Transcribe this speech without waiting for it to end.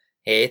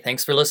Hey,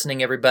 thanks for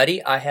listening,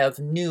 everybody. I have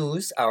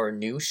news. Our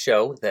new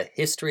show, The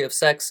History of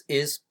Sex,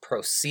 is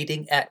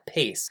proceeding at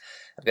pace.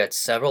 I've got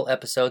several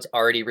episodes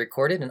already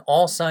recorded, and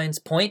all signs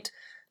point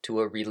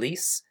to a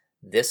release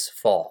this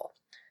fall.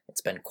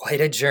 It's been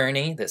quite a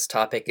journey. This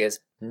topic is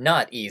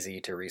not easy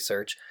to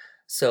research,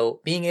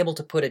 so being able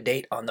to put a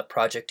date on the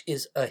project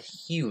is a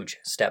huge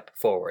step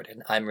forward,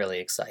 and I'm really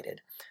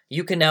excited.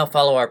 You can now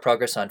follow our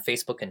progress on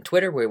Facebook and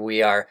Twitter, where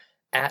we are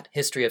at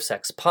History of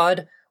Sex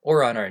Pod,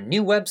 or on our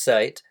new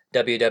website,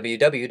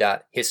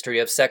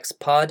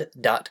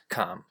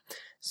 www.historyofsexpod.com.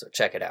 So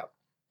check it out.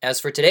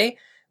 As for today,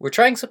 we're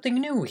trying something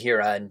new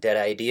here on Dead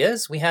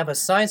Ideas. We have a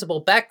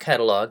sizable back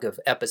catalog of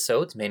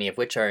episodes, many of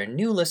which our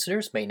new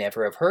listeners may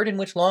never have heard and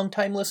which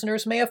longtime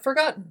listeners may have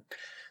forgotten.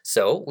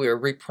 So we're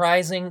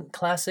reprising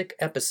classic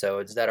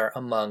episodes that are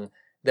among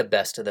the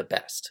best of the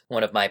best.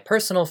 One of my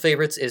personal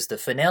favorites is the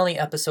finale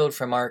episode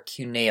from our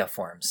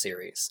Cuneiform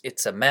series.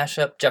 It's a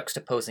mashup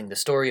juxtaposing the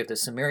story of the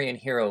Sumerian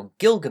hero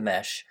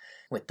Gilgamesh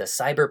with the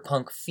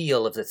cyberpunk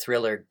feel of the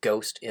thriller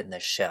Ghost in the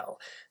Shell.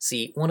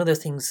 See, one of the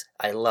things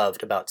I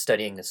loved about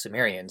studying the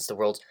Sumerians, the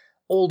world's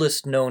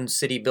oldest known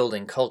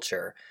city-building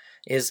culture,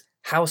 is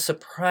how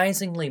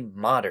surprisingly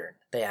modern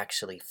they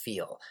actually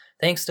feel.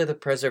 Thanks to the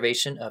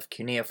preservation of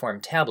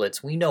cuneiform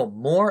tablets, we know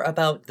more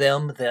about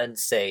them than,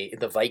 say,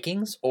 the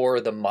Vikings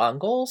or the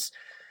Mongols,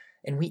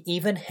 and we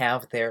even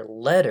have their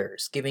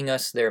letters giving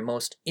us their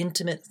most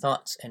intimate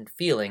thoughts and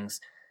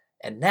feelings,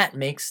 and that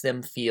makes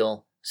them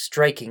feel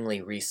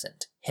strikingly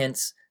recent,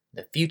 hence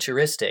the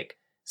futuristic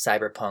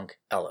cyberpunk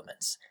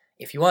elements.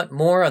 If you want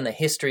more on the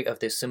history of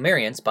the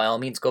Sumerians, by all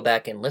means go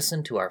back and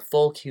listen to our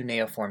full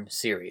cuneiform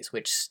series,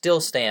 which still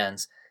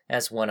stands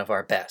as one of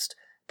our best.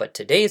 But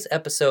today's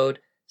episode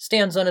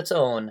stands on its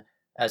own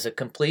as a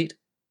complete,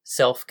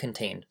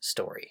 self-contained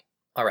story.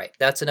 All right,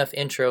 that's enough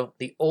intro.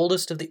 The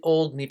oldest of the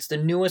old meets the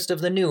newest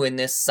of the new in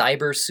this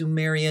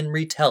cyber-Sumerian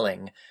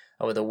retelling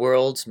of the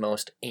world's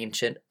most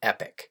ancient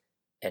epic.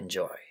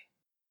 Enjoy.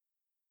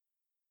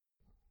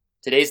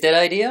 Today's Dead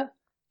Idea?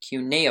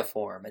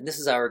 Cuneiform, and this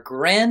is our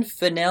grand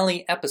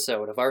finale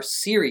episode of our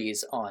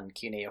series on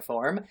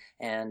cuneiform,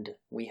 and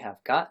we have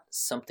got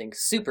something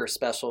super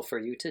special for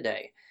you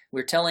today.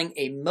 We're telling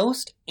a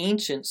most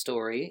ancient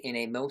story in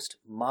a most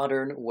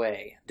modern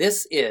way.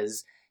 This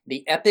is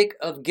the Epic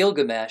of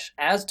Gilgamesh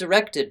as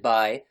directed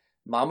by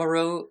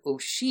Mamoru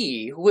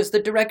Oshii, who was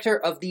the director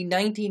of the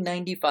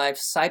 1995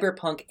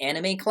 cyberpunk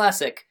anime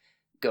classic,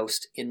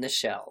 Ghost in the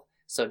Shell.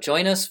 So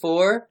join us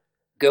for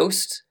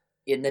Ghost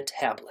in the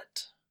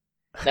Tablet.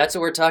 That's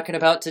what we're talking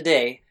about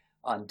today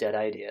on Dead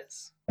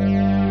Ideas.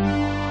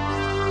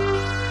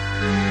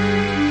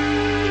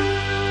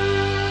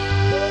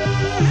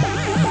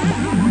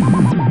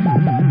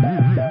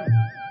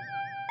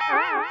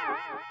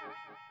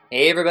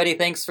 Hey everybody,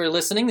 thanks for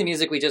listening. The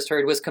music we just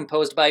heard was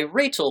composed by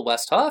Rachel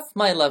Westhoff,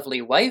 my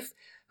lovely wife,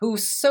 who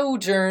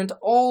sojourned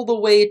all the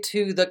way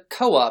to the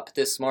co-op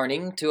this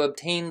morning to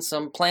obtain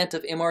some plant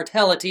of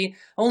immortality,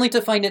 only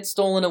to find it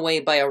stolen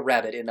away by a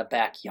rabbit in the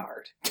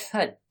backyard.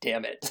 God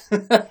damn it.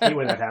 I hate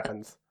when that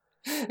happens.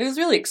 It was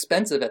really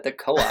expensive at the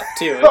co-op,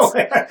 too.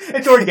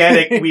 It's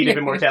organic weed of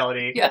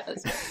immortality.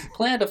 Yes.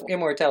 Plant of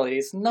immortality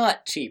is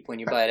not cheap when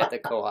you buy it at the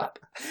co-op.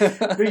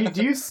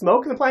 Do you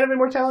smoke the plant of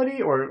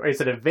immortality, or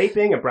is it a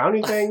vaping, a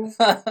brownie thing?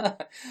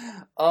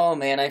 Oh,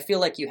 man, I feel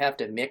like you have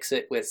to mix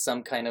it with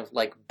some kind of,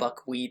 like,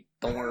 buckwheat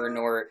thorn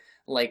or,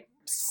 like,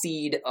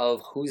 seed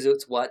of who's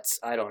it's what's,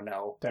 I don't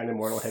know. Darn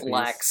immortal hippies.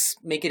 Flax.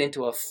 Make it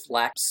into a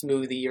flax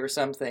smoothie or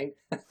something.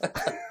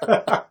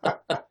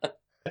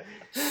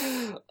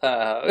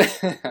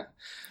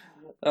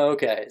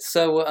 Okay,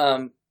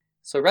 so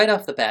right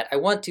off the bat, I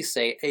want to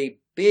say a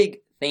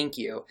big thank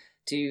you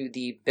to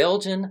the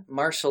Belgian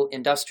Martial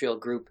Industrial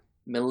Group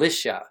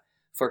Militia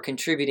for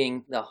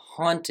contributing the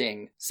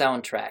haunting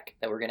soundtrack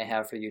that we're going to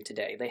have for you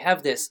today. They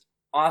have this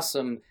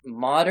awesome,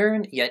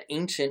 modern, yet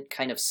ancient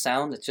kind of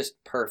sound that's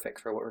just perfect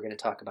for what we're going to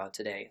talk about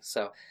today.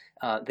 So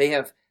they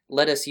have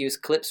let us use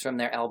clips from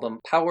their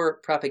album Power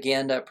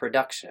Propaganda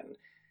Production.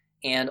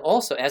 And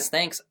also, as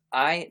thanks,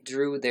 I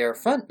drew their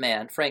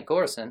frontman, Frank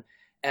Gorson,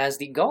 as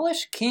the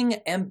Gaulish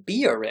king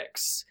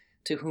Ambiorix,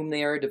 to whom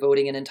they are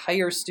devoting an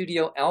entire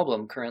studio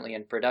album currently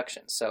in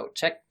production. So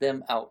check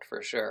them out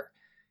for sure.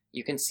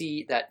 You can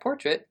see that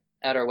portrait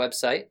at our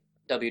website,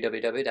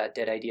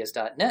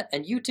 www.deadideas.net,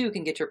 and you too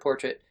can get your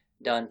portrait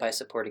done by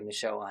supporting the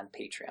show on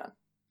Patreon.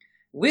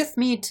 With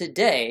me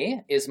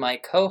today is my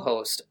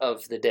co-host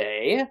of the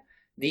day,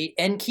 the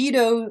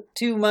Enkidu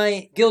to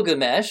my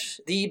Gilgamesh,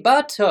 the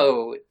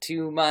Bato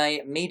to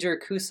my Major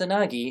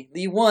Kusanagi,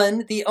 the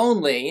one, the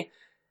only,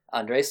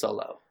 Andre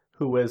Solo.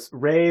 Who was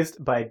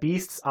raised by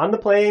beasts on the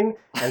plane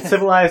and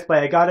civilized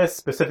by a goddess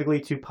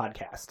specifically to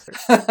podcast.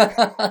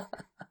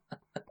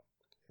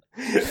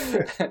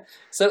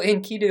 So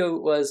Enkidu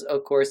was,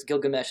 of course,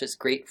 Gilgamesh's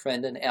great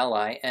friend and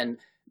ally, and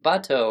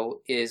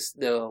Bato is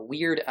the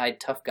weird-eyed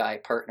tough guy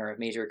partner of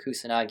Major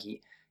Kusanagi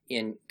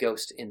in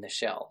Ghost in the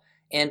Shell.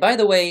 And by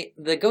the way,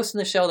 the Ghost in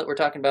the Shell that we're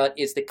talking about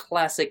is the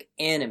classic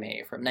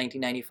anime from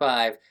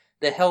 1995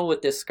 the hell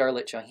with this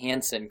Scarlett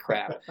Johansson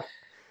crap.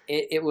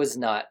 It was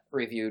not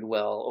reviewed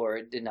well, or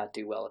it did not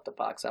do well at the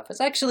box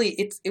office.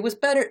 Actually, it was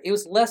better. It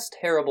was less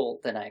terrible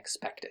than I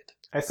expected.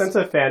 I sense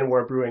a fan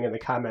war brewing in the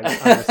comments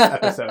on this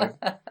episode.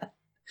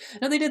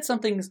 No, they did some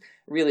things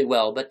really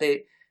well, but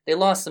they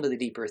lost some of the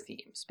deeper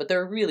themes. But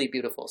they're really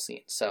beautiful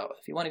scenes. So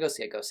if you want to go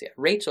see it, go see it.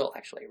 Rachel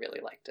actually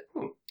really liked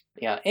it.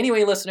 Yeah.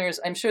 Anyway, listeners,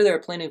 I'm sure there are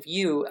plenty of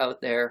you out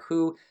there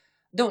who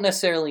don't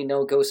necessarily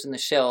know Ghost in the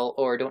Shell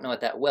or don't know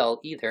it that well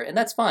either. And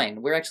that's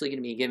fine. We're actually going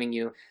to be giving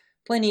you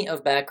plenty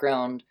of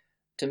background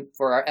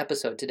for our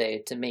episode today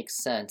to make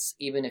sense,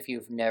 even if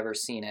you've never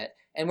seen it.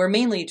 And we're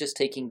mainly just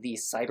taking the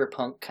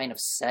cyberpunk kind of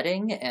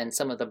setting and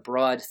some of the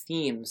broad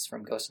themes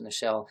from Ghost in the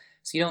Shell,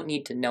 so you don't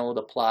need to know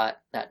the plot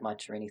that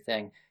much or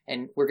anything.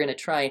 And we're going to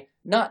try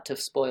not to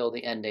spoil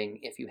the ending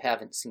if you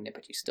haven't seen it,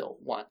 but you still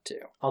want to.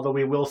 Although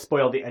we will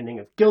spoil the ending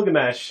of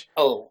Gilgamesh.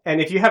 Oh.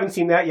 And if you haven't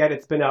seen that yet,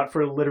 it's been out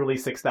for literally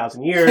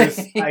 6,000 years.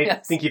 Yes. I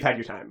think you've had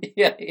your time.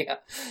 Yeah.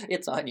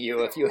 It's on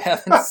you if you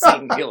haven't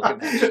seen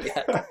Gilgamesh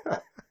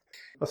yet.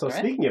 So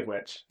speaking of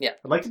which, yeah,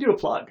 I'd like to do a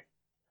plug.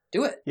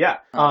 Do it. Yeah.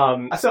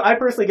 So I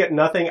personally get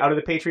nothing out of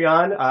the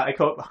Patreon. I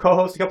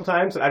co-host a couple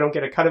times, and I don't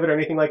get a cut of it or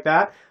anything like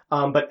that.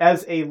 But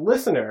as a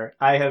listener,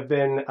 I have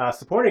been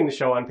supporting the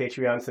show on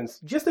Patreon since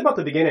just about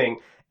the beginning.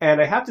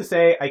 And I have to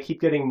say, I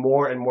keep getting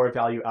more and more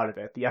value out of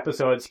it. The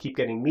episodes keep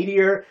getting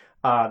meatier.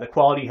 The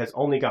quality has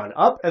only gone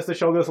up as the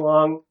show goes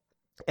along.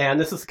 And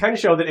this is the kind of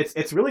show that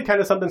it's really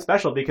kind of something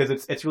special because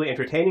it's really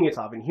entertaining. It's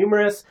often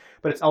humorous,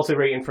 but it's also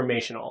very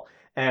informational.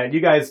 And you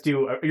guys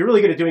you're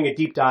really good at doing a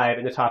deep dive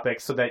into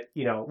topics so that,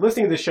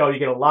 listening to the show, you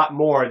get a lot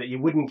more that you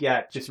wouldn't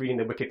get just reading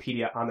the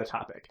Wikipedia on the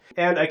topic.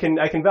 And I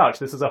can vouch,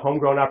 this is a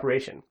homegrown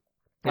operation.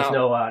 There's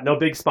no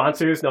big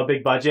sponsors, no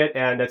big budget,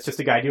 and it's just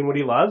a guy doing what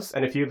he loves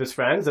and a few of his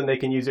friends, and they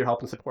can use your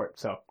help and support.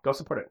 So go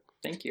support it.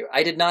 Thank you.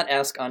 I did not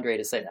ask Andre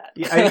to say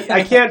that.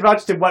 I can't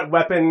vouch to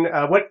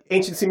what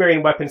ancient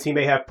Sumerian weapons he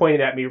may have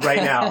pointed at me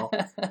right now.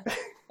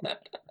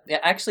 Yeah,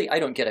 actually, I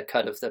don't get a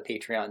cut of the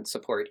Patreon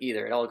support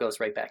either. It all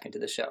goes right back into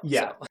the show.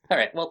 Yeah. So. All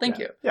right. Well, thank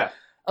you. Yeah.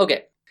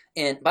 Okay.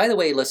 And by the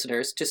way,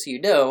 listeners, just so you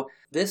know,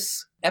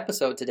 this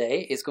episode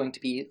today is going to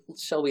be,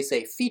 shall we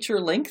say, feature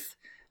length.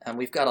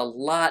 We've got a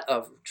lot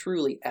of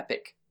truly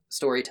epic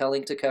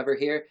storytelling to cover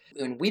here,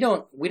 and we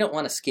don't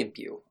want to skimp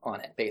you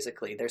on it.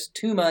 Basically, there's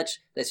too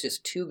much that's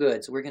just too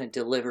good, so we're going to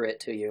deliver it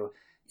to you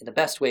in the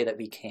best way that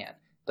we can.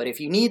 But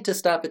if you need to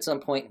stop at some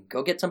point and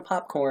go get some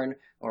popcorn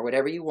or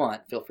whatever you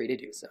want, feel free to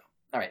do so.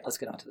 All right, let's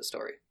get on to the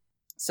story.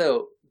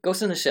 So,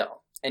 Ghost in the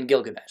Shell and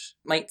Gilgamesh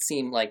might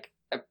seem like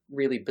a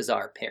really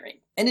bizarre pairing,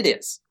 and it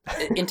is,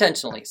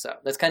 intentionally so.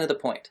 That's kind of the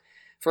point.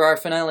 For our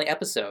finale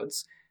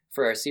episodes,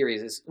 for our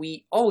series,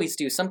 we always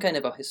do some kind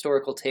of a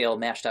historical tale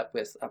mashed up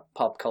with a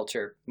pop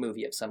culture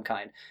movie of some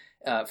kind.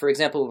 For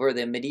example, for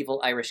the medieval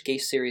Irish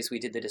Geish series, we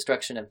did The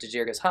Destruction of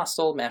Djirga's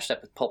Hostel, mashed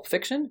up with Pulp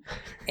Fiction.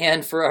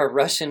 And for our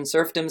Russian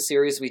serfdom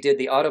series, we did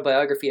the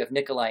autobiography of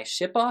Nikolai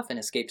Shipov, an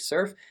escaped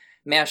serf,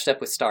 mashed up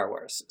with Star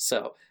Wars.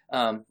 So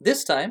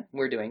this time,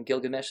 we're doing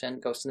Gilgamesh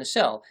and Ghost in the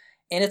Shell.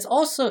 And it's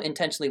also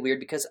intentionally weird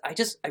because I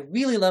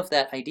really love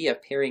that idea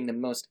of pairing the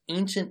most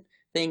ancient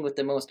thing with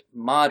the most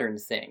modern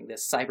thing,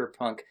 this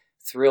cyberpunk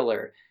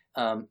thriller.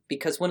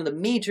 Because one of the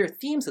major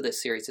themes of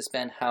this series has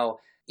been how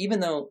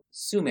even though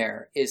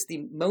Sumer is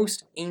the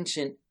most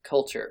ancient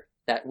culture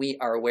that we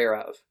are aware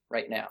of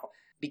right now,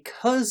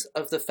 because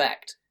of the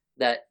fact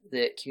that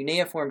the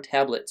cuneiform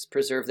tablets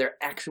preserve their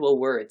actual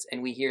words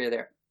and we hear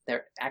their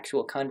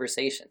actual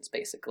conversations,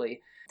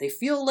 basically, they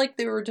feel like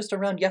they were just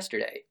around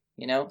yesterday,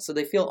 so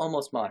they feel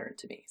almost modern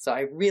to me. So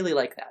I really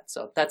like that.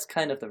 So that's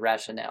kind of the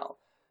rationale.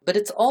 But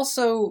it's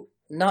also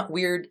not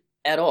weird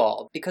at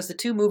all, because the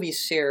two movies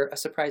share a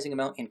surprising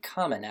amount in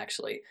common,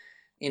 actually.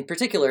 In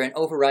particular, an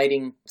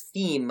overriding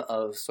theme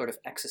of sort of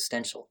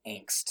existential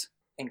angst,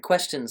 and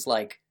questions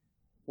like,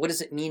 what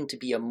does it mean to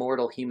be a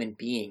mortal human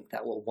being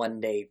that will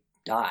one day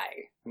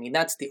die? I mean,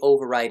 that's the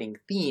overriding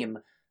theme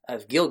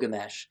of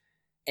Gilgamesh.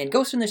 And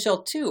Ghost in the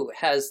Shell, too,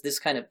 has this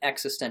kind of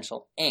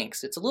existential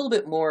angst. It's a little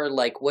bit more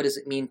like, what does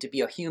it mean to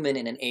be a human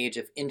in an age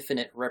of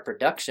infinite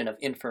reproduction of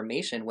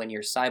information when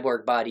your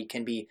cyborg body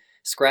can be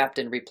scrapped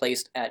and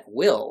replaced at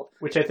will?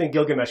 Which I think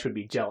Gilgamesh would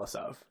be jealous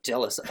of.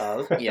 Jealous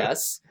of,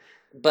 yes.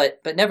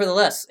 But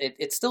nevertheless,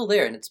 it's still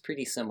there, and it's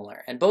pretty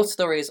similar. And both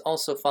stories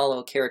also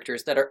follow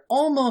characters that are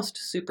almost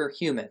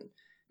superhuman.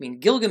 I mean,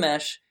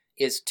 Gilgamesh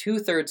is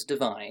 2/3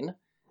 divine,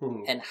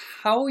 and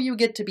how you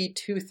get to be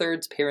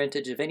 2/3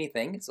 parentage of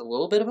anything, it's a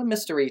little bit of a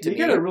mystery to me.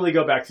 You gotta really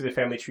go back to the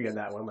family tree on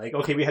that one. Like,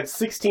 okay, we had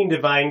 16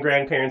 divine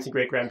grandparents and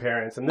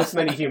great-grandparents, and this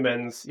many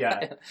humans,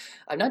 yeah.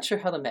 I'm not sure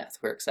how the math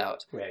works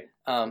out. Right.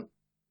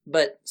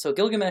 But, so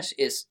Gilgamesh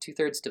is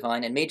 2/3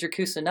 divine, and Major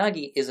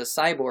Kusanagi is a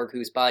cyborg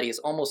whose body is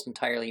almost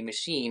entirely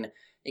machine,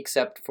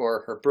 except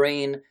for her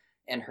brain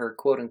and her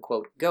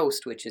quote-unquote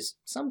ghost, which is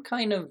some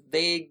kind of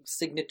vague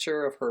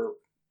signature of her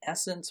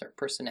essence or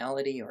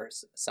personality or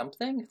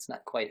something. It's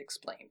not quite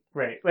explained.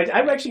 Right. But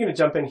I'm actually going to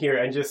jump in here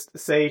and just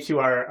say to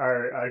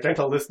our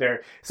gentle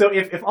listener, so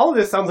if all of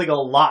this sounds like a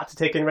lot to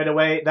take in right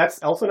away,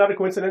 that's also not a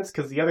coincidence,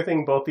 because the other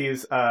thing both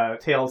these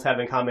tales have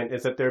in common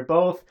is that they're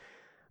both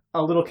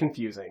a little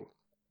confusing.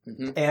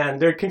 Mm-hmm. And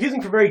they're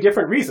confusing for very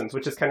different reasons,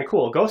 which is kind of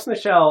cool. Ghost in the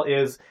Shell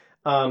is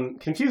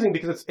confusing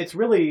because it's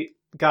really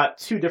got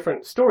two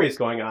different stories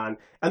going on.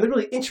 And the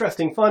really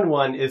interesting, fun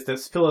one is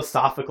this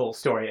philosophical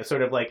story. It's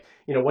sort of like,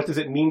 what does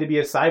it mean to be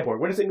a cyborg?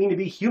 What does it mean to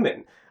be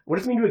human? What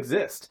does it mean to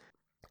exist?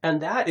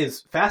 And that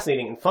is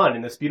fascinating and fun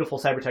in this beautiful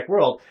cybertech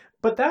world.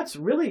 But that's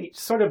really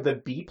sort of the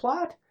B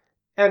plot.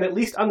 And at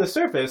least on the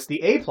surface,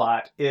 the A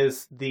plot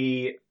is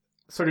the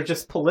sort of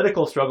just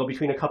political struggle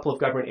between a couple of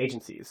government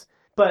agencies.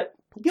 But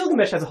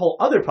Gilgamesh has a whole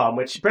other problem,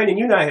 which Brandon,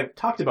 you and I have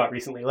talked about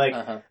recently,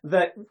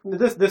 that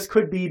this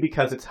could be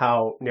because it's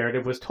how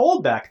narrative was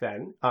told back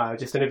then,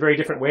 just in a very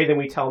different way than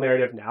we tell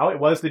narrative now. It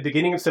was the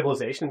beginning of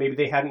civilization. Maybe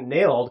they hadn't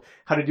nailed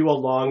how to do a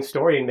long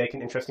story and make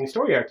an interesting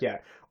story arc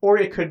yet. Or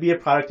it could be a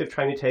product of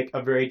trying to take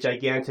a very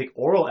gigantic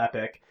oral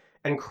epic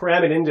and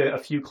cram it into a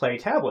few clay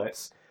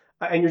tablets,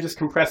 and you're just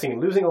compressing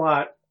and losing a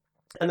lot.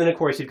 And then, of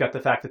course, you've got the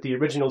fact that the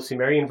original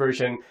Sumerian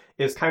version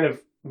is kind of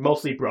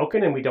mostly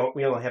broken, and we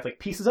only have like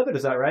pieces of it.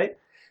 Is that right?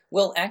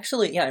 Well,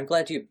 actually, yeah, I'm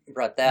glad you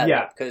brought that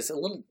up, because a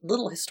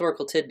little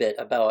historical tidbit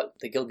about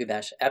the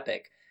Gilgamesh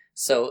epic.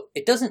 So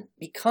it doesn't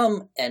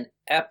become an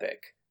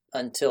epic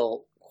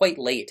until quite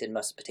late in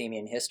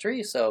Mesopotamian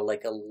history, so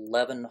like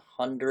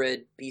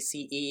 1100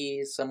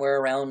 BCE,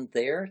 somewhere around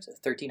there, to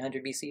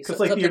 1300 BCE. Because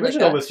the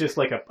original was just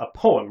like a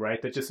poem,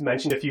 right, that just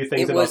mentioned a few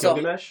things about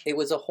Gilgamesh? It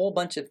was a whole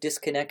bunch of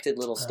disconnected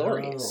little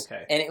stories. Oh,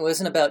 okay. And it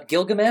wasn't about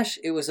Gilgamesh,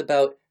 it was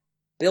about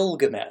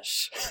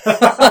Bilgamesh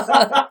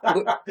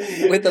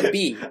with a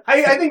B.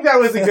 I think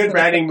that was a good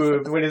branding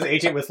move when his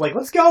agent was like,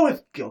 "Let's go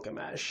with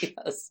Gilgamesh."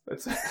 Yes,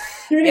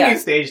 you need a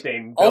stage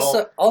name.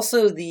 Bill.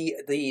 Also,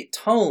 the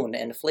tone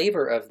and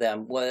flavor of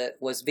them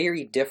was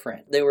very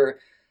different. They were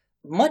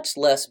much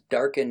less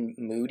dark and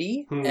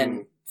moody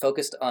and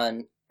focused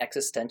on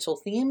existential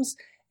themes,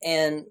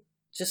 and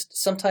just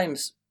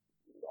sometimes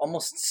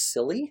almost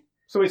silly.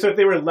 So if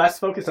they were less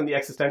focused on the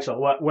existential,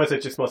 what was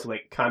it? Just mostly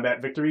like combat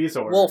victories,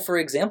 or? Well, for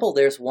example,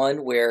 there's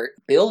one where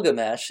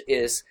Bilgamesh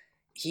is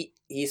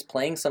he's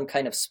playing some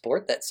kind of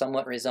sport that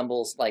somewhat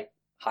resembles like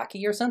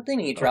hockey or something.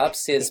 And he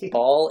drops his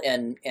ball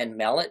and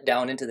mallet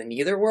down into the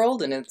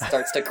Netherworld, and it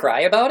starts to cry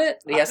about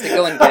it. He has to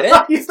go and get it.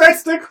 He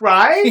starts to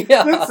cry?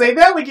 Yeah. Let's say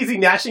that? Like, is he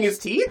gnashing his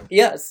teeth?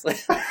 Yes.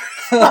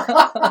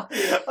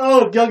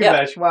 Oh,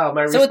 Gilgamesh! Yeah. Wow,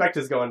 my respect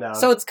is going down.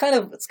 So it's kind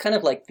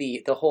of like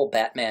the whole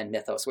Batman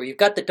mythos, where you've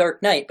got the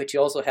Dark Knight, but you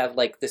also have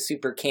like the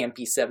super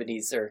campy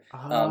 70s or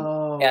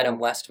Adam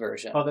West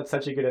version. Oh, that's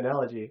such a good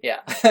analogy.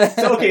 Yeah.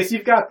 So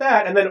you've got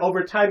that, and then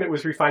over time it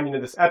was refined into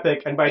this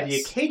epic, and by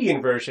the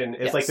Akkadian version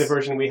is like the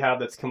version we have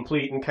that's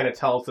complete and kind of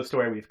tells the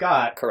story we've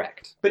got.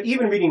 Correct. But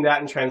even reading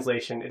that in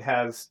translation, it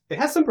has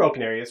some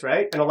broken areas,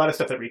 right? And a lot of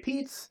stuff that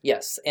repeats.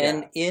 Yes,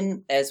 and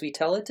in As We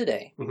Tell It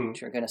Today,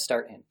 which we're going to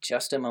start in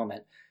just a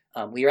moment,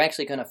 we are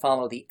actually going to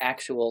follow the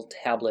actual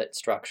tablet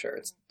structure.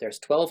 There's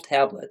 12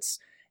 tablets,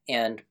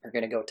 and we're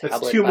going to go tablet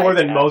by tablet. That's 2 more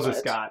than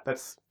Moses got.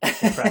 That's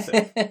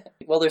impressive.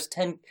 Well, there's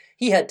 10.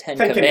 He had 10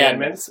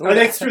 commandments. Oh,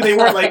 that's true. They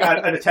weren't like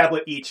on a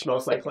tablet each,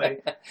 most likely.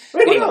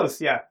 Wait, who knows?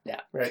 Yeah.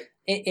 Right.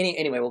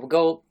 Anyway, we'll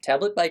go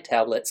tablet by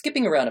tablet,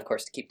 skipping around, of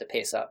course, to keep the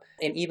pace up.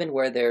 And even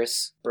where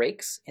there's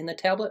breaks in the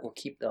tablet, we'll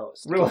keep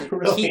those.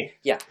 Really?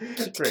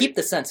 Keep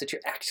the sense that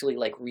you're actually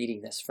like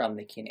reading this from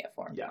the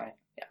cuneiform. Yeah. Right?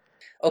 Yeah.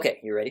 Okay,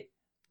 you ready?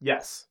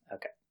 Yes.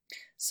 Okay.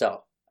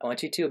 So I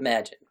want you to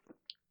imagine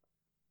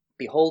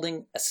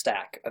beholding a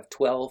stack of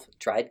 12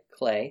 dried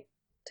clay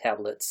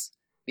tablets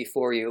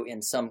before you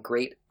in some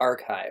great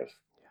archive.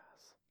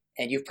 Yes.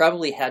 And you've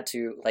probably had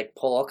to like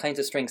pull all kinds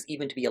of strings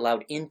even to be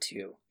allowed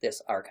into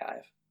this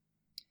archive.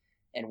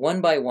 And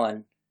one by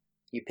one,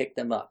 you pick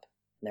them up,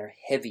 and they're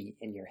heavy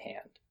in your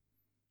hand.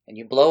 And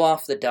you blow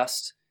off the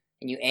dust,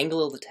 and you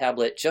angle the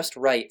tablet just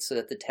right so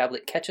that the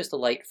tablet catches the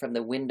light from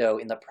the window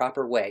in the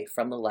proper way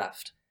from the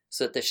left,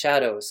 so that the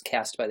shadows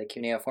cast by the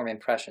cuneiform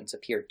impressions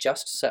appear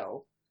just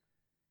so.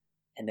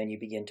 And then you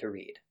begin to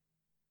read.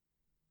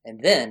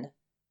 And then,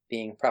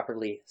 being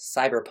properly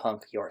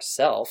cyberpunk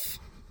yourself,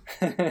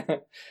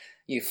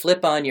 you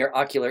flip on your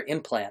ocular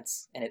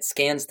implants and it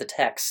scans the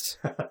text.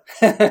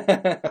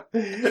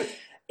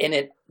 And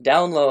it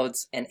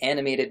downloads an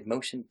animated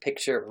motion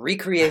picture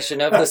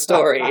recreation of the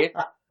story.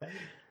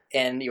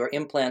 And your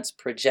implants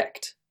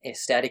project a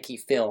staticky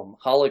film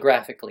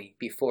holographically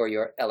before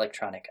your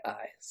electronic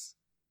eyes.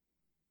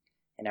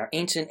 And our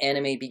ancient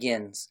anime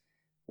begins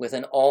with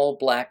an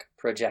all-black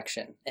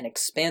projection, an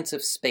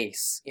expansive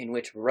space in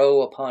which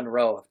row upon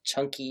row of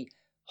chunky,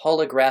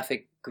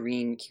 holographic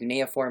green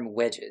cuneiform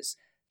wedges,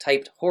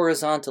 typed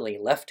horizontally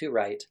left to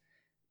right,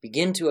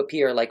 begin to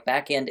appear like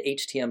back-end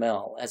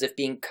HTML, as if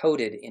being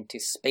coded into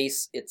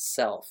space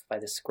itself by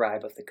the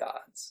scribe of the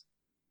gods.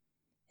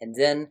 And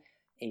then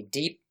a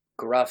deep,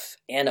 gruff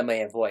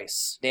anime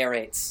voice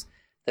narrates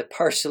the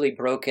partially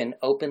broken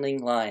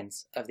opening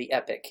lines of the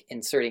epic,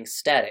 inserting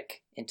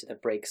static into the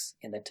breaks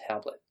in the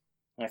tablet.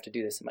 I have to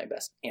do this in my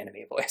best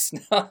anime voice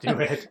now. Do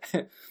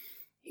it.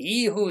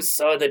 He who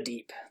saw the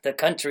deep, the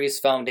country's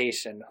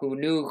foundation, who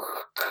knew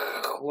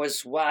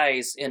was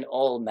wise in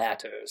all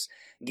matters.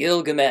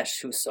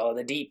 Gilgamesh, who saw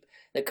the deep,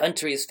 the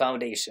country's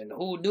foundation,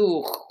 who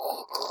knew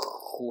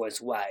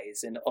was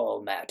wise in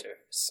all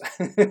matters.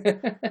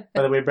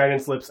 By the way,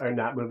 Brandon's lips are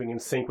not moving in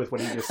sync with what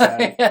he just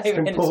said.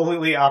 It's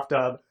completely off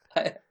dub.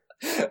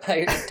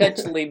 I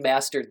intentionally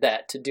mastered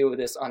that to do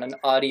this on an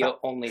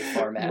audio-only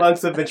format.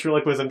 Months of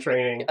ventriloquism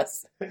training.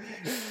 Yes.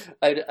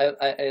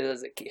 It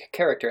was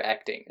character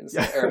acting,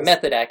 or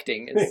method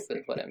acting is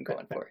what I'm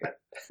going for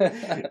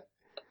here.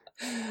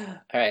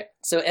 All right,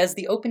 so as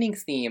the opening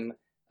theme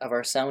of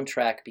our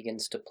soundtrack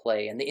begins to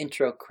play and the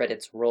intro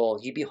credits roll,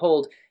 you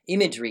behold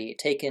imagery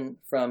taken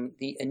from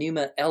the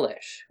Enuma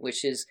Elish,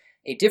 which is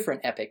a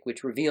different epic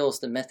which reveals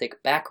the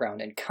mythic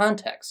background and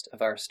context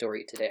of our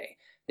story today,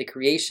 the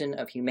creation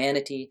of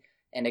humanity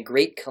and a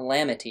great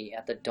calamity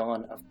at the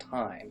dawn of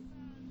time.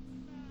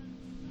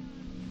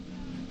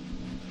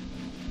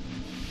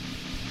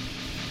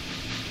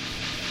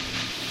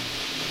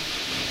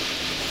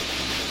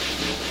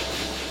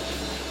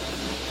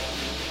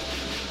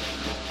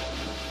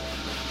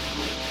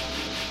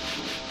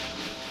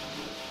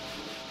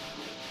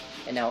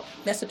 And now,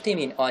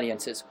 Mesopotamian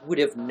audiences would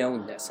have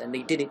known this, and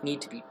they didn't need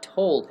to be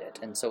told it,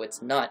 and so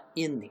it's not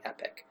in the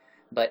epic.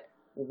 But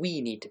we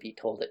need to be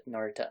told it in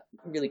order to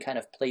really kind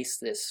of place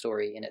this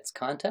story in its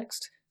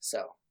context.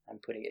 So I'm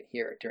putting it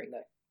here during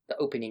the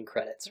opening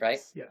credits, right?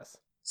 Yes.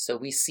 So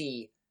we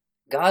see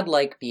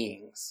godlike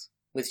beings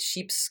with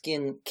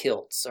sheepskin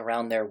kilts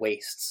around their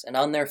waists, and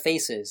on their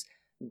faces,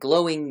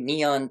 glowing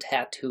neon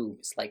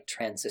tattoos like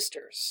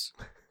transistors.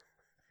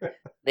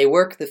 They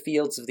work the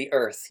fields of the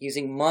earth,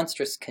 using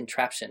monstrous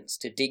contraptions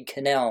to dig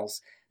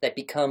canals that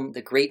become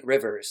the great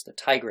rivers, the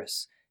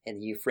Tigris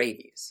and the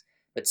Euphrates.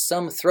 But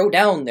some throw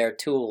down their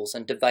tools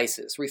and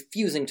devices,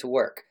 refusing to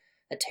work.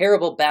 A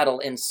terrible battle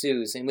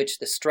ensues in which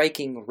the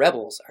striking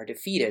rebels are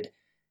defeated,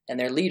 and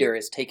their leader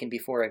is taken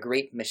before a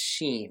great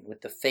machine with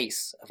the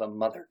face of a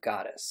mother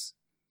goddess.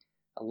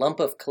 A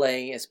lump of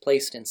clay is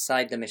placed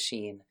inside the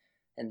machine,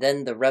 and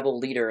then the rebel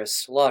leader is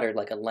slaughtered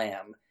like a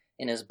lamb,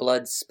 and his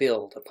blood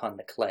spilled upon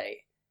the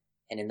clay.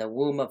 And in the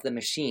womb of the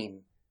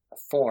machine, a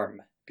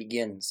form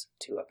begins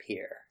to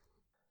appear.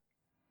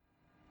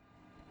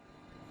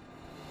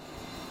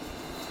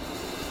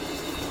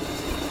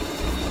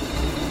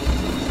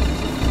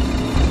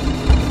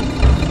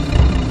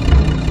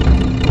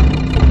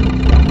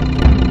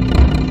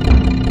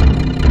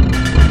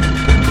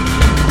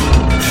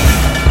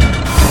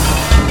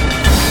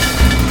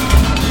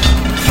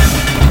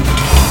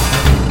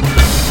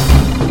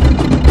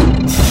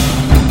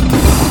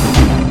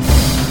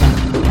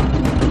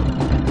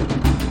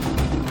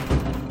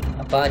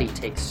 Body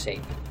takes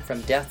shape.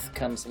 From death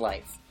comes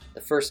life.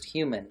 The first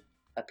human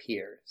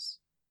appears.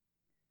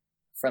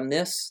 From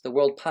this, the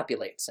world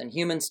populates, and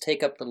humans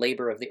take up the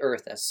labor of the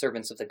earth as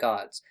servants of the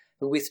gods,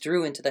 who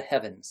withdrew into the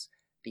heavens,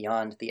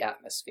 beyond the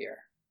atmosphere.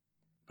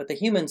 But the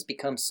humans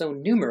become so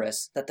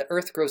numerous that the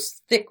earth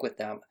grows thick with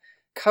them,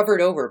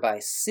 covered over by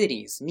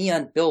cities,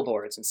 neon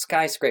billboards, and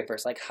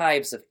skyscrapers like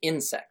hives of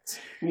insects.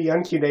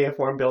 Neon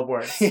cuneiform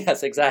billboards.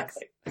 Yes,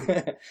 exactly.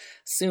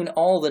 Soon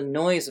all the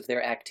noise of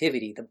their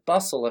activity, the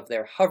bustle of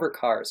their hover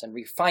cars and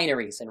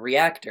refineries and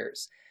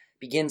reactors,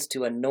 begins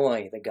to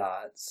annoy the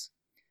gods.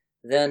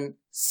 Then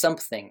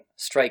something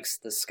strikes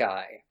the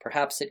sky.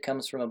 Perhaps it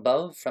comes from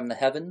above, from the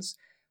heavens,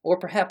 or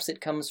perhaps it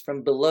comes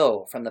from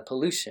below, from the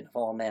pollution of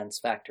all man's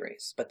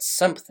factories. But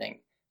something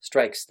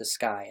strikes the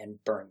sky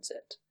and burns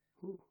it.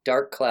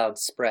 Dark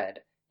clouds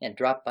spread, and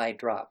drop by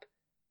drop,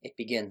 it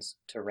begins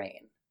to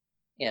rain,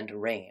 and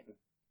rain,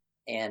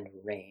 and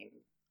rain.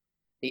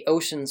 The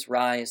oceans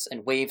rise,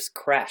 and waves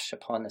crash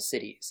upon the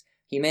cities.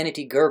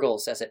 Humanity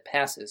gurgles as it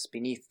passes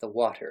beneath the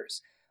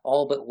waters,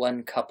 all but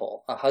one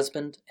couple, a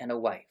husband and a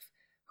wife,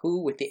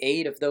 who, with the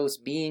aid of those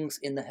beings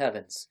in the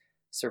heavens,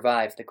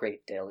 survive the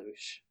great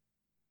deluge.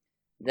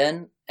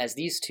 Then, as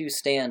these two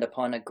stand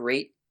upon a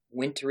great,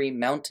 wintry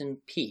mountain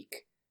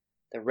peak,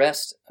 the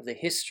rest of the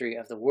history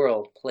of the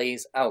world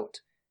plays out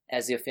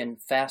as if in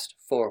fast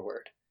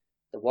forward.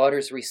 The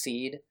waters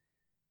recede,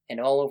 and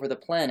all over the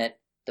planet,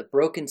 the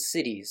broken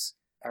cities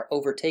are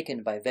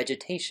overtaken by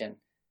vegetation,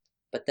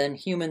 but then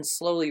humans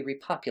slowly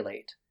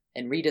repopulate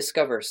and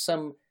rediscover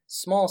some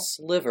small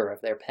sliver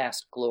of their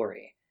past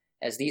glory,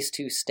 as these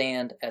two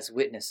stand as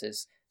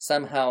witnesses,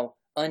 somehow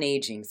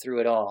unaging through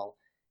it all,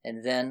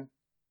 and then,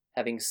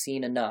 having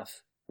seen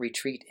enough,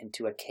 retreat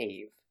into a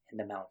cave in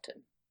the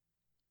mountain.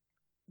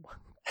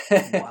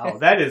 Wow,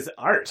 that is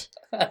art.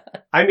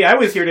 I mean, I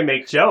was here to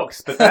make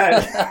jokes, but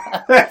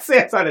that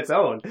stands on its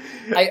own.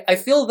 I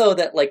feel, though,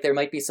 that like there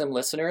might be some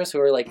listeners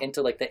who are like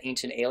into like the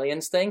ancient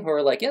aliens thing, who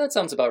are like, yeah, that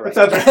sounds about right.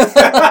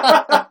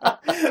 That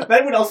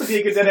would also be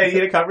a good dead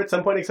idea to cover at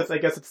some point, except I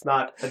guess it's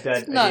not a dead idea.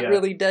 It's not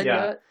really dead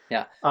yet.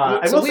 Yeah.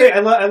 I So will say, I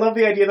love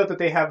the idea that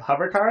they have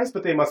hover cars,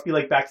 but they must be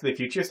like Back to the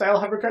Future style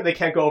hover car. They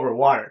can't go over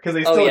water because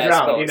they still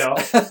drown, you know?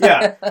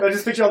 Yeah. I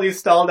just picture all these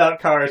stalled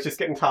out cars just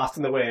getting tossed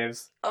in the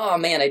waves. Oh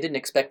man, I didn't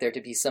expect there to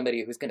be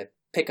somebody who's going to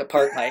pick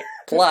apart my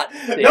plot.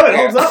 No, it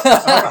holds up.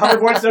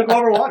 Hoverboards don't go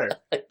over water.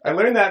 I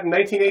learned that in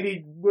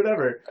 1980,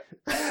 whatever.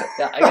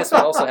 Yeah, I guess we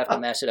also have to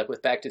mash it up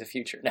with Back to the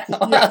Future now.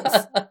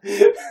 Yes.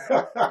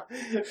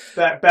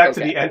 Back to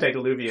the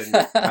antediluvian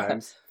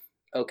times.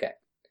 Okay.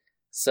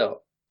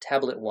 So,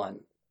 Tablet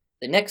 1.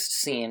 The next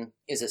scene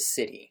is a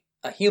city,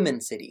 a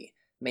human city,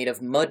 made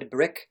of mud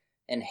brick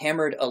and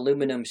hammered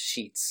aluminum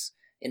sheets.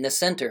 In the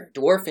center,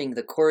 dwarfing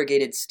the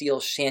corrugated steel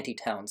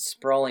shantytown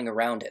sprawling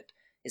around it,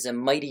 is a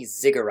mighty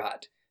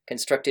ziggurat,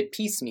 constructed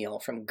piecemeal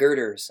from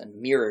girders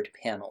and mirrored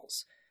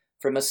panels.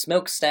 From a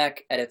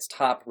smokestack at its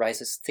top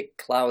rises thick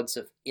clouds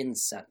of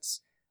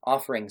incense,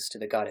 offerings to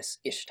the goddess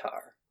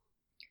Ishtar.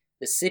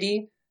 The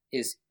city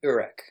is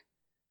Uruk,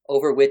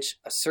 over which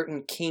a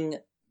certain King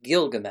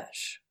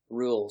Gilgamesh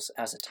rules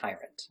as a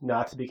tyrant.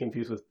 Not to be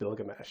confused with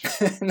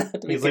Bilgamesh. Not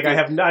to be He's like,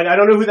 confused. I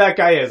don't know who that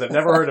guy is. I've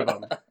never heard of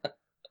him.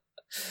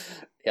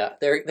 Yeah,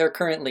 they're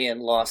currently in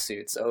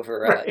lawsuits over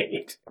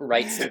Right.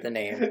 rights to the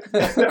name.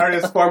 The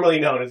artist formerly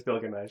known as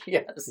Bilgamesh.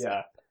 Yes.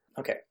 Yeah.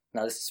 Okay,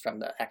 now this is from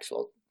the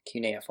actual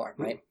cuneiform,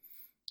 right?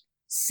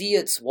 See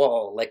its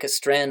wall like a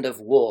strand of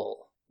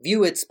wool.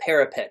 View its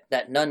parapet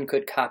that none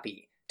could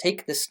copy.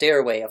 Take the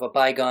stairway of a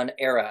bygone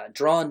era.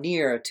 Draw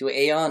near to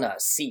Eanna,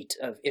 seat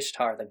of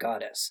Ishtar the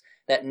goddess,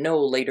 that no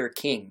later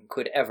king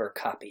could ever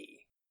copy.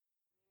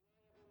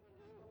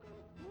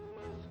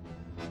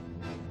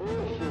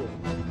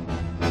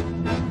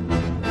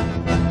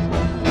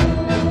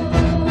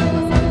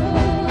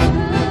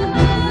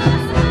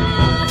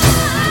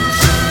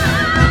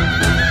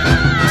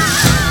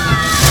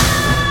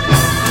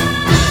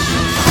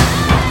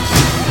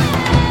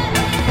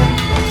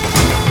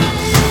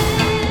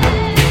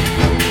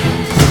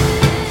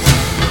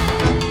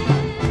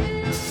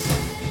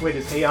 Wait,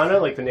 is Eanna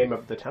like the name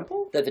of the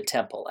temple? The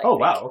temple, I Oh,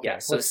 think. wow. Okay. Yeah,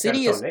 so What's the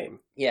city its is... own name?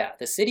 Yeah,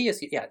 the city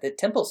is... Yeah, the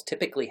temples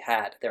typically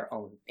had their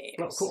own names.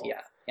 Oh, cool.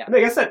 Yeah, yeah. I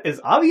mean, I guess that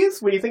is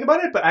obvious when you think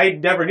about it, but I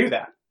never knew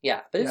that.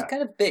 Yeah, but it's Yeah.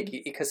 kind of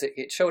big because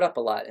it showed up a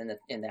lot in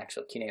the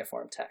actual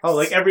cuneiform text. Oh,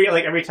 like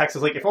every text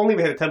is like, if only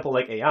we had a temple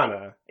like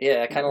Eanna.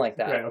 Yeah, kind of like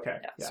that. Right, okay.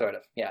 Yeah, Yeah. sort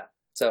of. Yeah.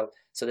 So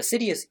the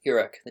city is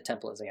Uruk, the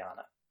temple is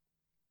Eanna.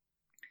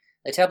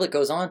 The tablet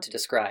goes on to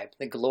describe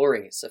the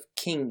glories of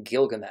King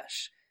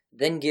Gilgamesh,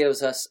 then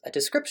gives us a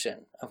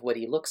description of what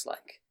he looks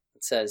like.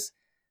 It says,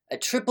 a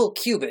triple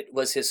cubit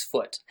was his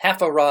foot,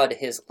 half a rod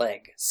his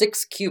leg,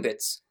 6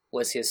 cubits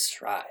was his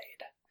stride.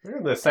 We're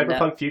in the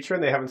cyberpunk future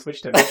and they haven't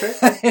switched to metric?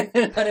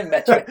 Not in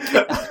metric.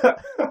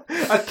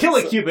 A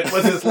kilocubit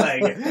was his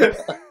leg.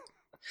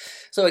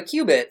 So a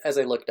cubit, as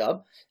I looked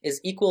up,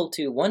 is equal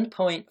to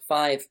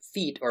 1.5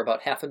 feet, or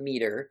about half a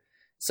meter.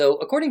 So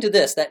according to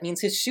this, that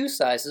means his shoe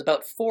size is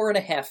about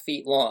 4.5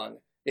 feet long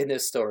in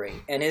this story.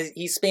 And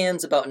he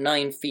spans about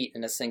 9 feet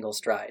in a single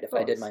stride, if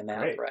I did my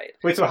math great. right.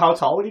 Wait, so how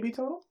tall would he be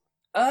total?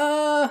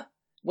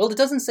 Well, it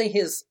doesn't say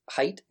his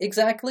height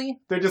exactly.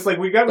 They're just like,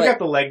 we got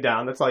the leg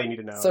down. That's all you need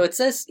to know. So it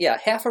says, yeah,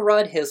 half a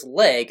rod his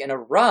leg, and a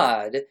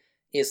rod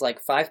is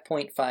like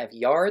 5.5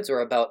 yards,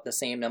 or about the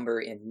same number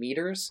in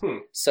meters.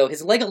 So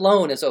his leg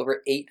alone is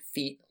over 8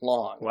 feet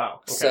long. Wow.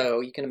 Okay. So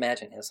you can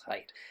imagine his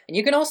height. And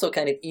you can also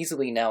kind of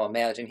easily now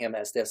imagine him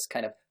as this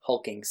kind of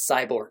hulking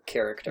cyborg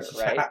character,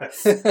 right?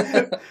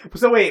 Yes.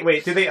 So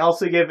wait, do they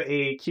also give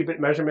a cubit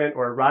measurement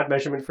or a rod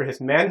measurement for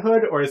his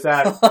manhood, or is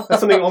that's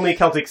something only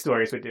Celtic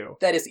stories would do?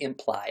 That is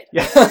implied.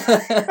 Yeah.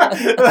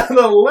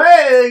 The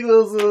leg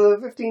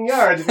was 15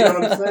 yards, if you know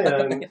what I'm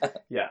saying.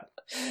 Yeah.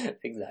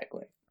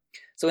 Exactly.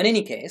 So in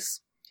any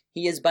case,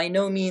 he is by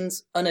no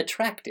means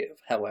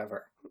unattractive,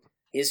 however.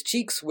 His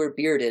cheeks were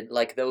bearded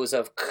like those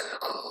of...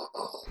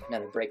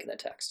 Another break in the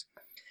text.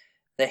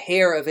 The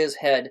hair of his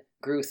head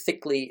grew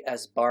thickly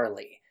as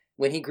barley.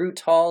 When he grew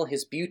tall,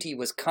 his beauty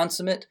was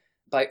consummate.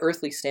 By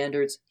earthly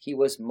standards, he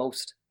was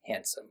most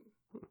handsome.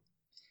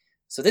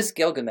 So this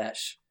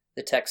Gilgamesh,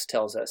 the text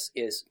tells us,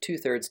 is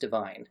 2/3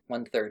 divine,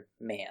 1/3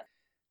 man.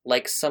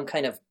 Like some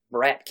kind of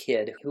brat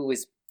kid who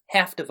is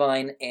half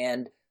divine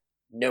and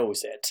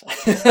knows it.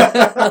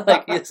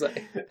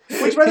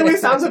 Which, by the way,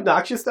 sounds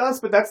obnoxious to us,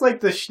 but that's like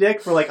the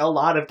shtick for like a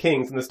lot of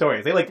kings in the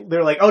stories. They're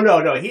like, oh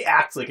no, he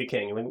acts like a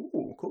king. I'm like,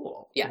 ooh,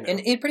 cool. Yeah, you know? and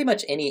in pretty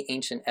much any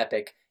ancient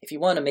epic, if you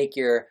want to make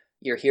your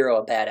hero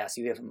a badass,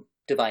 you give him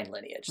divine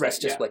lineage. That's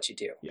just what you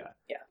do. Yeah.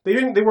 Yeah.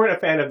 They weren't a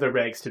fan of the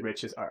rags to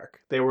riches arc.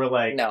 They were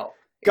like, no,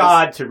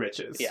 God to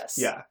riches. Yes.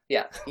 Yeah.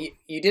 Yeah.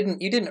 You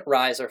didn't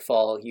rise or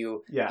fall.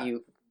 You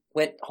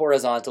went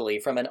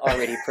horizontally from an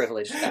already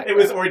privileged background. It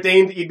was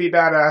ordained that you'd be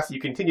badass, you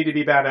continue to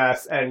be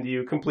badass, and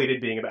you completed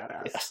being a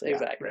badass. Yes,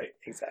 exactly. Yeah, right.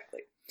 Exactly.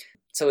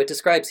 So it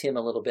describes him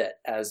a little bit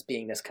as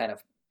being this kind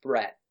of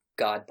brat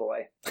god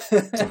boy.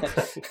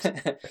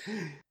 The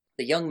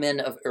young men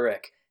of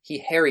Uruk,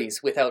 he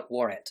harries without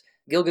warrant.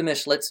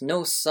 Gilgamesh lets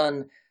no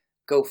son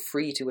go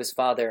free to his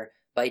father.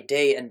 By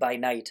day and by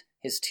night,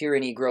 his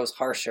tyranny grows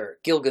harsher.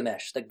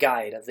 Gilgamesh, the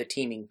guide of the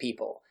teeming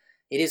people.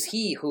 It is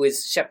he who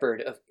is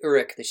shepherd of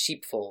Uruk the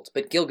sheepfold,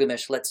 but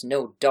Gilgamesh lets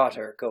no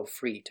daughter go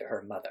free to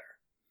her mother.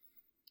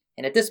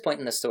 And at this point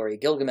in the story,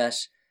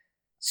 Gilgamesh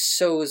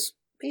shows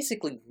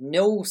basically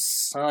no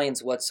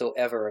signs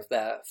whatsoever of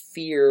that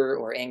fear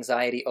or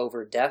anxiety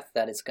over death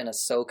that is going to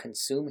so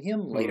consume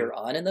him later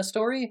on in the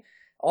story.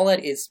 All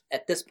that is,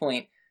 at this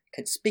point,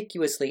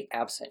 conspicuously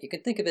absent. You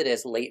can think of it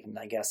as latent,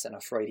 I guess, in a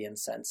Freudian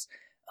sense.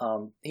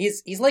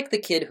 He's like the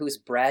kid who's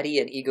bratty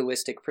and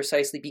egoistic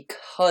precisely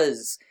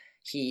because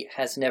he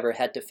has never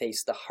had to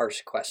face the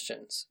harsh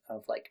questions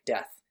of like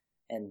death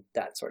and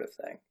that sort of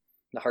thing,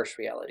 the harsh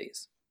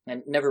realities,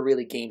 and never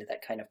really gained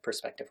that kind of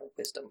perspective or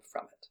wisdom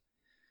from it.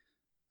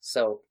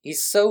 So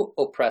he's so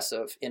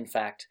oppressive, in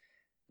fact,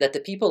 that the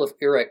people of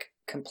Uruk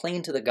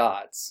complain to the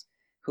gods,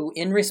 who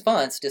in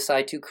response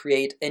decide to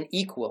create an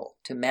equal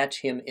to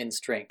match him in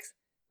strength,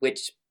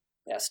 which,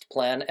 best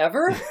plan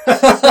ever?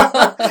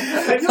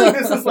 I feel like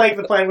this is like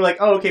the plan. We're like,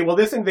 oh, okay, well,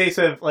 this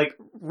invasive like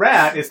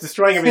rat is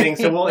destroying everything,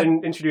 so we'll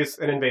introduce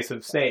an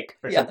invasive snake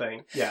or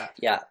something. Yeah.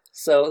 Yeah.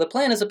 So the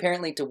plan is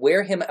apparently to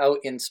wear him out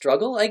in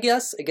struggle, I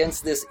guess,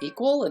 against this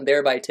equal, and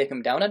thereby take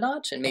him down a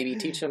notch and maybe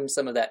teach him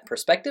some of that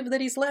perspective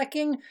that he's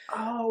lacking.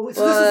 Oh,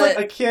 so this is like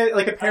a kid,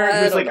 like a parent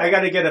who's like, I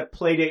got to get a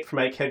play date for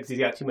my kid because he's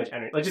got too much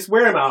energy. Like, just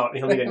wear him out and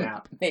he'll need a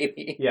nap.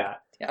 Maybe. Yeah.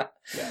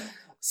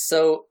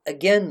 So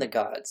again, the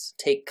gods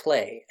take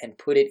clay and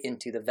put it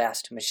into the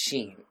vast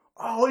machine.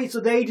 Oh, wait, so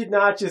they did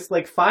not just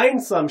like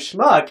find some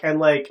schmuck and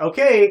like,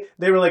 okay,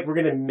 they were like, we're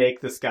going to make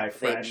this guy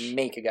fresh. They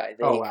make a guy.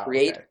 They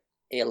create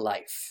a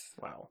life.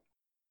 Wow.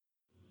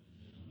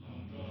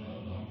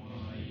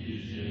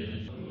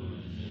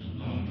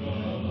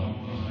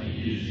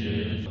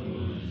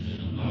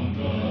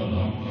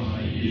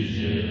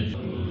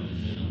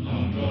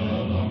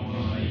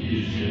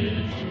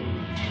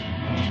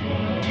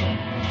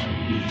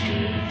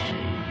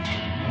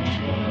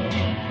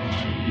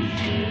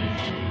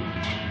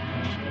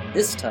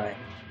 This time,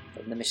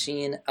 from the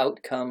machine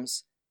out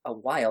comes a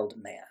wild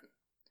man.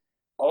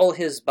 All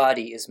his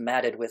body is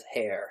matted with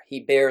hair.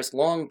 He bears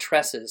long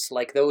tresses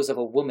like those of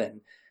a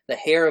woman. The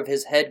hair of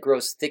his head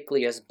grows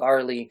thickly as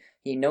barley.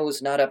 He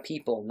knows not a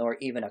people nor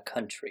even a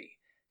country.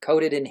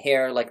 Coated in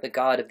hair like the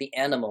god of the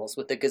animals,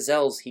 with the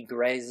gazelles he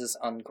grazes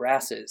on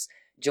grasses,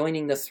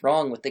 joining the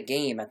throng with the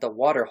game at the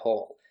water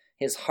hole,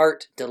 his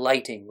heart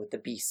delighting with the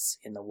beasts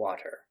in the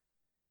water.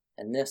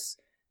 And this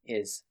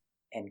is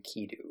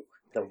Enkidu,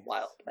 the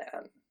wild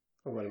man.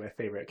 One of my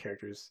favorite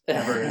characters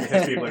ever in the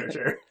history of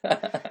literature.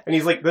 And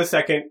he's like the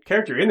second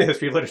character in the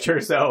history of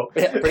literature, so...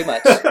 Yeah, pretty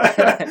much.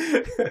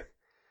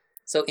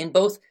 So in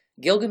both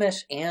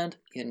Gilgamesh and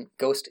in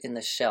Ghost in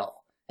the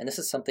Shell, and this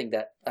is a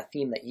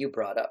theme that you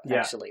brought up,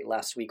 actually,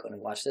 last week when we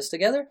watched this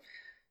together,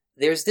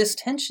 there's this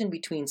tension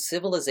between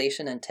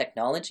civilization and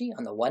technology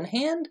on the one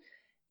hand,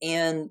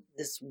 and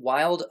this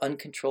wild,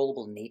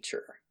 uncontrollable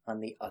nature on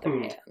the other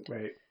hand.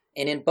 Right.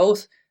 And in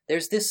both,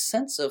 there's this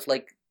sense of,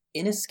 like,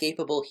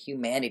 inescapable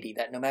humanity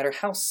that no matter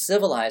how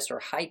civilized or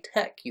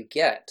high-tech you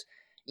get,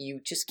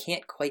 you just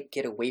can't quite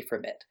get away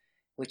from it,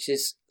 which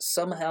is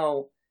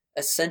somehow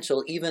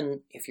essential. Even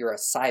if you're a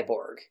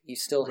cyborg, you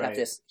still have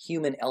this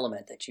human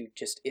element that you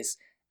just is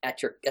at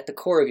the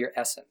core of your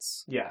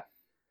essence. Yeah.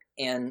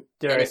 And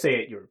dare I say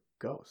it, you're a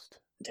ghost.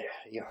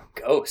 You're a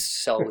ghost,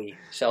 shall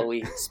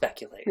we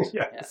speculate?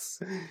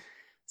 Yes.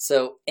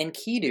 So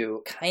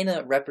Enkidu kind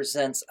of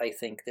represents, I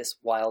think, this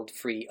wild,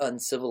 free,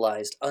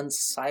 uncivilized,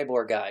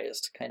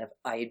 uncyborgized kind of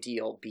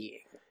ideal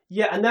being.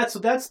 Yeah, and that's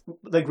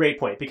the great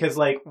point, because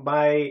like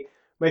my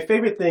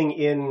favorite thing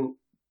in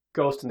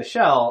Ghost in the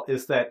Shell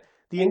is that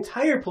the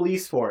entire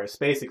police force,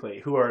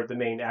 basically, who are the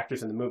main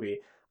actors in the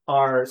movie,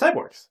 are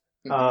cyborgs.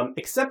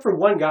 Except for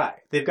one guy.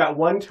 They've got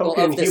one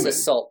token human.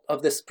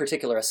 Of this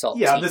particular assault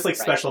Yeah, team, this like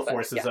special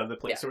forces of the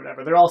police or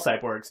whatever. They're all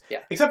cyborgs. Yeah.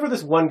 Except for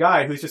this one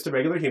guy who's just a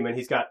regular human.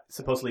 He's got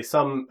supposedly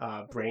some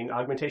brain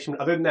augmentation.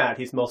 Other than that,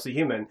 he's mostly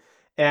human.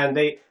 And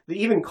they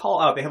even call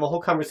out, they have a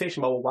whole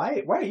conversation about,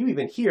 well, why are you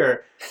even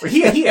here? Or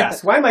he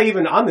asks, why am I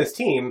even on this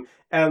team?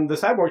 And the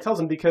cyborg tells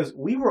him, because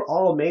we were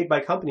all made by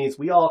companies.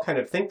 We all kind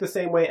of think the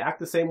same way, act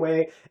the same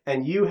way,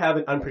 and you have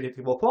an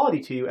unpredictable quality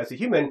to you as a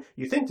human.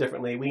 You think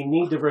differently. We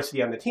need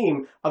diversity on the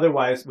team.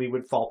 Otherwise, we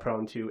would fall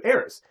prone to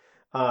errors.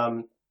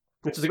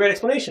 Which is a great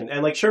explanation.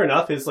 And like, sure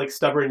enough, his like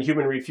stubborn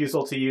human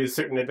refusal to use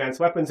certain advanced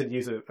weapons and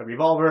use a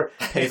revolver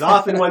pays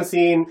off in one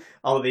scene.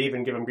 Although they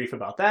even give him grief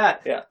about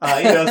that. Yeah.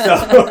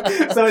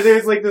 So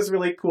there's like this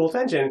really cool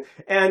tension.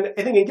 And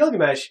I think in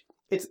Gilgamesh,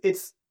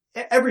 it's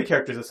every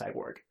character is a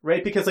cyborg,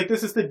 right? Because like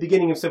this is the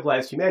beginning of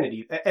civilized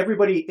humanity.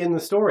 Everybody in the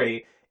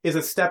story is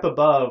a step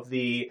above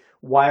the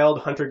wild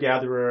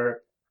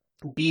hunter-gatherer,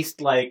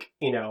 beast-like,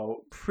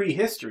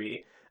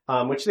 prehistory.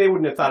 Which they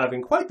wouldn't have thought of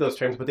in quite those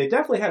terms, but they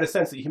definitely had a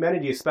sense that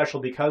humanity is special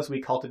because we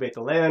cultivate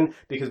the land,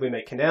 because we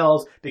make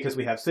canals, because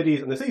we have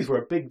cities, and the cities were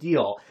a big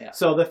deal. Yeah.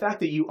 So the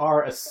fact that you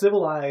are a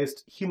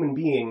civilized human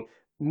being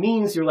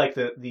means you're like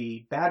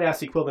the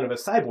badass equivalent of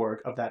a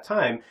cyborg of that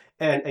time.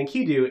 And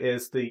Enkidu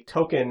is the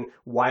token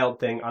wild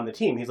thing on the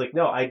team. He's like,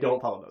 no, I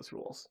don't follow those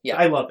rules. Yeah.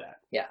 I love that.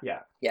 Yeah.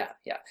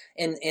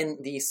 And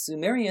the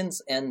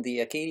Sumerians and the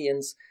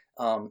Akkadians,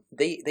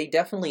 they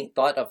definitely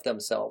thought of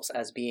themselves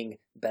as being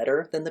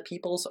better than the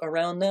peoples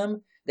around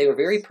them. They were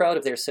very proud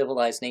of their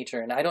civilized nature,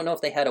 and I don't know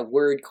if they had a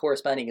word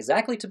corresponding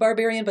exactly to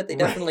barbarian, but they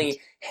definitely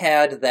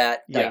had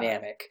that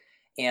dynamic.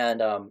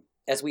 And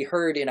as we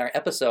heard in our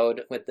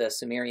episode with the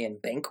Sumerian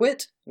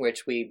banquet,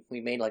 which we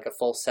made like a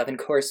full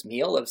 7-course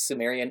meal of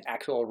Sumerian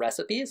actual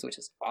recipes, which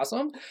is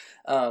awesome.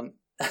 And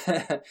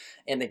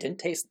they didn't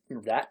taste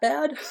that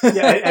bad.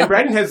 And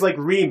Brandon has like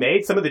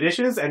remade some of the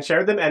dishes and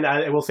shared them, and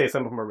I will say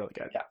some of them are really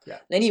good. Yeah.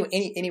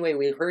 Anyway,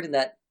 we heard in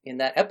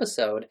that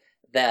episode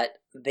that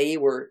they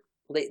were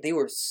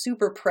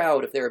super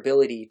proud of their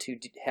ability to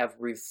have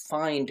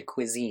refined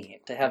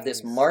cuisine, to have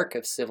this mark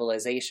of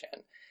civilization,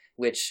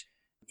 which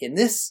in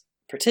this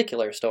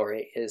particular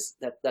story is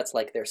that's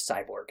like their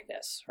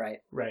cyborgness,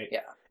 right? Right.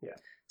 Yeah.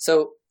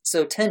 So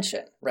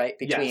tension, right,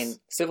 between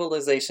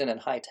civilization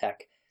and high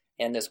tech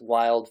and this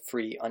wild,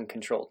 free,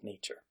 uncontrolled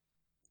nature.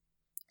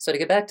 So to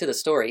get back to the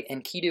story,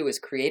 Enkidu is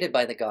created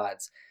by the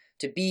gods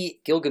to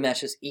be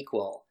Gilgamesh's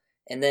equal,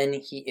 and then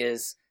he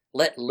is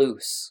let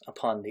loose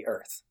upon the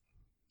earth.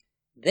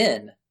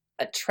 Then,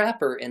 a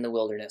trapper in the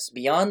wilderness,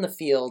 beyond the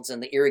fields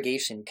and the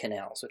irrigation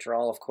canals, which are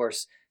all, of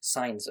course,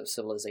 signs of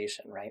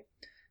civilization, right?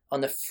 On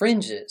the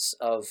fringes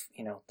of,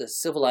 the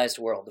civilized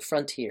world, the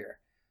frontier,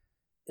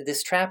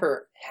 this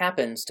trapper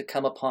happens to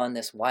come upon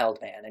this wild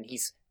man, and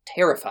he's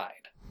terrified.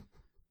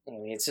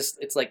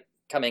 It's like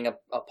coming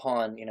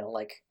upon,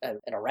 like an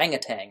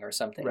orangutan or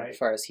something, right, as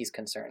far as he's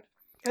concerned.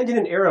 And in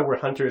an era where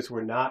hunters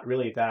were not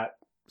really that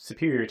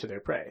superior to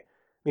their prey.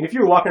 I mean, if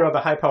you were walking around with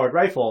a high-powered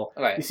rifle,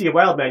 you see a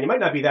wild man, you might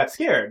not be that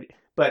scared.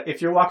 But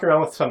if you're walking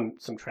around with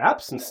some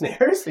traps and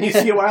snares, and you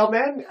see a wild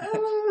man,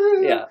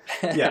 yeah.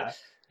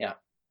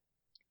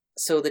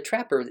 So what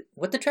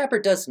the trapper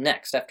does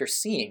next after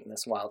seeing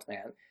this wild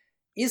man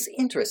is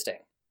interesting.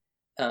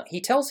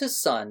 He tells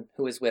his son,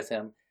 who is with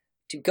him,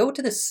 to go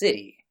to the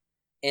city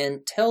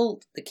and tell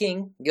the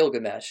king,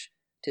 Gilgamesh,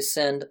 to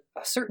send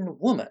a certain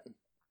woman.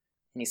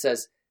 And he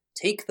says,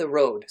 "Take the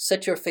road,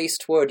 set your face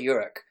toward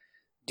Uruk.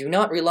 Do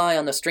not rely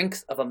on the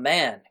strength of a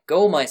man.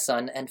 Go, my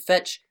son, and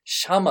fetch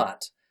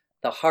Shamat,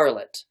 the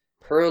harlot.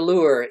 Her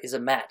allure is a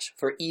match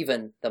for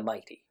even the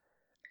mighty."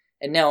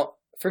 And now,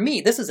 for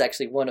me, this is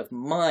actually one of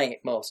my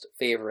most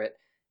favorite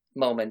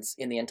moments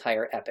in the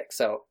entire epic.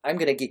 So I'm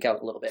going to geek out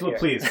a little bit here.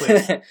 Please.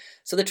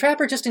 So the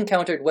trapper just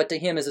encountered what to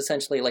him is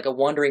essentially like a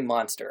wandering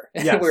monster.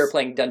 Yes. We were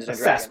playing Dungeons and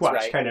Dragons, Sasquatch,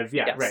 right? kind of,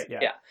 Yes. right.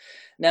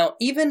 Now,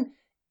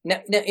 Now,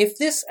 if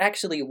this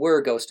actually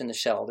were Ghost in the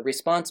Shell, the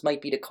response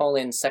might be to call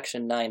in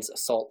Section 9's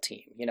assault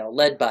team,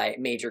 led by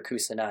Major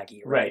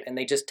Kusanagi, right? And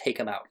they just take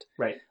him out.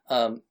 Right.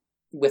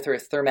 With her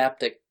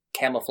thermaptic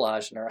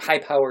camouflage and her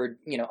high-powered,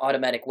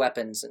 automatic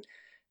weapons and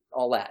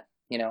all that,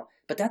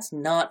 But that's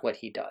not what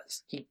he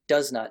does. He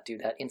does not do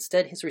that.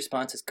 Instead, his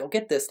response is, go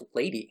get this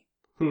lady.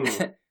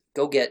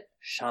 Go get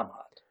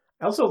Shamat.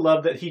 I also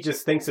love that he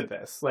just thinks of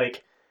this.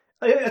 Like,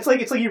 it's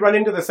like you run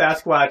into the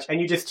Sasquatch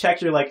and you just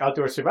check your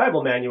outdoor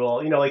survival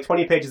manual,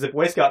 20 pages of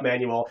Boy Scout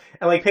manual,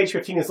 and page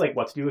 15 is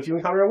what to do if you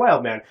encounter a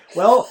wild man.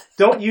 Well,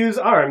 don't use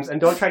arms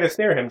and don't try to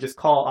snare him. Just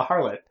call a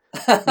harlot.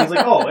 And he's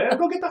like, oh, yeah,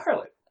 go get the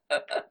harlot.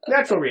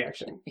 Natural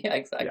reaction. Yeah,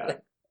 exactly. Yeah.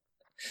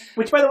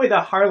 Which, by the way, the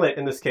harlot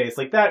in this case,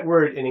 that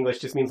word in English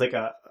just means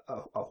a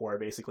whore,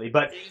 basically.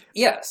 But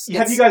yes,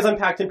 have you guys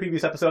unpacked in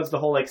previous episodes the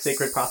whole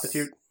sacred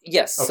prostitute?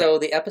 Yes. Okay. So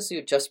the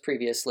episode just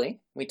previously,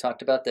 we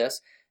talked about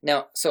this.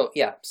 Now, so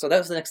that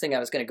was the next thing I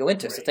was going to go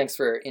into. Great. So thanks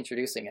for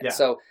introducing it. Yeah.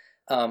 So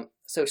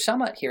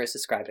Shamat here is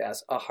described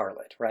as a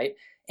harlot, right?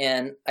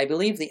 And I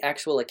believe the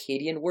actual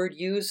Akkadian word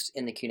used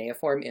in the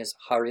cuneiform is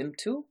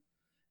harimtu,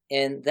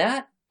 and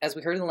that, as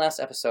we heard in the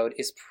last episode,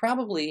 is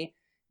probably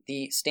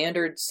the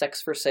standard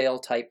sex for sale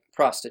type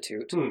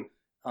prostitute,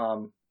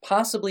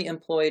 possibly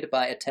employed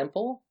by a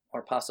temple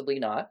or possibly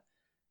not,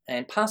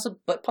 and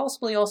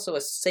possibly also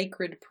a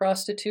sacred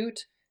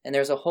prostitute. And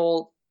there's a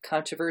whole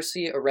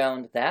controversy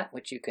around that,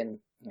 which you can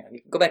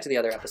go back to the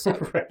other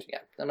episode. Right. Yeah,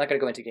 I'm not going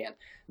to go into it again.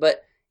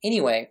 But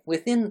anyway,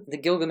 within the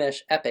Gilgamesh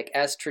epic,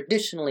 as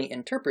traditionally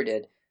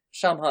interpreted,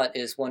 Shamat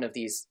is one of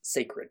these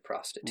sacred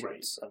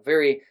prostitutes, a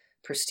very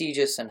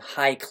prestigious and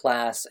high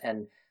class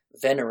and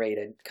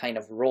venerated kind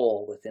of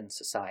role within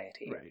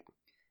society. Right.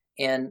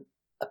 And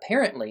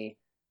apparently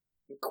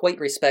quite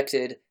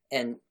respected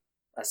and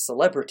a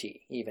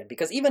celebrity even,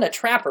 because even a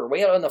trapper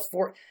way out on the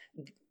fort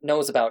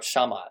knows about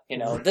Shamat.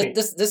 Right.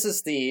 This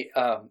is the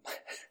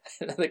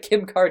the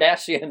Kim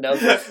Kardashian of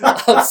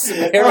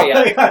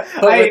Sumeria.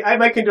 I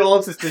my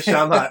condolences to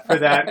Shamat for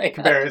that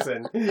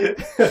comparison.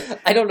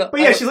 I don't know,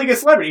 but yeah, she's like a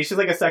celebrity. She's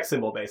like a sex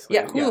symbol, basically.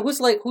 Yeah,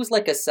 who's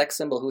like a sex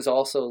symbol who's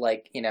also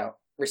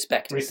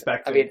respected.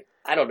 Respected. I mean,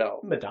 I don't know.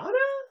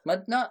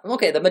 Madonna.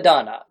 Okay, the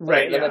Madonna.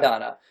 Right, the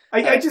Madonna.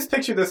 I just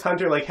picture this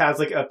hunter has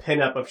a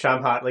pinup of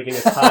Shamat in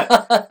his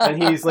hut,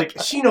 and he's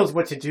she knows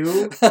what to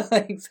do.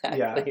 Exactly.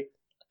 Yeah.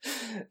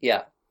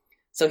 Yeah.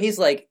 So he's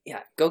like,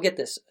 yeah, go get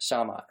this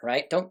Shamhat,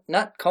 right? Don't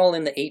not call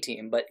in the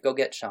A-team, but go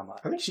get Shamhat.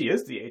 I think she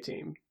is the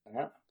A-team.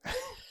 Yeah.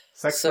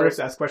 Sex first,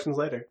 ask questions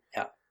later.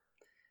 Yeah.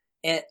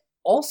 And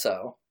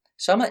also,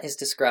 Shamhat is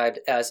described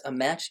as a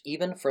match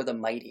even for the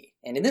mighty.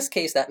 And in this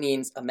case, that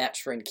means a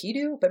match for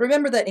Enkidu. But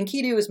remember that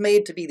Enkidu is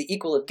made to be the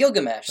equal of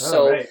Gilgamesh. Oh,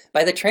 so right.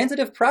 by the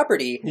transitive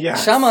property,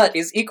 Yes. Shamhat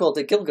is equal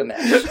to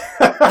Gilgamesh.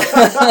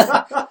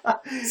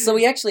 So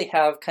we actually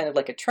have kind of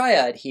like a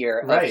triad here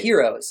of Right.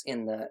 heroes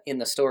in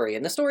the story.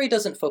 And the story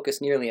doesn't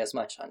focus nearly as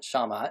much on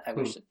Shamhat. I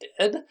wish it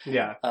did.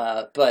 Yeah.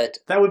 But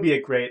That would be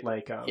a great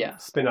Yeah.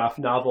 spin-off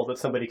novel that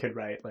somebody could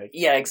write. Like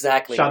yeah,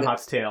 exactly.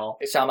 Shamhat's Tale.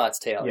 Shamhat's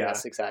Tale, Yeah.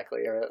 yes,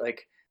 exactly. Or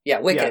like, yeah,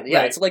 Wicked. Yeah, Yeah,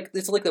 right.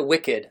 it's like the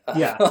Wicked.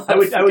 Yeah, I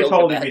would totally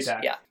Gilgamesh. read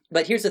that. Yeah,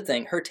 but here's the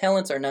thing: her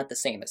talents are not the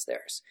same as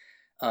theirs.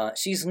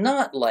 She's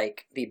not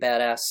like the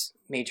badass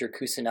Major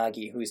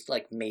Kusanagi who's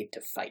like made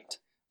to fight.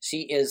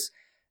 She is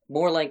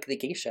more like the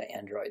geisha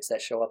androids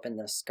that show up in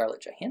the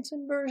Scarlett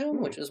Johansson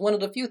version, which is one of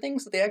the few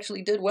things that they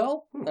actually did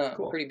well.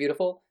 Cool. Pretty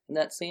beautiful in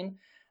that scene.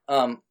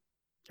 I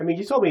mean,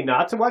 you told me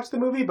not to watch the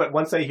movie, but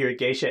once I hear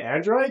geisha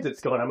androids,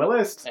 it's going on my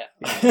list.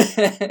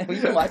 Yeah. We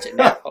can watch it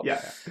now.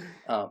 Yeah.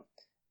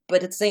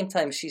 But at the same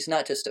time, she's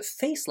not just a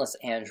faceless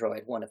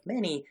android, one of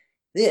many.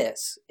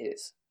 This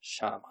is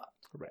Shamhat.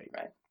 Right.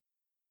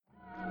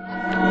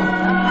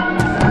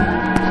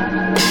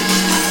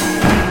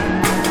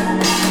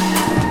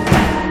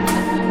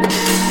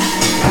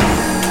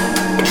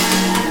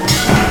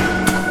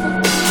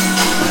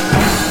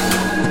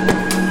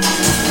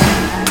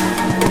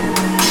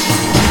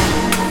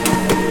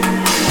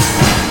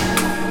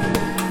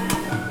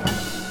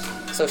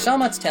 So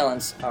Shamhat's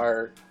talents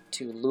are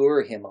to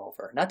lure him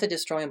over. Not to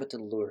destroy him, but to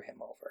lure him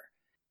over.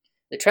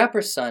 The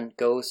trapper's son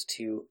goes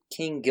to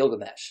King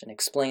Gilgamesh and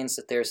explains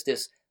that there's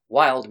this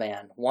wild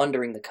man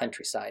wandering the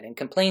countryside and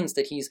complains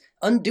that he's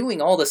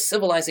undoing all the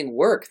civilizing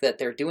work that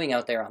they're doing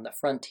out there on the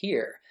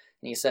frontier.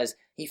 And he says,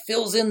 he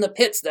fills in the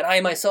pits that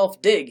I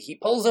myself dig. He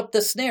pulls up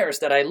the snares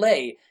that I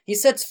lay. He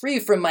sets free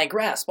from my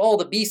grasp all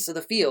the beasts of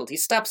the field. He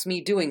stops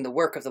me doing the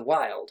work of the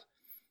wild.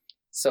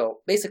 So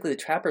basically the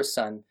trapper's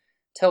son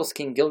tells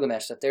King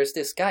Gilgamesh that there's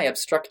this guy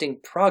obstructing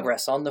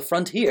progress on the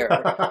frontier.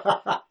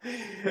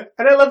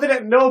 And I love that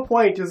at no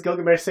point does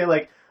Gilgamesh say,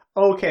 like,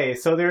 okay,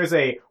 so there's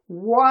a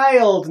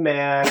wild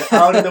man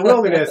out in the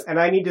wilderness, and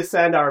I need to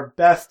send our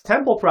best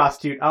temple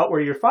prostitute out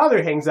where your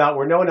father hangs out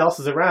where no one else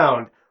is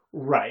around.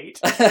 Right.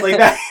 Like,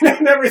 that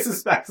never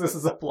suspects this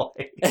is a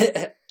ploy.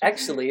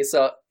 Actually,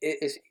 so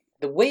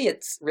the way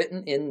it's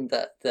written in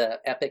the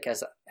epic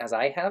as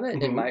I have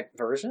it, in my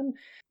version,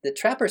 the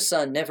trapper's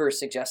son never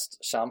suggests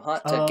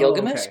Shamhat to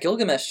Gilgamesh. Okay.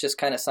 Gilgamesh just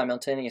kind of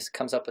simultaneously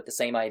comes up with the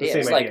same idea. The same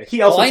It's idea. like,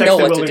 He also I checks know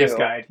the what to wilderness do.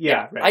 guide.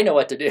 Yeah, right. I know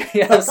what to do.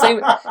 Yeah, the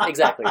same,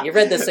 exactly. You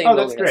read the same Oh,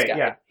 that's wilderness great.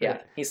 guide. Yeah.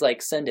 He's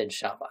like, send in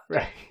Shamhat.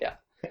 Right. Yeah.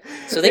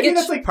 So they Maybe get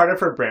that's like part of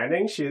her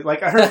branding. She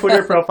like her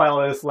Twitter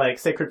profile is like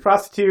sacred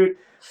prostitute,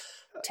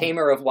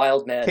 tamer of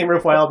wild men. tamer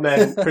of wild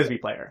men, frisbee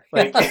player.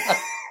 Like,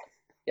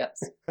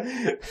 Yes.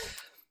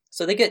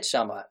 So they get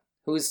Shamhat,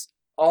 who's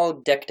all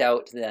decked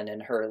out then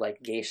in her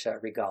like geisha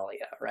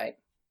regalia, right?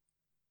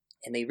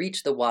 And they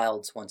reach the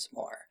wilds once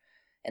more,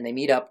 and they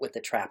meet up with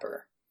the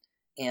trapper.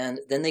 And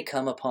then they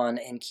come upon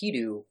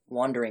Enkidu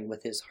wandering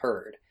with his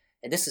herd.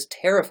 And this is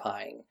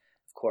terrifying,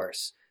 of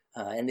course.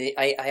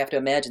 I have to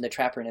imagine the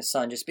trapper and his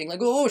son just being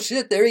like, oh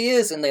shit, there he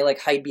is. And they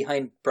like hide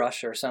behind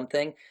brush or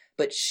something.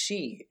 But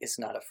she is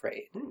not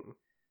afraid.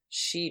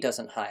 She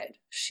doesn't hide.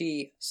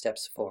 She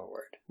steps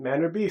forward.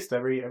 man or beast,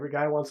 every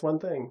guy wants one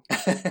thing.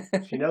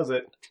 She knows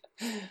it.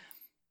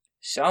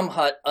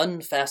 Shamhat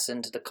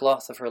unfastened the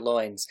cloth of her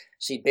loins.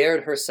 She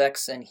bared her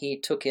sex, and he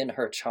took in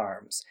her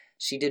charms.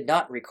 She did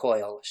not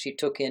recoil. She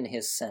took in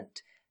his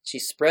scent. She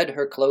spread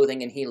her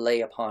clothing, and he lay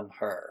upon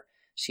her.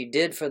 She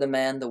did for the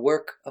man the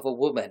work of a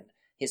woman.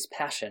 His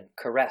passion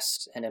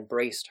caressed and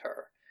embraced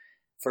her.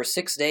 For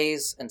 6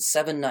 days and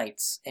 7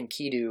 nights,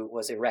 Enkidu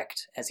was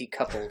erect as he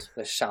coupled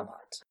with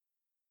Shamhat.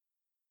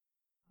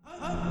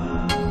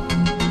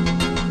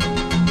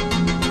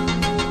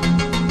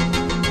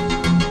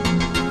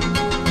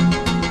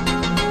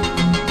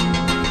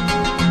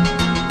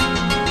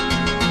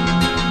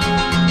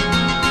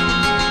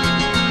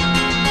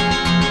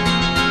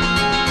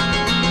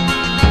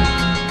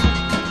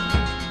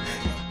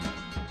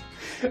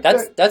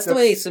 That's the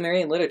way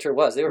Sumerian literature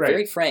was. They were Right.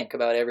 very frank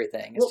about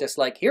everything. It's just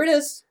like, here it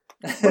is.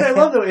 What I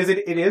love though is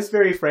it is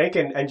very frank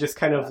and just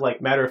kind of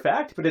like matter of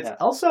fact, but it's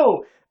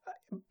also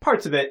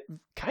parts of it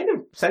kind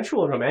of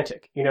sensual and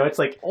romantic. You know, it's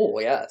like, oh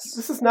yes,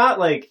 this is not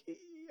like,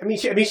 I mean,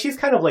 she's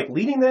kind of like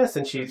leading this,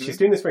 and she's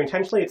doing this very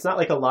intentionally. It's not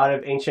like a lot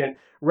of ancient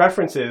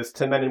references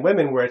to men and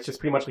women where it's just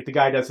pretty much like the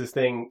guy does his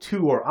thing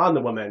to or on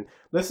the woman.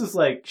 This is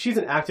like, she's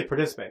an active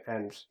participant,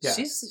 and yeah.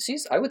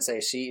 She's I would say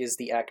she is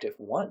the active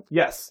one.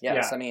 Yes.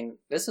 Yes. Yeah. I mean,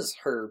 this is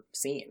her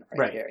scene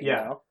Right, here.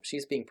 yeah. You know?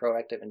 She's being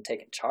proactive and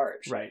taking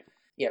charge. Right.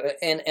 Yeah,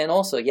 and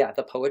also, yeah,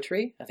 the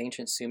poetry of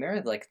ancient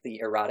Sumer, like the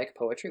erotic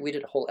poetry. We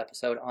did a whole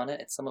episode on it.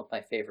 It's some of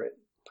my favorite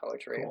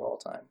poetry of all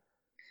time.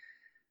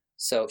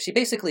 So she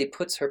basically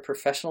puts her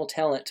professional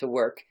talent to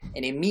work,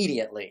 and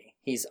immediately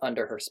he's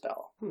under her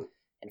spell.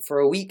 And for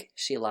a week,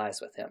 she lies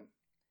with him.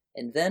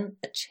 And then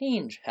a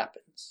change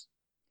happens.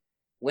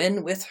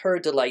 When with her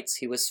delights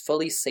he was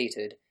fully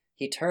sated,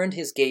 he turned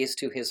his gaze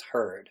to his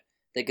herd.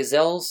 The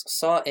gazelles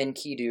saw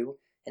Enkidu,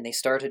 and they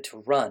started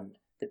to run.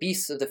 The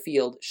beasts of the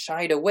field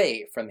shied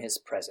away from his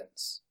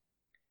presence.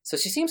 So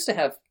she seems to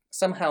have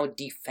somehow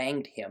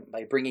defanged him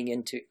by bringing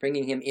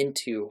him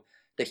into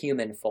the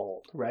human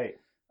fold. Right.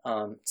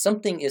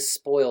 Something is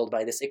spoiled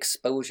by this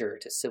exposure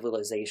to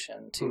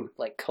civilization, to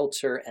like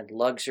culture and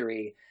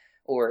luxury,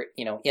 or,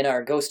 in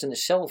our Ghost in the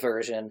Shell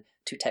version,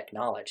 to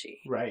technology.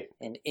 Right.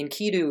 And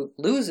Enkidu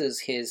loses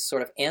his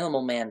sort of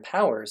animal man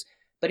powers,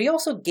 but he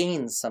also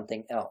gains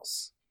something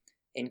else.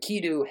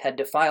 Enkidu had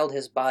defiled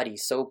his body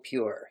so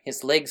pure,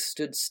 his legs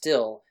stood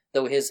still,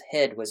 though his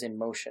head was in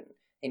motion.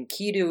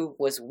 Enkidu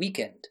was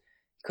weakened,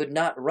 could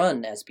not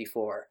run as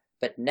before,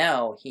 but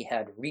now he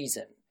had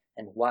reason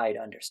and wide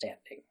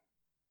understanding.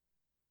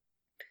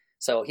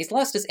 So he's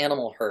lost his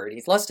animal herd,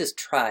 he's lost his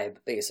tribe,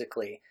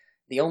 basically,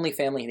 the only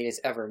family that he's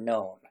ever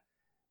known.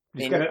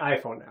 He's got an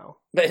iPhone now.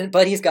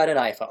 But he's got an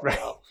iPhone right.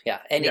 now.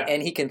 Yeah,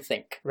 and he can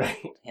think. Right.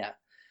 Yeah.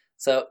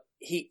 So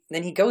he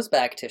goes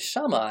back to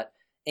Shamhat,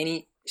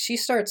 and she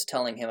starts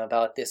telling him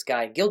about this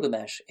guy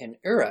Gilgamesh in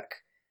Uruk,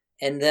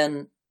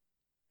 and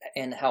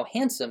how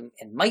handsome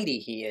and mighty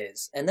he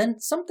is. And then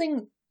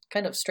something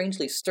kind of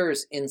strangely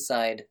stirs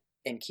inside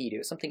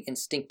Enkidu, something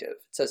instinctive.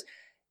 It says,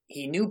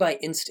 he knew by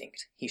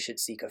instinct he should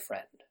seek a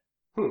friend.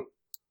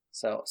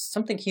 So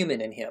something human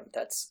in him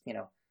that's,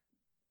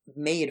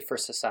 made for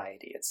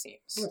society, it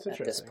seems,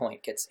 at this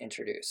point gets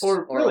introduced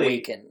or really,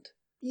 awakened.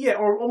 Yeah,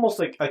 or almost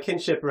like a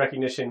kinship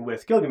recognition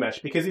with Gilgamesh,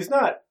 because he's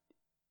not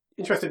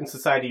interested in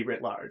society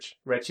writ large,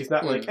 right? She's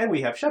not like, and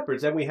we have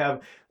shepherds, and we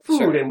have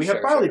food, and we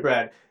have barley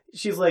bread.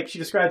 She's like, she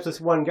describes this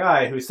one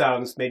guy who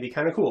sounds maybe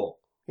kind of cool,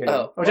 which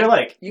I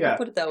like. You can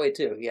put it that way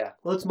too, yeah.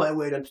 Well, it's my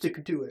way, and I'm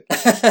sticking to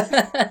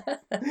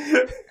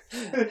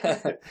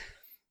it.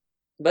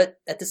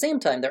 But at the same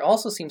time, there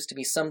also seems to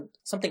be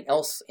something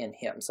else in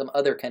him, some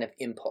other kind of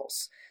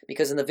impulse.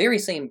 Because in the very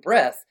same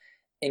breath,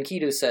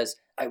 Enkidu says,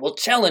 I will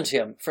challenge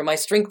him, for my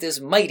strength is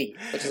mighty.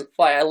 Which is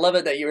why I love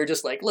it that you were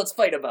just like, let's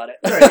fight about it.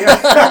 Right,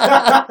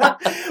 yeah.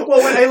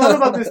 Well, what I love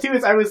about this, too,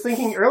 is I was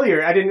thinking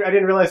earlier, I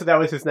didn't realize that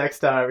was his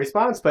next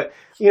response, but,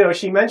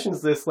 she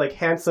mentions this, like,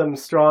 handsome,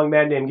 strong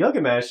man named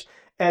Gilgamesh,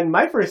 and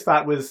my first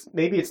thought was,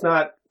 maybe it's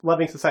not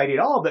loving society at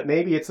all, but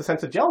maybe it's a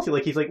sense of jealousy.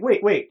 Like, he's like,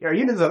 wait, are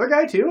you into this other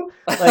guy, too?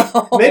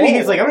 Like, maybe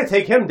he's like, I'm going to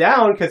take him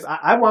down, because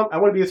I want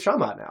to be with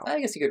Shamhat now. I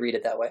guess you could read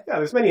it that way. Yeah,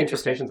 there's many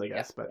interpretations, I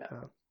guess, but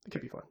it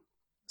could be fun.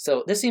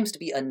 So this seems to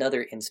be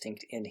another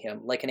instinct in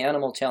him, like an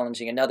animal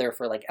challenging another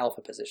for like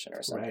alpha position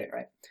or something,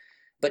 right?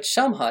 But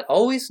Shamhat,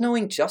 always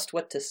knowing just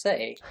what to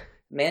say,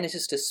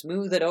 manages to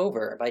smooth it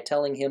over by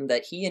telling him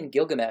that he and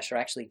Gilgamesh are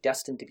actually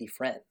destined to be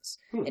friends.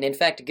 And in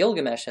fact,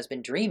 Gilgamesh has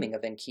been dreaming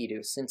of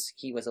Enkidu since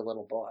he was a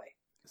little boy.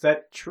 Is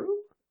that true?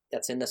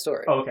 That's in the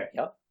story. Oh, okay.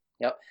 Yep.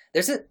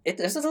 There's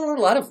a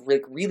lot of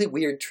really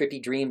weird,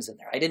 trippy dreams in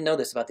there. I didn't know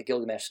this about the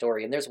Gilgamesh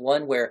story. And there's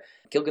one where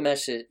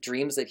Gilgamesh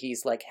dreams that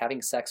he's like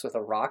having sex with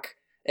a rock.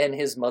 And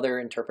his mother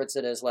interprets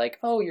it as like,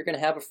 oh, you're going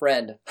to have a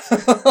friend.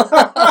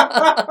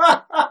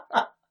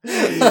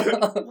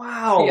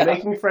 Wow,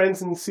 making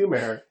friends in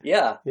Sumer.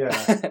 Yeah.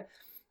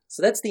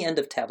 So that's the end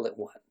of Tablet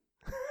 1.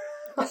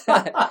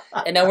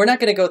 And now we're not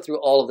going to go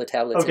through all of the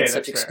tablets in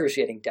such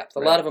excruciating depth. A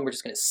lot of them we're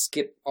just going to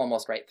skip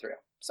almost right through.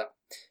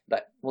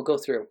 But we'll go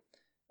through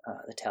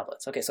the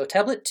tablets. Okay, so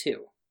Tablet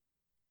 2.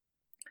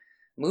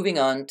 Moving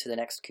on to the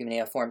next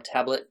cuneiform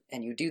tablet,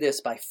 and you do this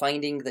by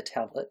finding the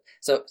tablet.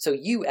 So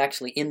you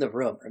actually in the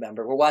room,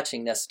 remember, we're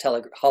watching this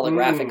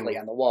holographically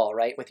on the wall,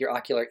 right, with your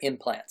ocular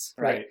implants,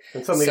 right?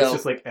 And suddenly it's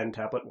just like end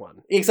tablet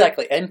 1.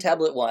 Exactly, end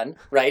tablet 1,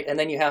 right? And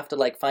then you have to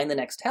like find the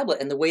next tablet,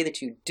 and the way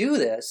that you do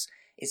this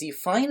is you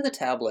find the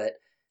tablet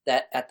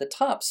that at the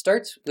top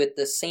starts with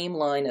the same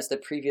line as the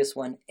previous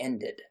one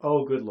ended.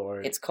 Oh, good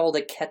Lord. It's called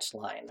a catch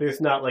line. There's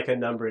not like a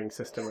numbering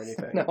system or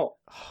anything. No.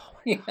 Oh,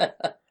 my God.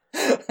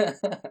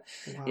 Wow.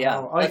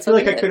 Yeah, I feel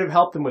like I could have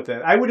helped them with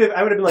it. I would have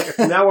been like,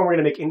 from now on we're going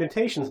to make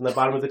indentations on the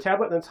bottom of the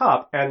tablet and the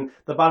top, and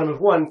the bottom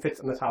of one fits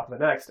on the top of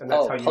the next, and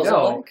that's how you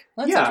know.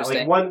 That's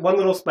like one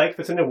little spike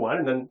fits into one,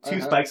 and then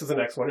two spikes is the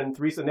next one, and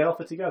three so they all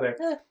fit together.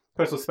 Of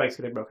course, those spikes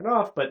could have broken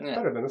off, but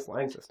better than this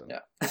line system. Yeah.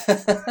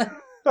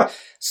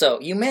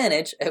 So you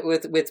manage,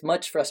 with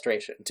much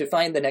frustration, to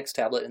find the next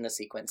tablet in the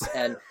sequence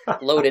and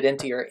load it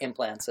into your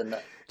implants and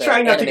the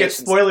trying not to get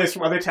spoilers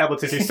from other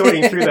tablets as you're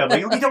sorting through them.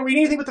 Like, okay, don't read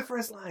anything but the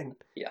first line.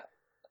 Yeah.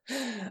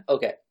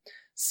 Okay.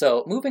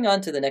 So moving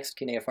on to the next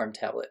cuneiform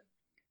tablet,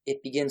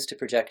 it begins to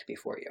project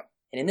before you.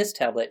 And in this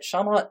tablet,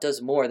 Shamhat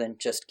does more than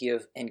just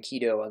give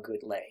Enkidu a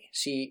good lay.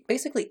 She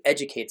basically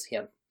educates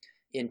him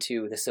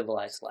into the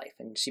civilized life,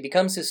 and she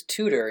becomes his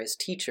tutor, his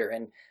teacher,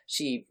 and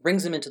she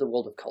brings him into the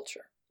world of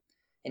culture.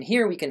 And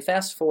here we can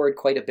fast forward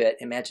quite a bit,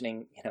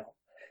 imagining,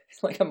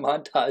 like a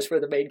montage where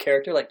the main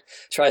character like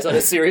tries on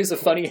a series of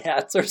funny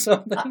hats or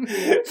something.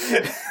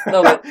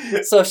 No, but,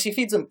 so she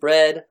feeds him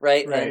bread,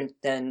 right? Right. And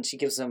then she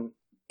gives him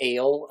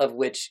ale, of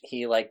which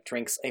he like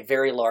drinks a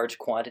very large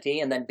quantity,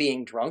 and then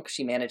being drunk,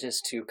 she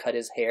manages to cut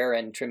his hair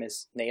and trim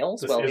his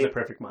nails. This is a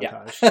perfect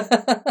montage.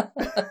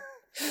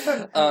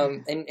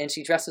 And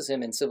she dresses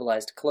him in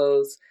civilized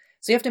clothes.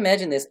 So you have to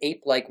imagine this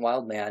ape-like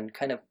wild man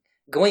kind of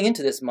going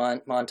into this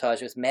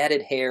montage with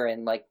matted hair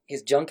and like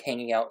his junk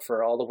hanging out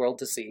for all the world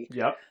to see.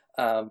 Yep.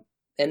 And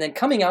then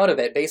coming out of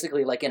it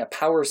basically like in a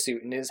power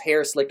suit and his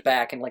hair slicked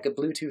back and like a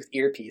Bluetooth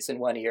earpiece in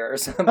one ear or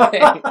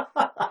something.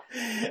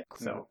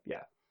 So,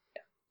 yeah.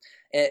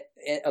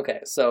 Okay,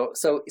 so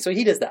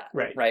he does that,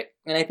 right?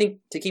 And I think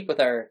to keep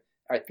with our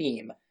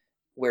theme,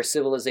 where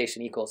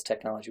civilization equals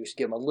technology, we should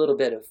give him a little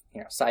bit of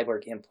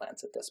cyborg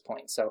implants at this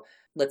point. So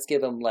let's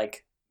give him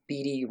like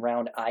beady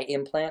round eye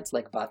implants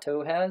like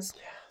Bato has.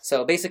 Yeah.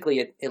 So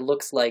basically, it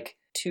looks like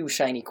 2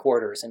 shiny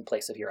quarters in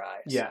place of your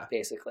eyes. Yeah,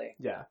 basically.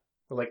 Yeah,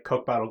 or like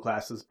Coke bottle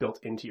glasses built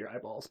into your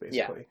eyeballs,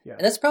 basically. Yeah.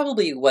 And that's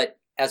probably what.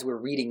 As we're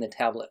reading the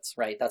tablets,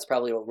 right? That's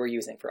probably what we're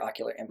using for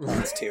ocular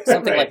implants too,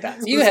 something like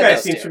that. So you have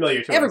those seems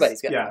familiar to Everybody's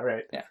us. got Yeah, them.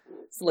 right. Yeah,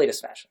 it's the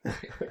latest fashion.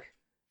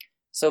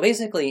 So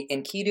basically,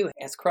 Enkidu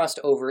has crossed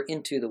over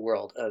into the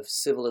world of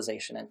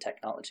civilization and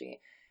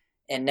technology,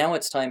 and now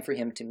it's time for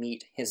him to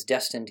meet his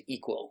destined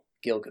equal,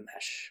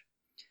 Gilgamesh.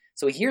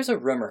 So he hears a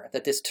rumor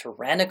that this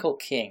tyrannical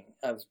king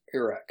of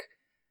Uruk,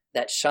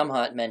 that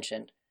Shamhat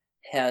mentioned,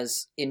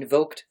 has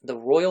invoked the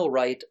royal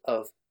right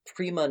of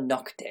prima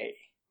nocte.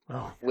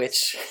 Oh.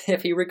 Which,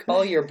 if you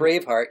recall your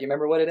Braveheart, you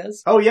remember what it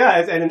is? Oh, yeah,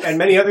 and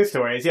many other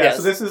stories. Yeah, Yes.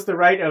 So this is the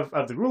right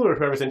of the ruler,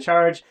 whoever's in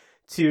charge,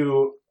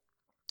 to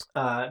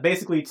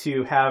basically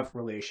to have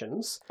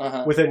relations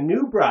with a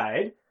new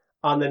bride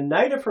on the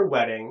night of her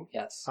wedding.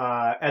 Yes.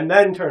 And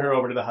then turn her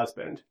over to the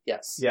husband.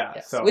 Yes. Yeah.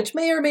 Yes. So. Which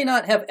may or may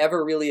not have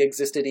ever really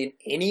existed in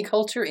any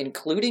culture,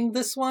 including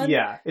this one.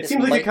 Yeah. It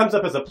seems like it comes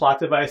up as a plot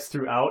device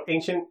throughout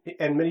ancient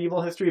and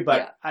medieval history,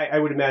 but I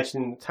would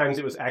imagine times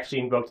it was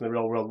actually invoked in the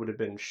real world would have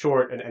been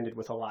short and ended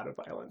with a lot of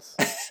violence.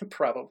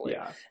 Probably.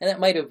 Yeah. And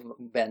that might have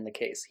been the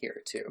case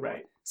here, too.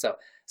 Right. So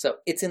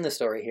it's in the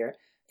story here.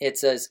 It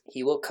says,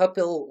 he will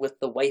couple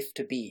with the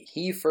wife-to-be,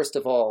 he first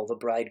of all, the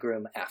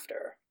bridegroom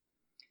after.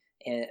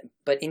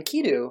 But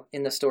Enkidu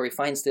in the story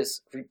finds this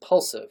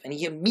repulsive, and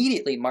he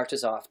immediately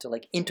marches off to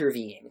like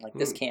intervene. Like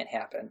this can't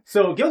happen.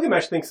 So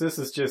Gilgamesh thinks this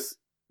is just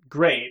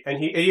great, and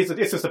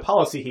it's just a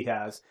policy he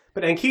has.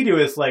 But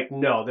Enkidu is like,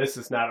 no, this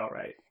is not all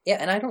right. Yeah,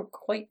 and I don't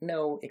quite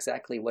know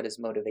exactly what his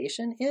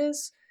motivation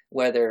is.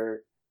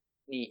 Whether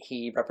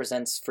he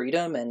represents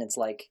freedom, and it's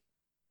like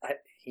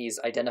he's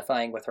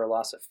identifying with her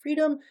loss of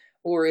freedom,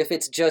 or if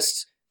it's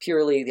just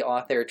purely the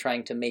author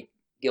trying to make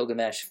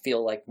Gilgamesh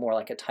feel like more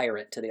like a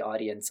tyrant to the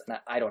audience, and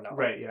I don't know.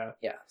 Right, yeah.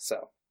 Yeah,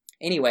 so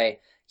anyway,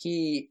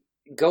 he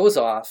goes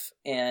off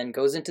and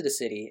goes into the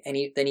city, and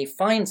then he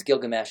finds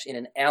Gilgamesh in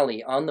an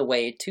alley on the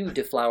way to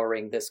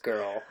deflowering this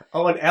girl.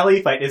 Oh, an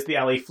alley fight. Is the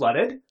alley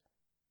flooded?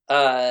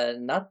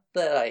 Not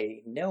that I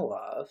know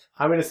of.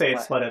 I'm going to say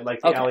it's flooded,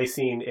 like the alley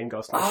scene in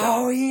Ghost in the Shell.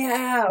 Oh,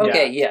 yeah.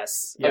 Okay,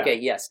 yes. Yeah. Okay,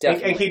 yes,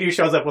 definitely. And Enkidu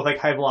shows up with like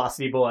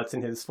high-velocity bullets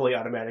in his fully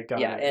automatic gun.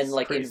 Yeah, and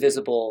like crazy.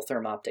 Invisible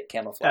thermoptic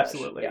camouflage.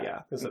 Absolutely,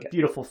 yeah. There's a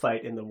beautiful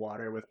fight in the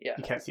water with you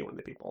can't see one of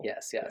the people.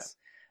 Yes. Yeah.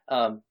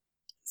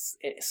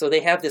 So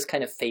they have this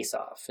kind of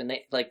face-off, and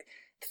they like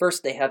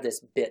first they have this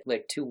bit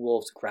like 2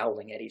 wolves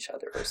growling at each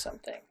other or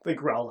something. They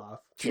growl off.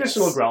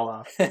 Traditional growl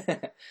off.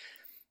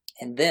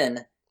 And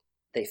then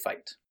they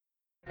fight.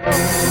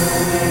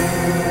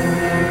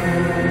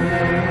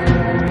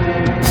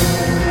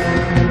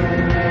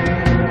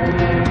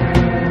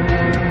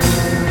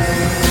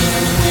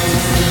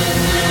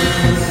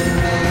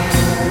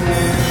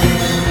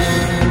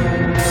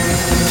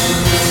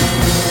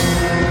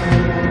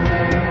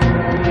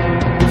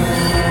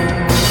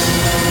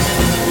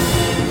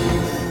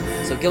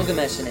 So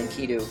Gilgamesh and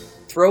Enkidu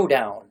throw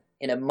down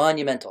in a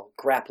monumental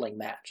grappling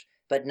match,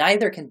 but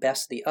neither can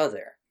best the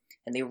other.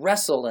 And they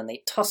wrestle and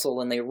they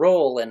tussle and they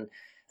roll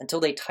until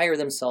they tire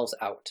themselves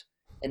out.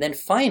 And then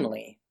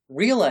finally,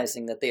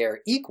 realizing that they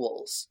are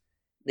equals,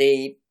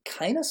 they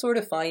kind of sort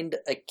of find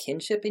a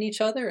kinship in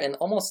each other, and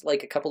almost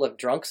like a couple of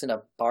drunks in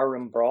a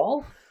barroom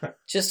brawl,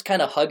 just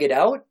kind of hug it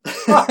out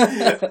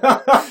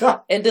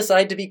and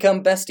decide to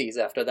become besties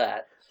after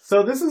that.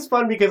 So this is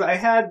fun because I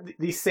had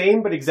the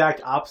same but exact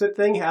opposite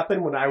thing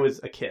happen when I was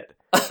a kid.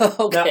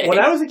 Okay. Now, when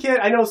I was a kid,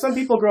 I know some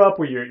people grow up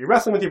where you're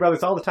wrestling with your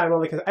brothers all the time.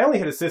 I only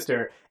had a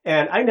sister,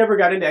 and I never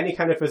got into any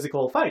kind of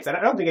physical fights. I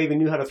don't think I even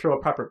knew how to throw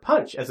a proper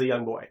punch as a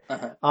young boy.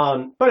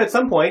 But at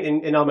some point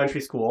in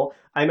elementary school,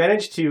 I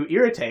managed to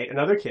irritate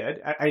another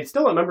kid. I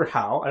still don't remember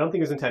how. I don't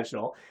think it was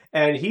intentional.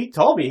 And he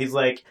told me, he's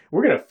like,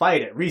 we're going to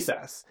fight at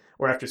recess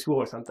or after school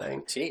or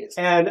something. Jeez.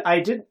 And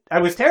I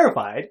was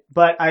terrified,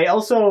 but I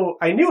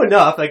knew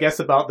enough, I guess,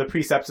 about the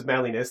precepts of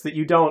manliness that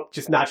you don't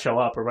just not show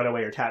up or run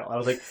away or tattle. I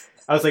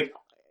was like,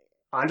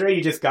 Andre,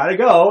 you just gotta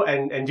go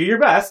and do your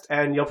best,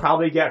 and you'll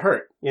probably get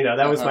hurt.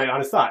 That was my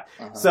honest thought.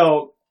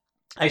 So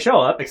I show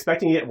up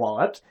expecting to get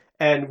walloped,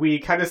 And we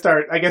kind of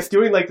start, I guess,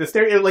 doing like the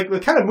stereo, like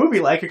kind of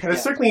movie-like. You're kind of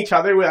circling each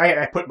other.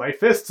 I put my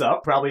fists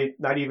up, probably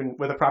not even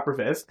with a proper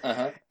fist.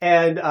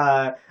 And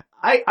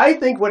I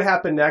think what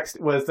happened next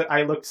was that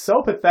I looked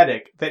so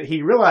pathetic that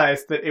he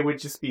realized that it would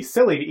just be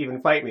silly to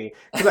even fight me.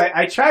 Because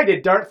I tried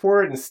to dart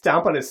forward and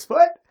stomp on his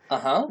foot,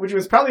 which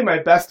was probably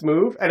my best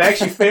move, and I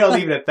actually failed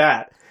even at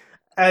that.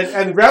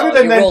 And rather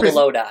than then rolled a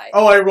low die.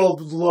 Oh, I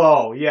rolled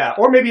low, yeah,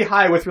 or maybe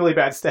high with really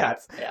bad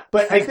stats. Yeah.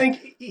 But I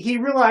think he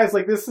realized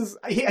like this is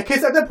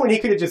because at that point he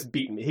could have just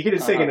beaten me. He could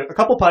have taken a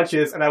couple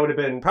punches, and I would have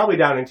been probably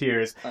down in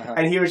tears.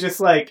 And he was just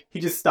like, he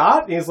just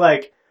stopped, and he's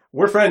like,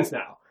 "We're friends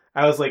now."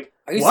 I was like,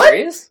 "Are you what?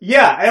 serious?"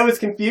 Yeah, I was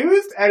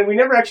confused, and we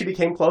never actually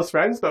became close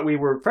friends, but we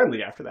were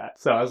friendly after that.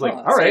 So I was like,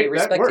 all right,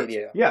 that worked.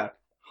 You. Yeah.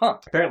 Huh.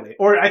 Apparently.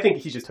 Or I think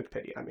he just took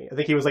pity on me. I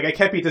think he was like, I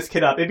can't beat this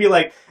kid up. It'd be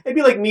like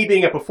me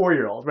being up a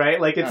 4-year-old, right?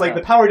 Like, it's like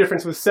the power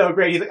difference was so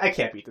great. He's like, I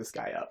can't beat this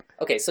guy up.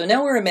 Okay, so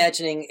now we're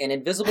imagining an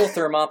invisible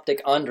thermoptic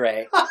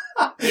Andre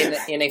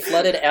in a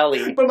flooded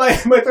alley. But my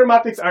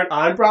thermoptics aren't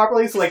on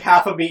properly, so like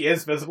half of me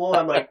is visible.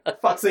 I'm like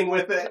futzing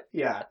with it.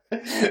 Yeah.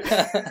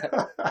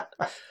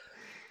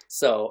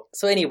 So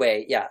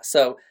anyway, yeah.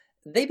 So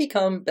they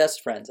become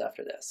best friends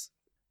after this.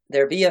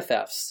 They're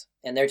BFFs.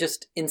 And they're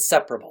just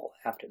inseparable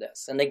after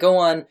this. And they go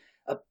on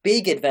a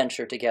big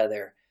adventure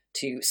together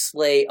to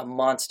slay a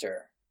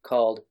monster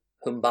called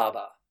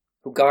Humbaba,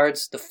 who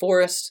guards the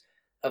forest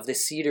of the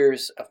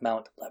cedars of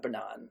Mount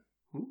Lebanon.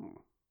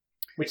 Ooh.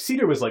 Which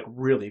cedar was like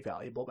really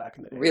valuable back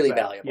in the day. Really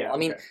valuable. Yeah, I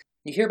mean,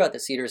 you hear about the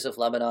cedars of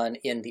Lebanon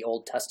in the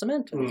Old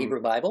Testament, in the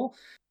Hebrew Bible.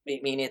 I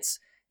mean, it's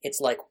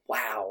like,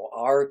 wow,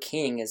 our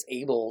king is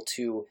able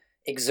to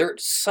exert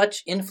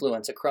such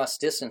influence across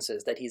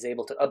distances that he's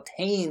able to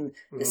obtain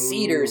the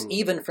cedars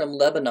even from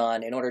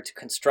Lebanon in order to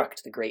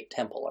construct the great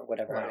temple or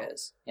whatever it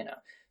is, you know.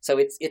 So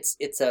it's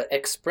an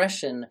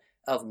expression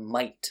of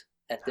might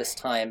at this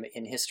time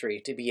in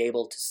history to be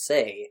able to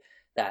say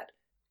that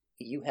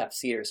you have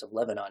cedars of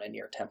Lebanon in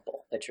your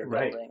temple that you're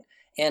building.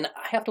 And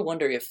I have to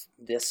wonder if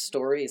this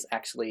story is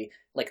actually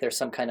like there's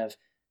some kind of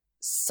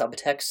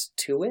subtext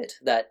to it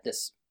that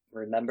this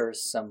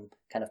remembers some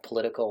kind of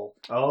political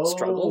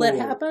struggle that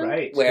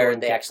happened where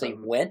they actually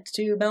went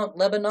to Mount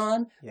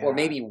Lebanon or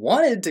maybe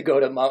wanted to go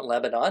to Mount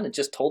Lebanon and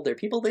just told their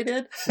people they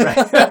did.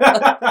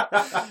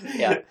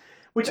 Yeah.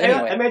 Which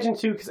anyway. I imagine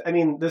too, because I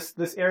mean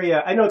this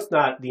area. I know it's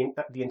not the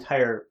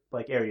entire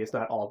like area is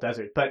not all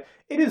desert, but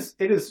it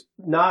is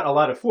not a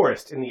lot of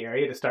forest in the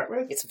area to start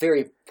with. It's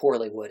very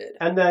poorly wooded,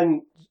 and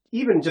then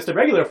even just a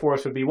regular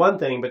forest would be one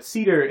thing, but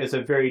cedar is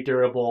a very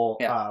durable,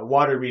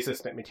 water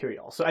resistant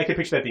material. So I could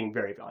picture that being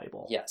very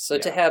valuable. Yeah. So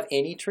to have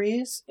any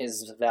trees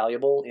is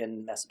valuable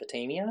in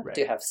Mesopotamia.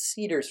 To have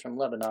cedars from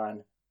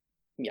Lebanon,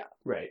 yeah.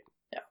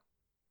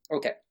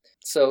 Okay.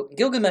 So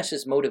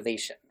Gilgamesh's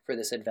motivation for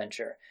this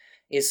adventure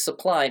is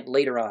supplied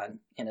later on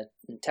in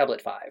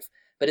Tablet 5,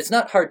 but it's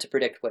not hard to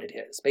predict what it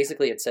is.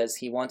 Basically, it says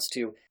he wants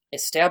to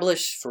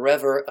establish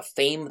forever a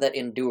fame that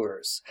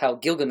endures, how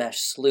Gilgamesh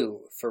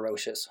slew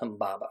ferocious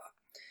Humbaba.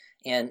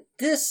 And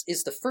this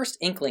is the first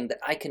inkling that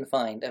I can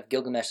find of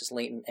Gilgamesh's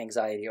latent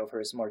anxiety over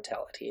his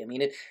mortality. I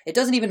mean, it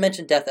doesn't even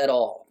mention death at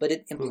all, but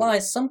it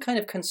implies some kind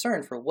of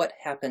concern for what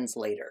happens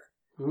later.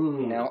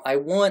 You know, I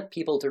want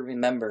people to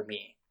remember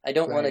me. I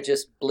don't want to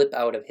just blip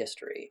out of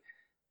history,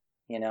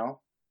 you know?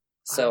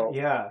 So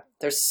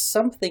there's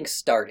something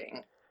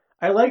starting.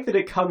 I like that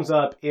it comes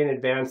up in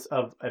advance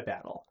of a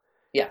battle.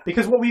 Yeah.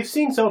 Because what we've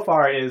seen so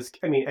far is,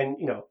 I mean, and,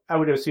 you know, I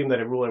would assume that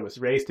a ruler was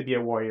raised to be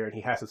a warrior and he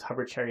has his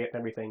hover chariot and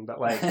everything,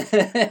 but like,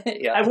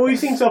 what we've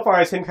seen so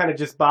far is him kind of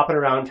just bopping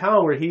around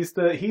town where he's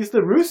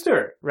the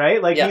rooster,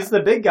 right? Like, he's the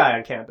big guy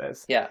on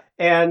campus. Yeah.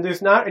 And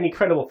there's not any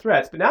credible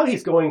threats, but now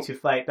he's going to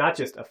fight not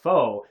just a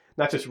foe,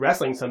 not just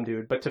wrestling some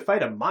dude, but to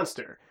fight a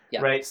monster,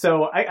 right?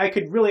 So I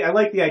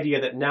like the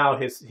idea that now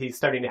he's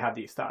starting to have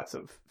these thoughts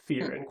of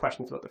fear and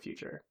questions about the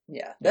future.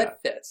 Yeah,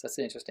 that fits. That's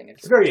an interesting.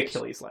 It's very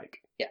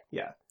Achilles-like.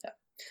 Yeah.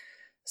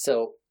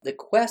 So the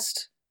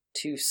quest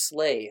to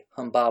slay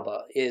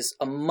Humbaba is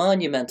a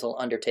monumental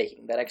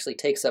undertaking that actually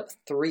takes up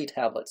 3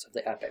 tablets of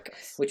the epic,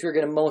 which we're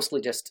going to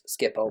mostly just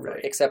skip over,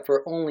 except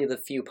for only the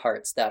few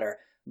parts that are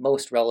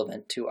most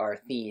relevant to our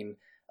theme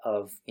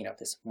of, you know,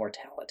 this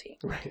mortality.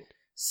 Right.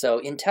 So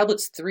in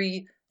tablets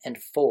 3 and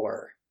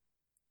 4,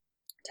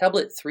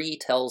 Tablet 3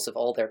 tells of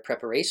all their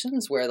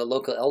preparations, where the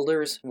local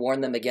elders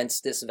warn them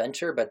against this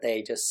venture, but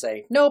they just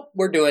say, nope,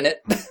 we're doing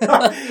it.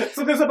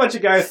 So there's a bunch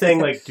of guys saying,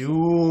 like,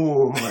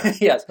 doom.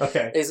 Yes.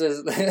 Okay. It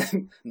says,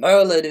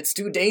 Merlin, it's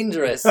too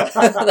dangerous.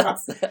 Well,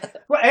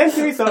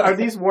 and so are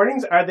these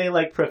warnings, are they,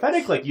 like,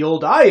 prophetic, like, you'll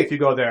die if you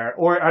go there?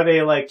 Or are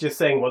they, like, just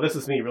saying, well, this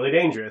is me really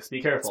dangerous,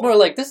 be careful? It's more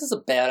like, this is a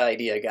bad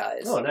idea,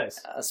 guys. Oh, nice.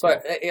 I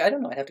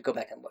don't know, I'd have to go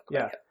back and look.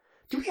 Yeah.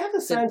 Do we have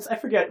a sense, I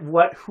forget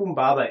what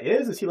Humbaba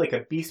is? Is he like a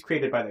beast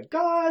created by the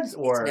gods?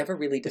 Or it's never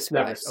really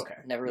described.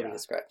 Never really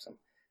describes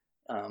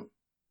him.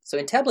 So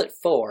in Tablet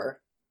 4,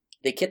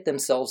 they kit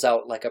themselves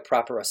out like a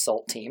proper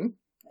assault team,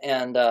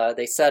 and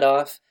they set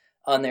off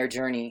on their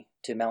journey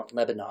to Mount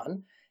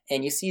Lebanon.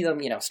 And you see them,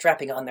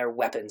 strapping on their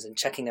weapons and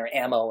checking their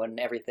ammo and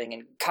everything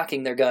and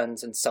cocking their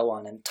guns and so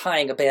on and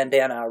tying a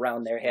bandana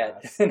around their head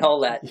and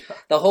all that,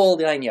 the whole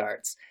 9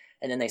 yards.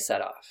 And then they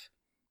set off.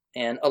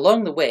 And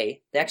along the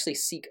way, they actually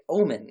seek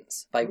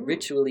omens by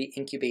ritually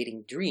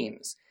incubating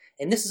dreams.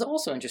 And this is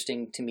also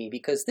interesting to me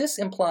because this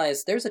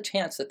implies there's a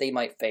chance that they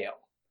might fail.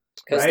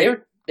 Because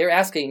they're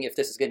asking if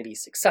this is going to be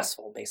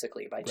successful,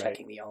 basically, by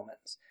checking the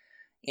omens.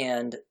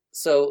 And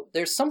so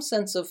there's some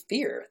sense of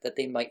fear that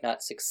they might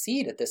not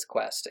succeed at this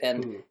quest.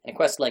 And in a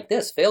quest like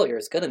this, failure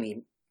is going to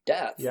mean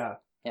death. Yeah.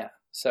 Yeah.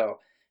 So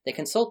they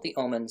consult the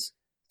omens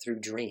through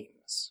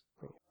dreams.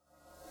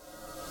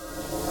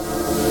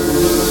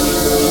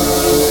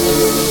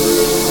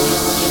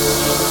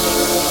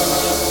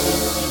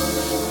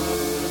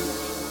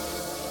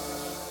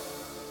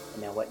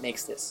 Now, what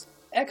makes this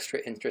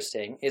extra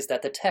interesting is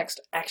that the text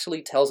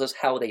actually tells us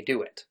how they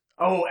do it.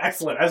 Oh,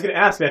 excellent. I was going to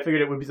ask, and I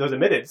figured it was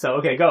omitted. So,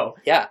 okay, go.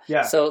 Yeah.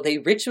 So they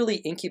ritually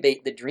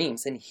incubate the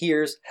dreams, and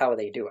here's how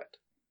they do it.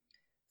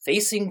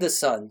 Facing the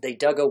sun, they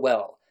dug a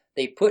well.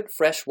 They put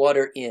fresh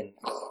water in.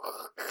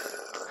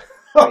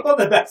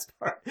 The best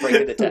part.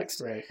 Breaking the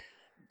text. Right.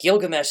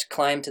 Gilgamesh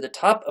climbed to the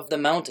top of the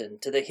mountain.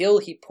 To the hill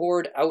he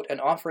poured out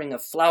an offering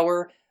of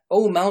flour.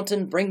 O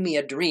mountain, bring me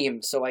a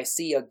dream, so I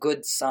see a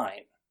good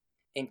sign.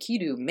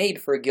 Enkidu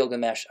made for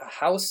Gilgamesh a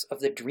house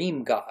of the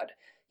dream god.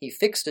 He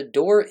fixed a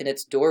door in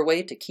its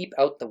doorway to keep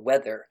out the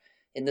weather.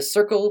 In the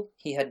circle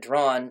he had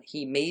drawn,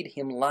 he made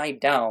him lie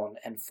down,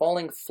 and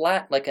falling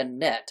flat like a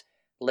net,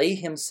 lay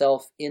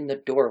himself in the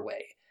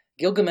doorway.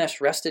 Gilgamesh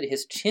rested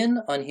his chin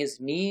on his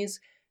knees.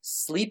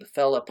 Sleep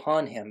fell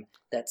upon him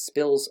that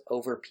spills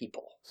over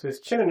people. So his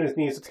chin on his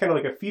knees, it's kind of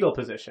like a fetal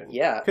position.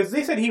 Yeah. Because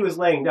they said he was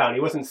laying down. He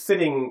wasn't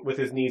sitting with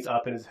his knees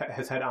up and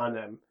his head on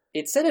them.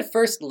 It said at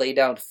first lay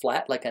down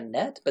flat like a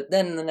net, but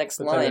then in the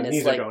next line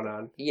it's like... going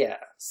on. Yeah,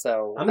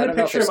 so... I'm going to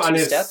picture him on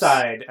his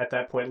side at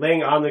that point,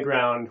 laying on the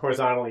ground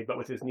horizontally, but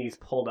with his knees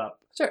pulled up.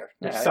 Sure.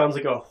 Which sounds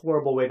like a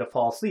horrible way to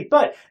fall asleep.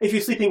 But if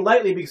you're sleeping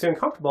lightly because you're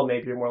uncomfortable,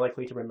 maybe you're more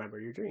likely to remember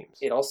your dreams.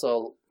 It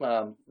also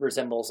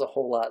resembles a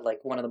whole lot like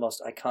one of the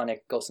most iconic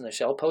Ghost in the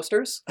Shell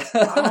posters.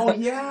 Oh,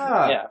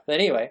 yeah. Yeah, but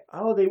anyway.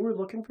 Oh, they were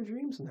looking for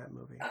dreams in that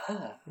movie.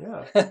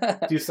 Yeah.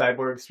 Do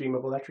cyborgs dream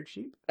of electric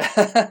sheep?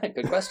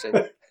 Good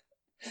question.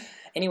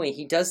 Anyway,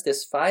 he does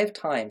this 5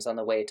 times on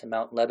the way to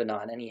Mount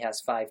Lebanon, and he has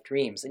 5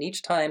 dreams, and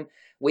each time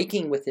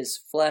waking with his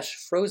flesh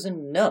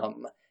frozen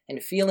numb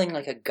and feeling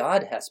like a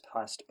god has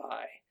passed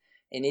by.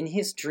 And in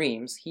his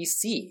dreams, he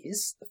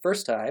sees, the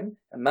first time,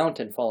 a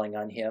mountain falling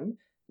on him,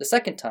 the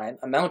second time,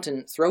 a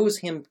mountain throws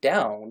him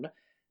down,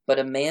 but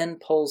a man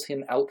pulls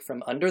him out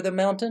from under the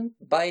mountain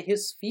by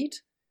his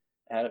feet.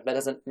 That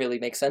doesn't really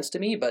make sense to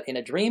me, but in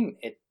a dream,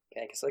 I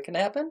guess that can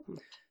happen.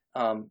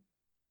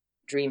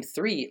 Dream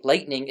 3,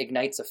 lightning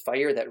ignites a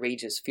fire that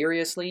rages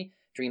furiously.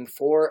 Dream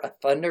 4, a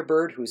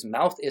thunderbird whose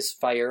mouth is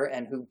fire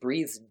and who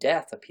breathes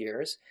death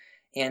appears.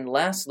 And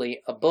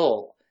lastly, a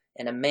bull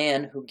and a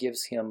man who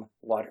gives him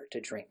water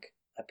to drink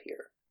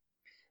appear.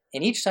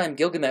 And each time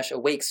Gilgamesh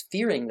awakes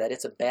fearing that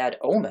it's a bad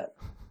omen.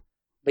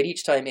 But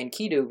each time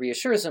Enkidu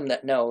reassures him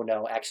that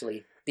no,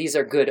 actually, these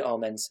are good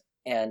omens.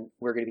 And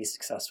we're going to be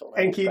successful.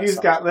 And Kidu's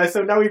got this.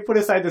 So now we've put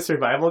aside the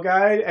survival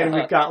guide, and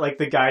we've got like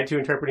the guide to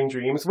interpreting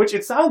dreams, which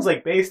it sounds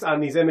like based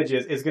on these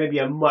images is going to be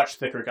a much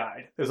thicker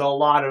guide. There's a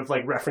lot of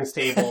like reference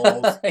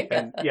tables.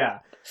 And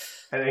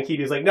then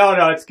Kidu's like, no,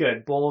 it's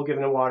good. Bull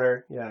giving him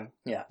water. Yeah.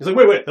 He's like,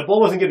 wait, the bull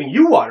wasn't giving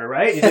you water,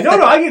 right? He's like,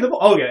 no, I gave the bull.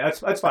 Oh, yeah,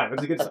 that's fine.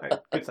 That's a good sign.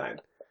 Good sign.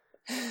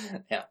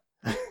 Yeah.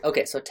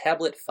 Okay, so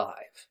Tablet 5.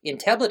 In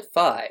Tablet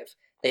 5,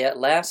 they at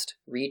last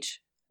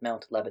reach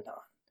Mount Lebanon.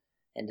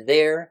 And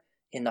there,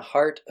 in the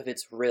heart of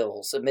its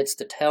rills, amidst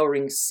the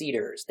towering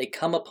cedars, they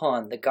come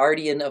upon the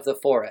guardian of the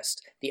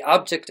forest, the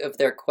object of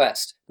their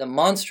quest, the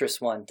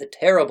monstrous one, the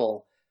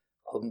terrible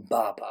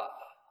Humbaba.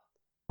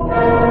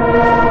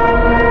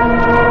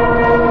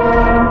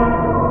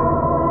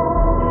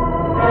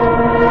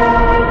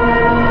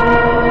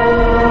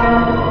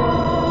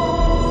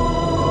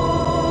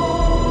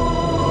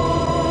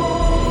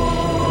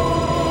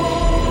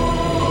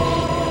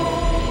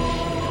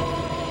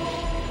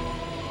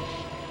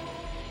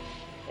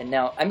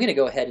 Now, I'm going to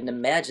go ahead and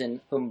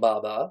imagine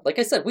Humbaba. Like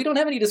I said, we don't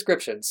have any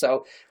description,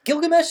 so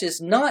Gilgamesh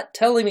is not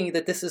telling me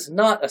that this is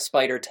not a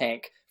spider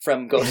tank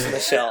from Ghost in the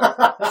Shell.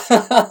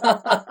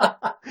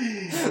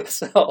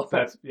 So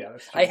that's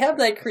I have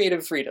that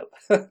creative freedom.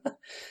 So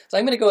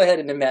I'm going to go ahead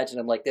and imagine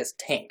him like this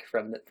tank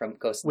from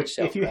Ghost in the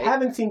Shell. If you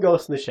haven't seen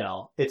Ghost in the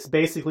Shell, it's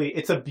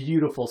a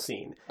beautiful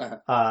scene.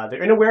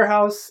 They're in a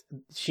warehouse.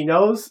 She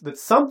knows that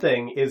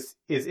something is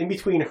in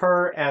between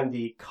her and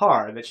the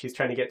car that she's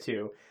trying to get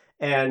to.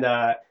 And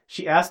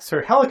she asks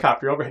her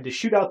helicopter overhead to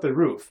shoot out the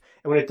roof.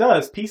 And when it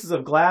does, pieces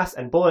of glass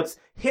and bullets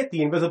hit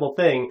the invisible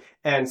thing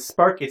and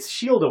spark its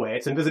shield away,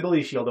 its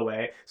invisibility shield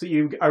away. So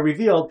you are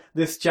revealed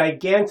this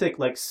gigantic,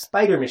 like,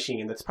 spider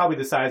machine that's probably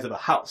the size of a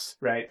house,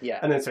 right? Yeah.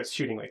 And then it starts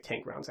shooting, like,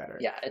 tank rounds at her.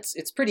 Yeah,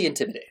 it's pretty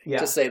intimidating,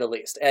 to say the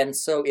least. And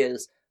so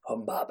is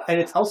Humbaba. And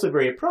it's also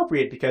very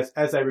appropriate because,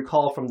 as I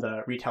recall from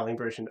the retelling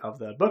version of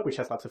the book, which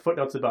has lots of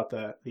footnotes about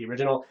the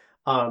original,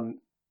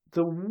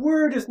 the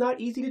word is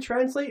not easy to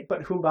translate,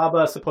 but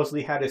Humbaba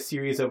supposedly had a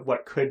series of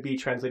what could be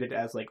translated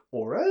as like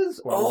auras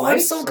or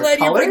lights. I'm so glad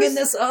you're bringing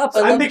this up.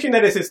 So I'm picturing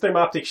that as his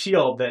thermoptic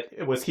shield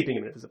that was keeping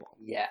him invisible.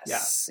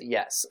 Yes.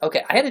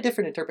 Okay, I had a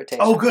different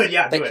interpretation. Oh, good,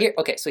 yeah, do it.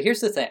 Okay, so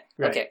here's the thing.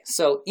 Right. Okay,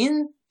 so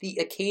in the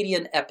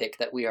Akkadian epic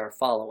that we are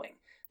following,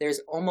 there's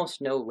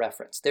almost no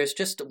reference. There's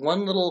just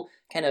one little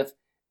kind of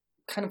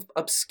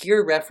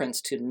obscure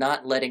reference to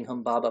not letting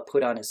Humbaba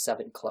put on his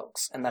 7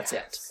 cloaks, and that's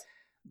it.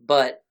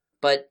 But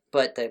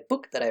the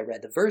book that I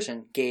read, the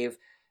version, gave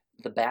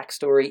the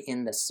backstory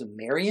in the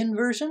Sumerian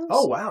versions.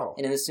 Oh, wow.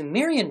 And in the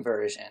Sumerian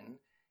version,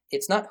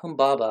 it's not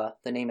Humbaba.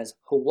 The name is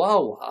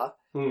Huwawa.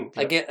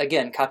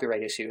 Again,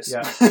 copyright issues.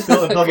 Yeah.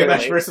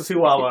 Gilgamesh versus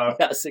Huwawa.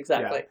 Yes,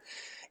 exactly.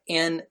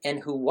 Yeah.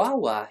 And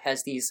Huwawa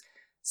has these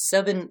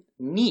 7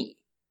 ni,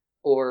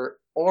 or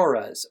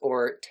auras,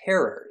 or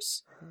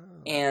terrors.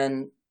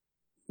 And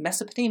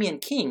Mesopotamian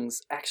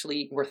kings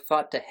actually were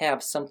thought to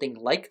have something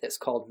like this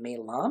called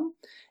Melam.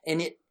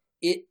 And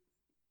it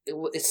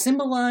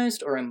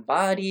symbolized or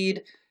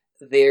embodied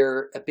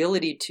their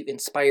ability to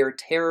inspire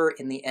terror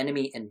in the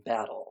enemy in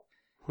battle.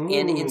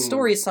 And in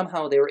stories,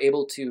 somehow they were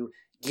able to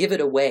give it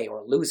away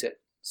or lose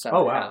it somehow.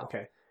 Oh, wow.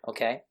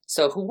 Okay.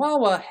 So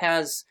Huwawa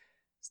has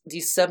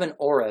these 7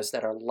 auras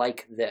that are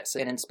like this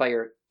and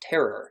inspire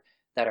terror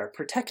that are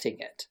protecting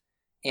it.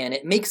 And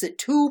it makes it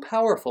too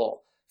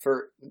powerful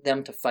for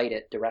them to fight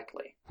it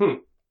directly.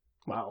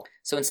 Wow.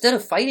 So instead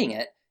of fighting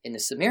it, in the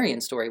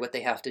Sumerian story, what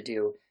they have to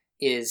do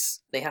is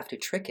they have to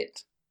trick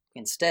it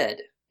instead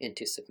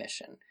into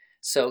submission.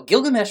 So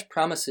Gilgamesh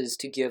promises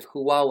to give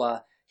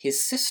Huwawa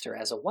his sister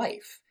as a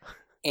wife.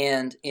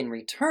 And in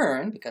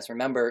return, because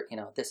remember,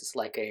 this is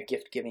like a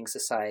gift-giving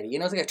society.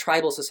 It's like a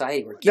tribal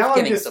society where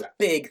gift-giving is a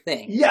big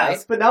thing. Yes,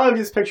 right? But now I'm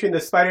just picturing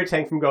the spider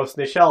tank from Ghost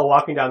in the Shell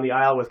walking down the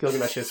aisle with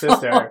Gilgamesh's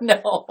sister. Oh,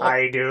 no.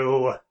 I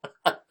do.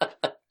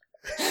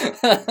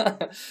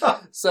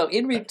 So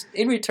in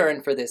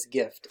return for this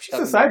gift, she's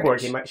a cyborg.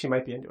 She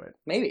might be into it.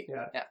 Maybe.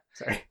 Yeah.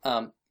 Sorry.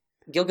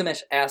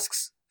 Gilgamesh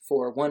asks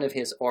for one of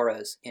his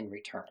auras in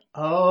return.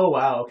 Oh,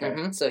 wow.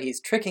 Okay. So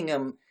he's tricking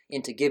him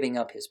into giving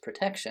up his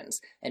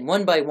protections, and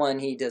one by one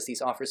he does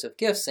these offers of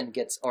gifts and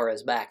gets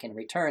auras back in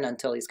return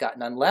until he's got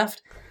none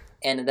left.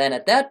 And then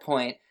at that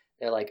point,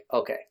 they're like,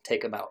 okay,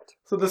 take him out.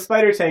 So the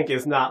spider tank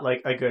is not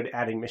like a good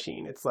adding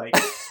machine. It's like,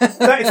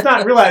 it's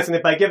not realizing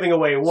that by giving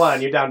away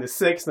 1, you're down to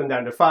 6, then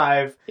down to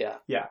 5. Yeah.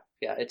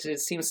 It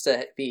seems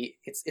to be,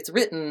 it's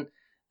written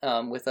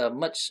with a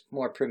much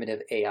more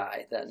primitive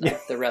AI than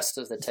the rest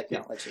of the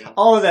technology.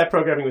 All of that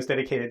programming was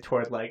dedicated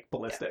toward like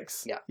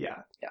ballistics. Yeah.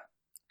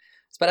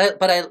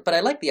 But I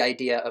like the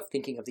idea of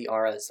thinking of the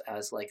auras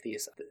as like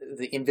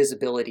the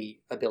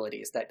invisibility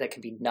abilities that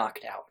can be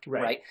knocked out.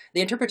 Right.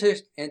 The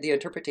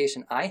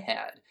interpretation I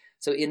had.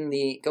 So in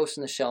the Ghost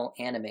in the Shell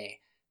anime,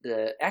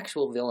 the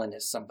actual villain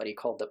is somebody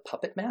called the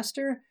Puppet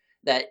Master.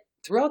 That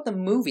throughout the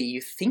movie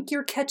you think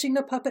you're catching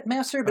the Puppet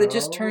Master, but it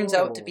just turns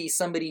out to be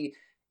somebody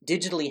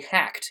digitally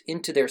hacked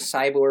into their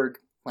cyborg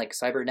like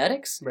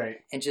cybernetics,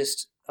 and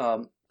just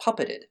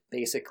puppeted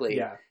basically.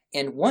 Yeah.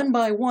 And one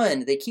by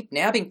one, they keep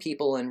nabbing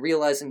people and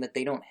realizing that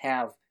they don't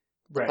have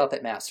the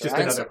Puppet Master. Just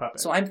another puppet.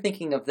 So I'm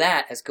thinking of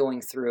that as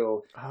going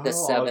through the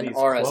 7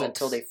 auras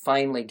until they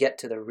finally get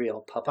to the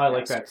real Puppet Master. I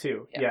like that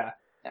too.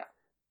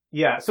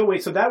 Yeah. So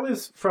wait, so that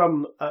was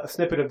from a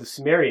snippet of the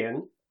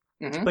Sumerian,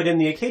 but in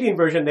the Akkadian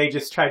version, they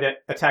just try to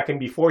attack him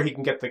before he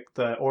can get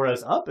the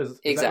auras up?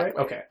 Is exactly. that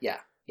right? Okay. Yeah.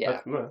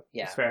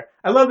 That's fair.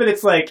 I love that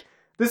it's like,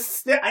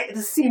 this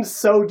seems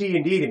so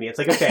D&D to me. It's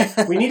like, okay,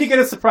 we need to get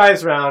a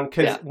surprise round,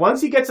 because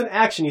once he gets an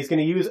action, he's going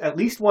to use at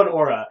least 1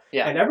 aura.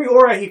 Yeah. And every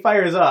aura he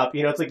fires up,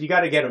 it's like, you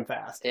got to get him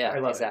fast. Yeah, I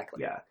love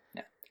exactly. It.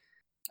 Yeah.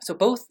 So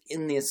both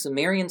in the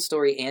Sumerian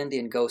story and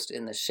in Ghost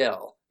in the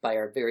Shell, by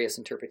our various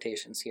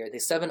interpretations here, the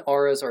 7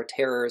 auras or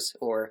terrors,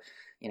 or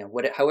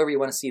however you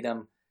want to see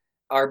them,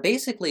 are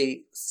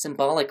basically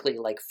symbolically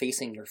like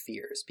facing your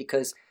fears.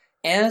 Because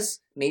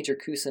as Major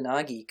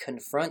Kusanagi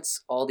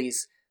confronts all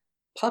these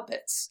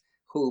puppets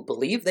who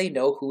believe they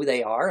know who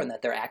they are and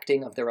that they're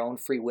acting of their own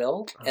free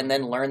will, and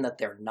then learn that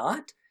they're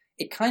not,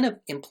 it kind of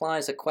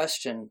implies a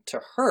question to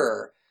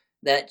her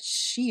that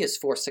she is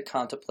forced to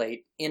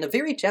contemplate in a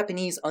very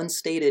Japanese,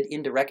 unstated,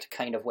 indirect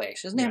kind of way.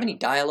 She doesn't have any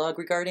dialogue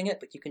regarding it,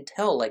 but you can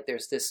tell like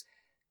there's this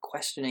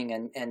questioning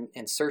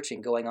and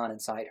searching going on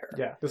inside her.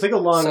 Yeah, there's like a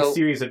long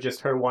series of just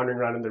her wandering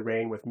around in the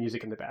rain with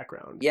music in the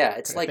background. Yeah,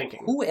 it's like,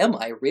 thinking, who am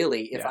I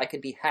really if I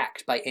could be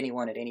hacked by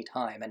anyone at any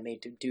time and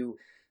made to do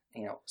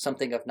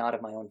something not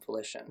of my own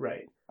volition.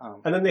 Right.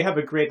 And then they have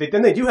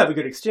they do have a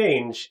good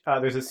exchange.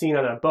 There's a scene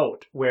on a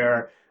boat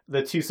where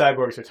the 2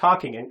 cyborgs are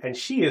talking, and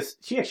she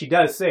actually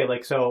does say,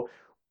 like, so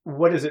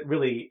what does it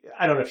really,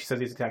 I don't know if she says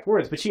these exact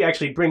words, but she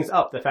actually brings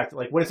up the fact that,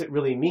 like, what does it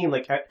really mean?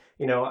 Like,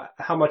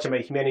 how much of my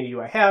humanity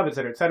do I have, et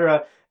cetera, et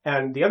cetera.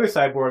 And the other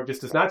cyborg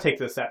just does not take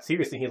this that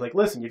seriously. He's like,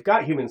 listen, you've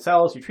got human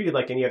cells. You're treated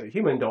like any other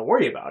human. Don't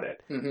worry about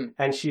it. Mm-hmm.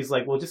 And she's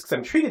like, well, just because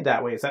I'm treated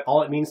that way, is that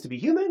all it means to be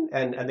human?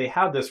 And they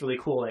have this really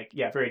cool, like,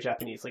 very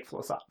Japanese, like,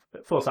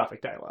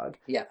 philosophic dialogue.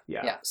 Yeah.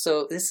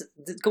 So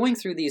going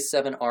through these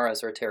 7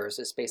 auras or terrors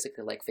is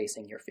basically like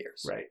facing your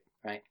fears.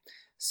 Right.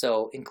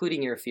 So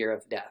including your fear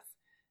of death.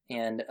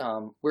 And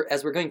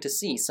we're going to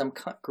see, some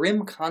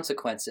grim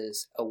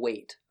consequences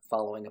await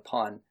following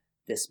upon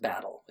this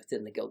battle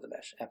within the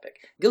Gilgamesh epic.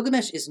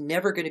 Gilgamesh is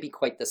never going to be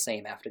quite the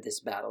same after this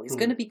battle. He's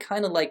going to be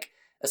kind of like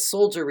a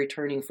soldier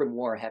returning from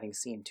war having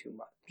seen too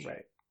much.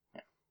 Right.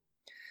 Yeah.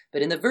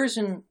 But in the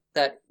version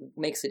that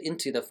makes it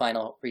into the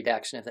final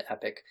redaction of the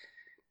epic,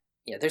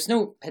 there's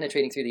no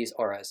penetrating through these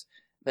auras,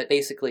 but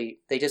basically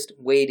they just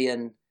wade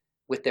in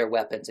with their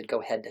weapons and go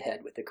head to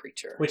head with the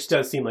creature. Which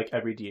does seem like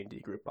every D&D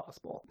group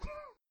possible.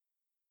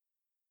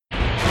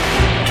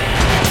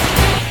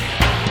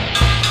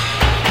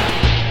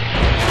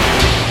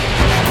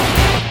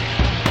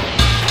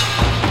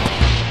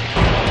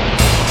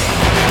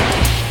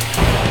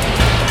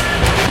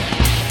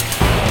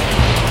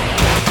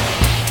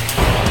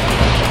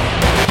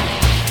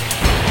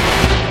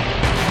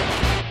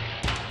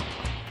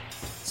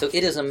 So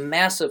it is a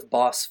massive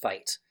boss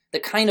fight, the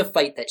kind of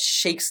fight that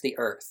shakes the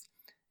earth.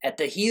 At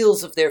the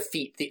heels of their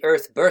feet, the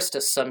earth burst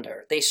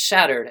asunder. They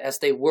shattered as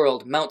they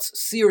whirled Mounts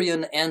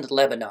Sirion and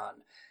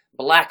Lebanon.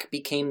 Black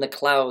became the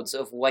clouds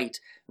of white,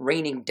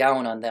 raining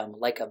down on them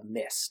like a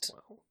mist.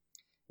 Wow.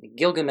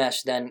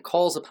 Gilgamesh then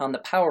calls upon the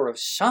power of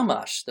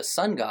Shamash, the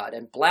sun god,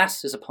 and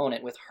blasts his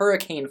opponent with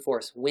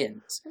hurricane-force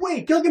winds.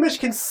 Wait, Gilgamesh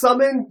can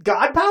summon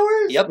god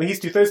powers? Yep. Well, he's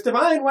 2/3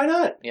 divine, why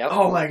not? Yep.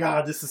 Oh my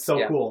god, this is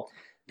so cool.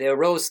 There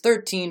arose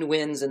 13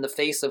 winds, and the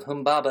face of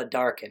Humbaba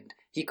darkened.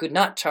 He could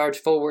not charge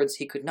forwards,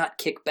 he could not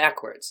kick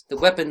backwards. The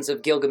weapons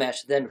of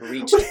Gilgamesh then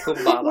reached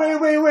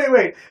Humbaba.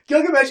 Wait.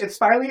 Gilgamesh, it's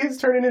finally his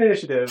turn in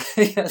initiative.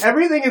 Yes.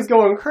 Everything is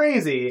going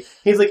crazy.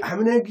 He's like,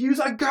 I'm going to use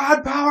a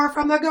god power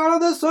from the god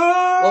of the sun!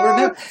 Well,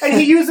 remember... And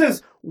he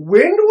uses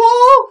wind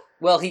wall?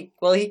 Well, he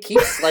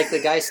keeps, like, the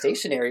guy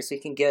stationary so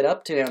he can get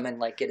up to him and,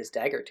 like, get his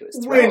dagger to his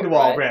throat. Wind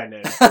wall, right?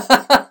 Brandon.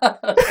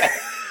 Okay.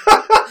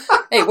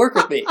 Hey, work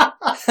with me.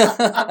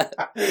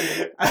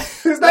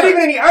 There's not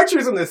even any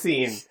archers in the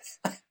scene.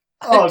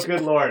 Oh,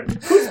 good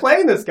lord. Who's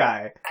playing this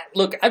guy?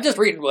 Look, I'm just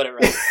reading what I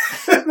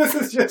wrote. This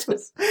is just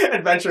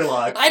adventure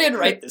log. I didn't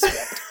write this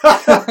script.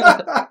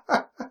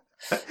 I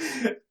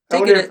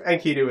wonder if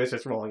Enkidu is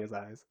just rolling his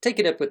eyes. Take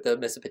it up with the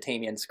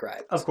Mesopotamian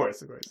scribe. Of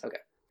course. Okay.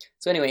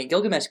 So anyway,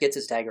 Gilgamesh gets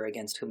his dagger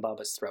against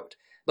Humbaba's throat.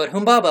 But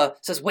Humbaba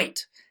says,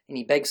 wait, and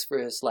he begs for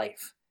his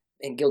life.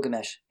 And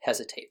Gilgamesh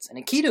hesitates. And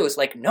Enkidu is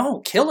like, no,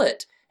 kill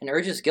it, and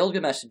urges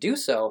Gilgamesh to do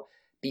so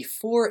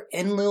before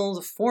Enlil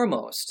the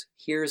Foremost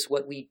hears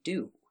what we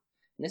do.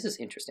 And this is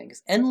interesting,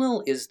 because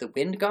Enlil is the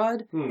wind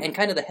god and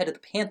kind of the head of the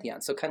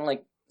pantheon, so kind of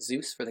like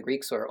Zeus for the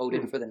Greeks or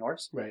Odin for the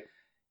Norse. Right.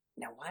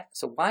 Now,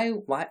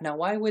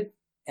 why would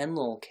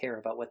Enlil care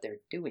about what they're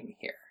doing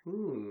here?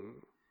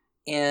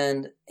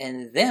 And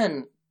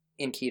then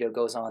Enkidu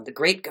goes on, the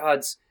great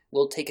gods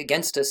will take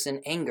against us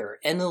in anger,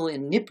 Enlil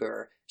in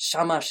Nippur,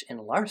 Shamash in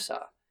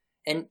Larsa.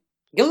 And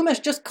Gilgamesh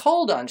just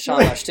called on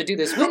Shamash to do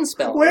this wind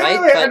spell, right?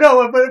 Wait,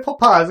 but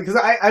pause, because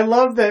I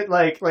love that,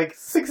 like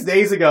 6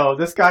 days ago,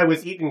 this guy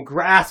was eating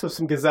grass with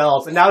some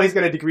gazelles, and now he's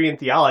got a degree in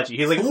theology.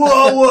 He's like,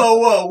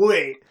 whoa,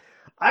 wait.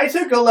 I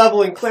took a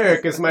level in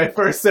cleric as my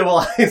first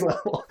civilized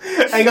level.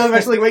 And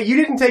Gilgamesh is like, wait, you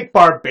didn't take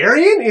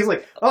barbarian? He's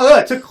like, oh, no,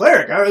 I took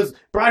cleric. I was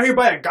brought here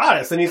by a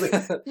goddess. And he's like,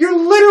 you're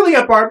literally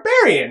a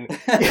barbarian.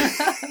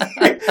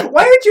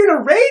 Why aren't you in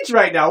a rage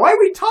right now? Why are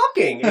we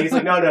talking? And he's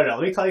like, no. Let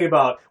me tell you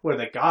about what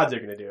the gods are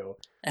going to do.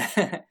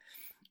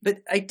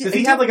 But Does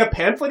he have like a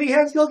pamphlet he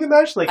has,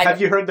 Gilgamesh? Like, have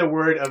you heard the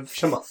word of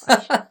Shamash?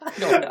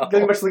 No.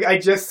 Gilgamesh is like, I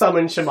just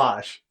summoned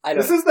Shamash.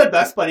 This is the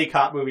best buddy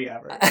cop movie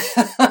ever.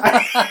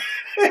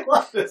 I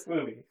love this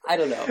movie. I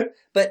don't know.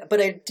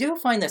 But I do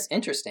find this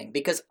interesting,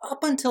 because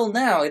up until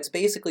now, it's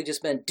basically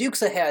just been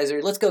Dukes of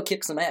Hazzard, let's go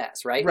kick some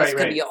ass, right? It's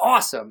going to be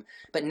awesome.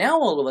 But now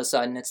all of a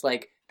sudden, it's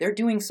like, they're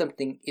doing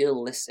something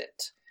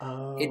illicit.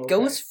 Oh, it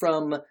goes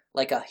from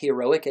like a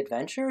heroic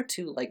adventure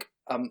to like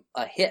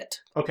a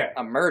hit. Okay.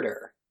 A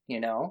murder, you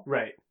know?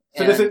 Right.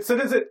 So is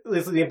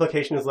the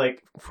implication is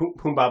like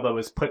Humbaba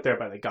was put there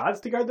by the gods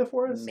to guard the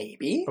forest?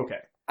 Maybe. Okay.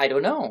 I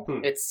don't know.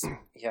 It's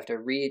you have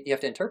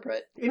to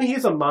interpret. I mean,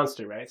 he's a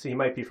monster, right? So he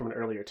might be from an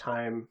earlier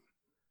time.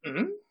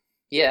 Mm-hmm.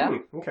 Yeah.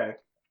 Okay.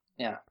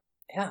 Yeah.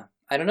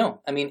 I don't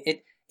know. I mean,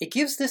 it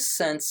gives this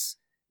sense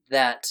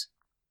that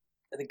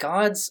the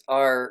gods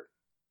are,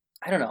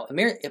 I don't know.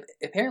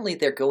 Apparently,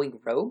 they're going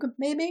rogue,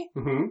 maybe,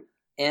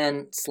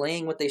 and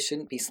slaying what they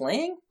shouldn't be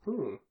slaying.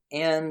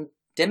 And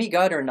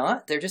demigod or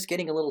not, they're just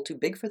getting a little too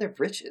big for their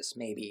britches,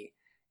 maybe.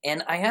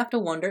 And I have to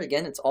wonder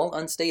again. It's all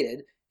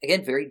unstated.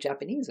 Again, very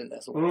Japanese in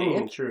this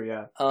way. True,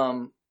 yeah.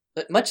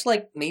 But much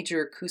like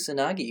Major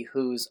Kusanagi,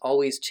 who's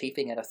always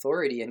chafing at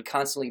authority and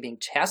constantly being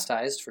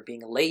chastised for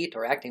being late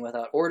or acting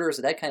without orders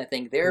or that kind of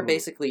thing, they're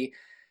basically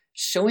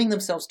showing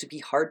themselves to be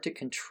hard to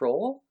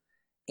control.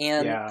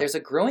 And there's a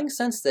growing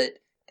sense that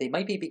they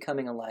might be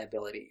becoming a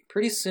liability.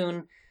 Pretty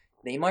soon,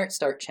 they might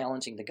start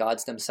challenging the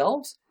gods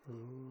themselves,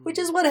 which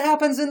is what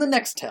happens in the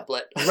next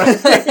tablet.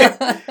 Right.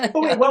 But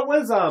wait, what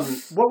was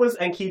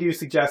Enkidu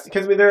suggesting?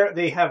 Because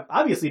they have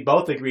obviously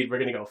both agreed we're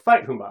going to go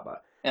fight Humbaba.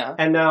 Yeah.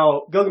 And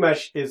now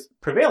Gilgamesh is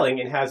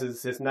prevailing and has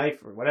his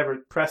knife or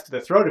whatever pressed to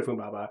the throat of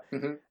Humbaba,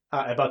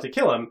 about to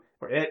kill him,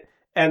 or it.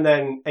 And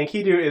then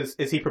Enkidu,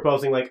 is he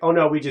proposing like, oh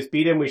no, we just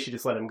beat him, we should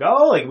just let him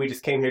go? Like, we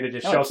just came here to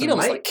just show some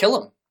might? Like,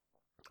 kill him.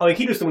 Oh,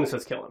 Enkidu's the one who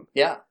says kill him.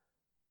 Yeah.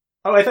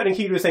 Oh, I thought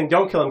Enkidu was saying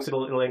don't kill him because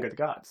it'll anger the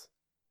gods.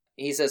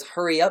 He says,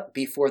 hurry up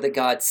before the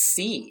gods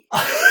see.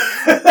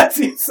 That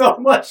seems so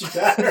much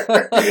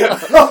better.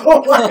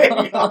 Oh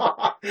my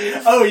god.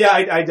 Oh yeah,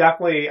 I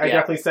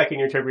definitely second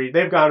your interpretation.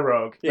 They've gone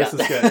rogue. Yeah.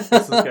 This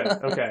is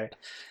good. Okay.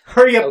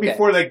 Hurry up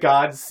before the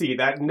gods see.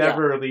 That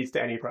never leads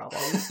to any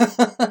problems.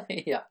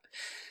 Yeah.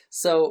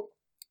 So,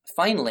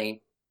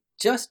 finally,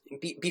 just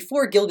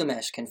before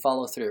Gilgamesh can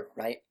follow through,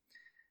 right?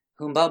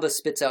 Humbaba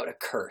spits out a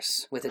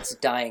curse with its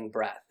dying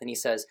breath, and he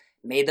says,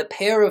 may the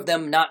pair of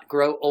them not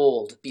grow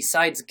old.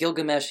 Besides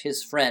Gilgamesh,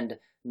 his friend,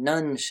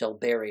 none shall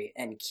bury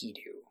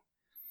Enkidu.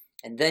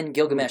 And then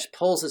Gilgamesh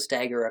pulls his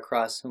dagger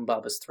across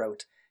Humbaba's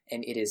throat,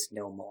 and it is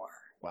no more.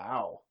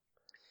 Wow.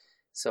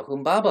 So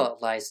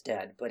Humbaba lies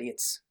dead, but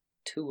it's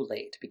too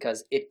late,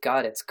 because it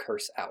got its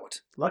curse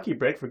out. Lucky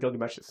break for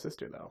Gilgamesh's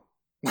sister, though.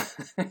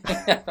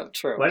 Yeah,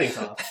 true. Wedding's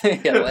off.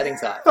 Yeah,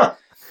 wedding's off.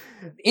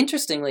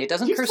 Interestingly, it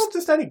doesn't curse... You supposed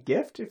to send a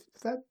gift? Is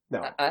that...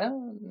 No. I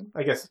don't...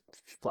 I guess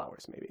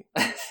flowers, maybe.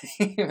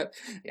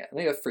 Yeah,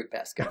 maybe a fruit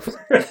basket.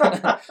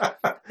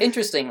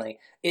 Interestingly,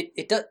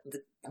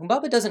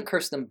 Humbaba doesn't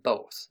curse them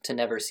both to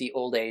never see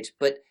old age,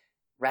 but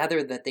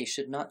rather that they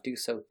should not do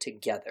so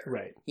together.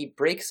 Right. He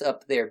breaks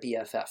up their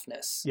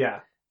BFF-ness. Yeah.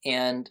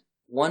 And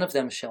one of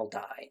them shall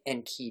die,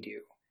 Enkidu.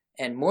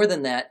 And more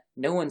than that,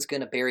 no one's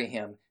going to bury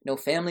him. No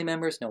family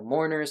members, no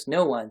mourners,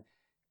 no one,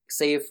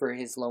 save for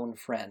his lone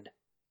friend,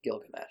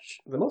 Gilgamesh.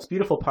 The most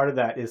beautiful part of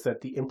that is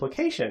that the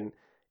implication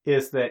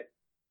is that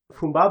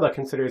Humbaba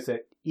considers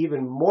it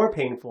even more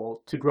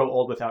painful to grow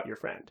old without your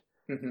friend.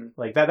 Mm-hmm.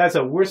 Like, that's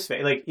a worse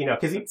fate. Like, you know,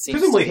 because he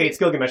presumably hates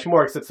Gilgamesh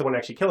more because it's the one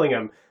actually killing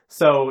him.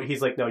 So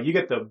he's like, no, you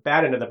get the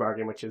bad end of the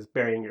bargain, which is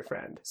burying your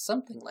friend.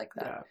 Something like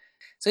that. Yeah.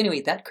 So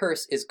anyway, that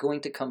curse is going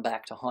to come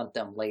back to haunt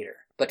them later.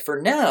 But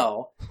for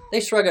now, they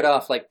shrug it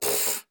off like,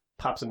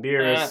 pop some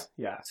beers.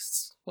 Yeah.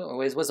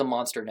 Was a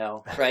monster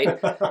no, right?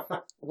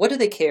 What do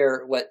they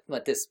care what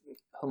this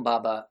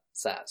Humbaba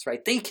says,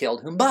 right? They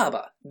killed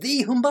Humbaba.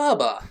 The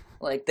Humbaba.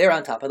 Like, they're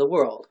on top of the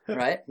world,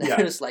 right? They're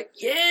just like,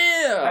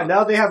 yeah! And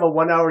now they have a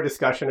 1-hour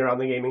discussion around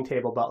the gaming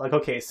table about, like,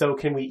 okay, so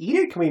can we eat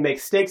it? Can we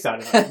make steaks out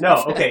of it?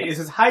 No. Okay, is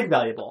his hide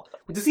valuable?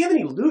 Does he have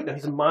any loot? No,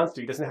 he's a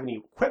monster. He doesn't have any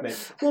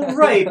equipment. Well,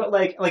 right, but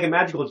like a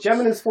magical gem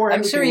in his forehead.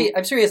 I'm sure he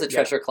has a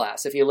treasure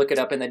class if you look it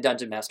up in the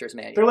Dungeon Master's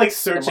manual. They're like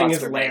searching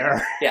his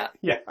lair. Yeah.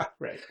 Yeah,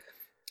 right.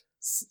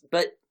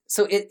 But,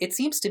 so it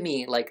seems to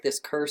me like this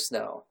curse,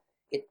 though,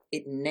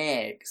 it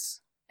nags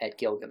at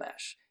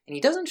Gilgamesh. And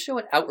he doesn't show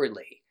it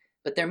outwardly.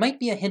 But there might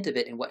be a hint of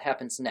it in what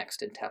happens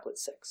next in Tablet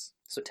 6.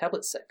 So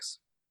Tablet 6.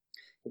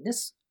 In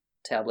this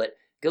tablet,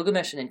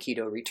 Gilgamesh and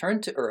Enkidu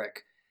return to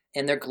Uruk,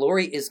 and their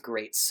glory is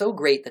great, so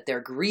great that they're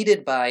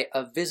greeted by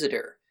a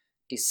visitor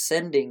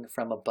descending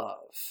from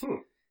above,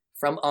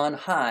 from on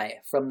high,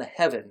 from the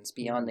heavens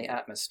beyond the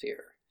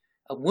atmosphere.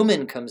 A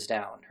woman comes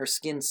down, her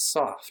skin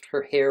soft,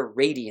 her hair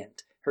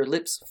radiant, her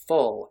lips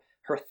full,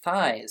 her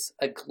thighs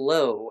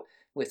aglow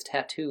with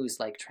tattoos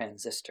like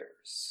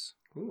transistors.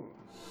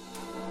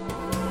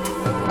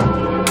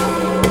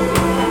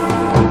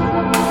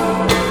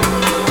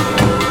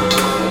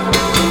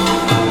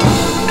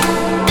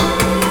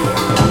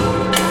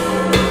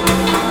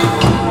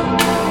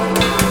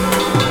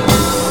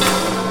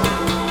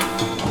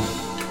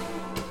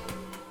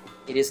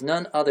 It is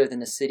none other than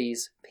the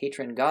city's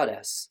patron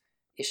goddess,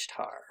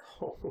 Ishtar.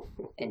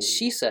 And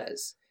she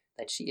says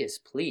that she is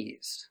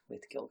pleased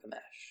with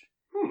Gilgamesh.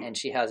 And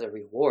she has a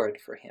reward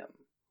for him.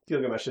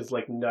 Gilgamesh is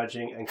like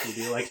nudging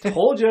Enkidu, like,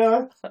 told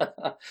ya!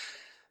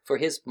 For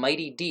his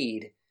mighty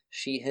deed,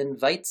 she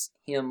invites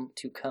him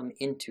to come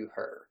into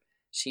her.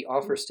 She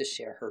offers to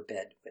share her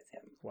bed with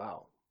him.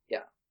 Wow.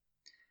 Yeah.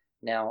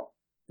 Now,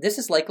 this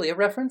is likely a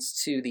reference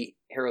to the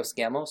Eros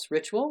Gamos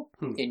ritual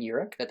in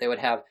Uruk that they would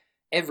have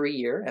every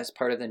year as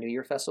part of the New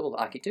Year festival of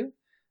Akitu,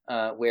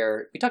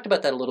 where we talked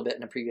about that a little bit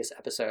in a previous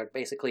episode.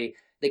 Basically,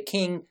 the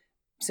king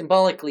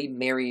symbolically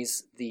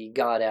marries the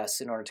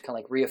goddess in order to kind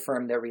of like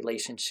reaffirm their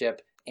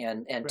relationship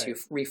and to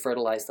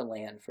refertilize the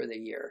land for the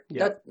year.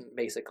 Yeah. That,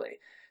 basically.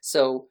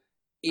 So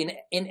in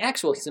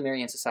actual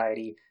Sumerian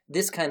society,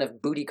 this kind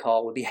of booty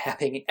call would be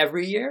happening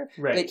every year.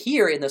 Right. But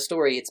here in the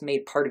story, it's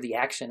made part of the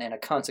action and a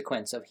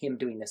consequence of him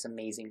doing this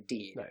amazing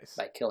deed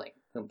by killing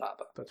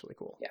Humbaba. That's really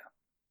cool. Yeah.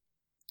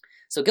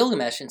 So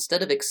Gilgamesh,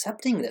 instead of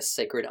accepting this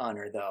sacred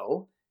honor,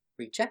 though,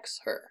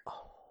 rejects her.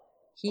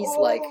 He's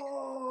like,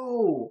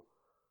 oh.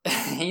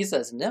 he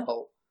says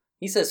no.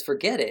 He says,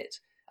 forget it.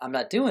 I'm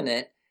not doing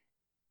it.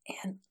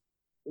 And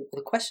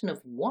the question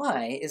of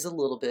why is a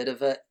little bit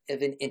of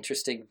an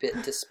interesting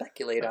bit to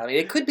speculate on. I mean,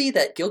 it could be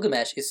that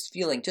Gilgamesh is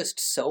feeling just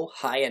so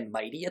high and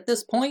mighty at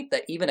this point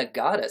that even a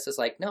goddess is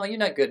like, no, you're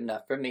not good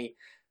enough for me.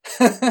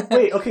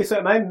 Wait, okay, so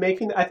am I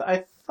making...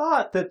 I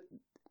thought that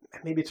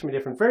maybe it's from a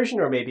different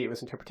version, or maybe it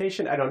was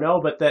interpretation, I don't know,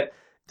 but that...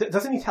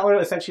 Doesn't he tell her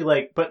essentially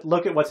like, but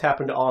look at what's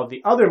happened to all of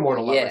the other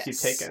mortal lovers you've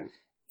taken?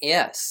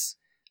 Yes.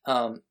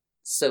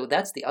 So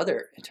that's the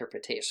other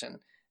interpretation.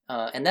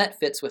 And that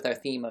fits with our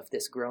theme of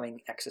this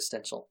growing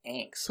existential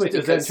angst. So wait,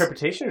 is that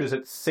interpretation, or does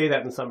it say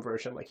that in some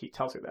version, like he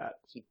tells her that?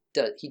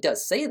 He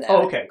does say that.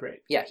 Oh, okay, great.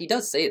 Yeah, he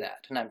does say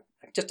that. And I'm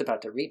just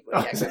about to read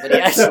what he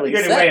actually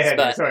says. Way ahead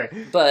here,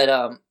 sorry.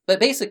 But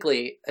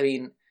basically, I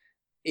mean,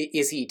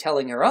 is he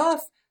telling her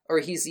off, or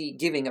is he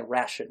giving a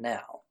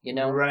rationale, you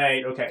know?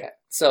 Right, okay.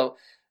 So,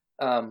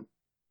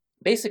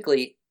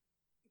 basically,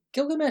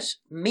 Gilgamesh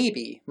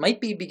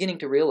might be beginning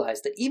to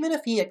realize that even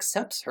if he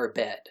accepts her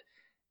bed,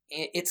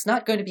 it's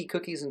not going to be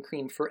cookies and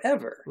cream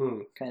forever,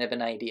 kind of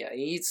an idea.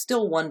 He's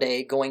still one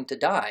day going to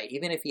die,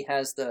 even if he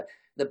has the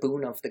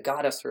boon of the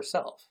goddess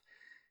herself.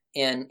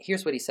 And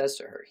here's what he says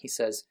to her. He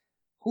says,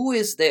 "Who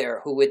is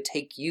there who would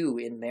take you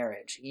in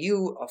marriage?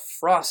 You, a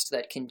frost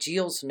that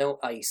congeals no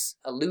ice,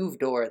 a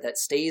louvre-door that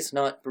stays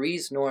not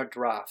breeze nor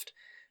draught,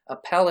 a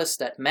palace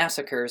that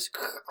massacres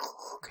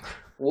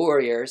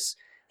warriors,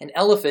 an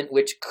elephant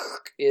which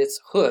its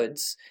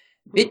hoods,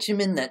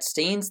 bitumen that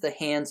stains the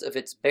hands of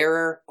its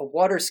bearer, a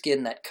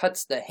waterskin that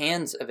cuts the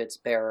hands of its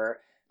bearer,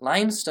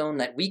 limestone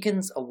that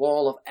weakens a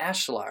wall of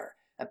ashlar,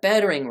 a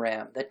battering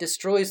ram that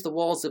destroys the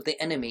walls of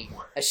the enemy,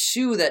 a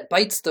shoe that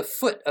bites the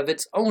foot of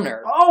its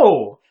owner.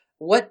 Oh!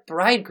 What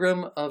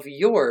bridegroom of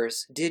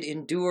yours did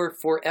endure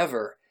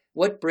forever?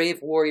 What brave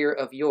warrior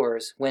of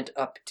yours went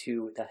up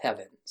to the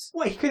heavens?"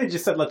 Well, he could have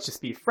just said, let's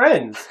just be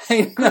friends.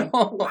 I know.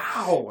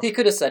 Wow. He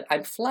could have said,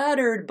 I'm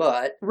flattered,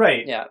 but...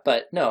 Right. Yeah,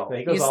 but no.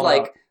 He goes He's all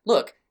like, out.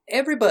 Look,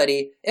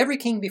 every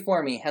king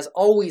before me has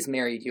always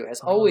married you, has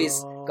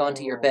always gone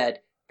to your bed.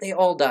 They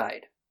all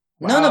died.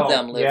 None of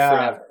them live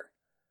forever.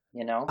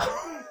 You know?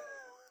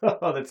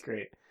 Oh, that's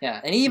great.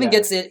 Yeah, and he even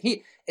gets it.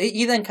 He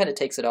then kind of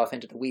takes it off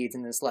into the weeds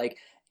and is like,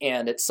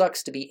 and it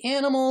sucks to be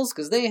animals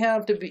because they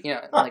have to be, you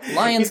know, like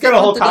lions. He's got a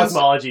whole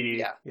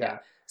cosmology. Yeah.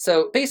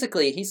 So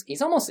basically,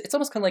 it's almost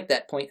kind of like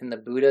that point in the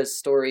Buddha's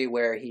story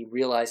where he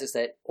realizes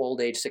that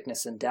old age,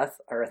 sickness, and death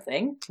are a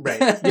thing,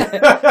 right?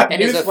 And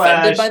is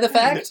offended by the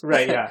fact,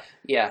 right? Yeah,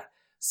 yeah.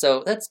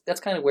 So that's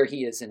kind of where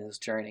he is in his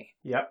journey.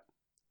 Yep.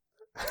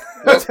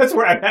 That's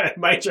where I'm at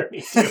in my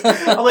journey too.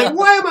 I'm like,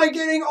 why am I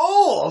getting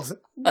old?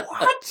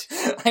 What?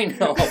 I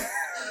know.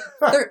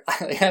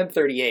 I'm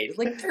 38. It's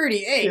like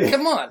 38.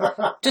 Come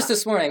on. Just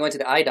this morning, I went to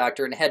the eye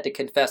doctor and had to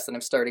confess that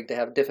I'm starting to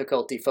have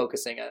difficulty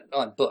focusing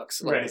on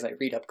books, like as I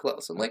read up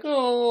close. I'm like,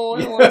 oh,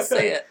 I don't want to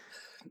say it.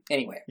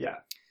 Anyway. Yeah.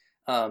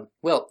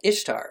 Well,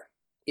 Ishtar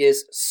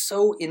is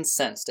so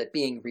incensed at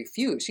being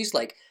refused. She's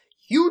like,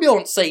 you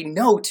don't say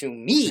no to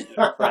me,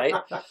 right?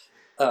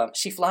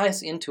 She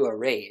flies into a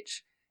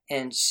rage,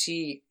 and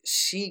she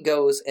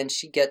goes and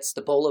she gets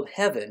the bowl of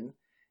heaven,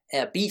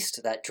 a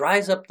beast that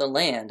dries up the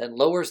land and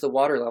lowers the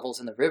water levels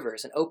in the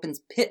rivers and opens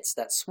pits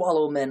that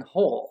swallow men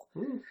whole.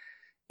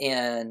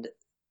 And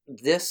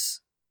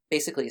this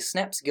basically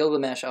snaps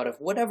Gilgamesh out of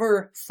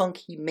whatever funk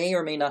he may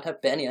or may not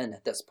have been in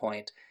at this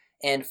point.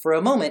 And for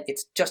a moment,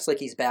 it's just like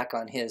he's back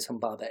on his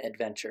Humbaba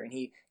adventure. And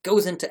he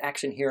goes into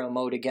action hero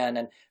mode again.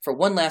 And for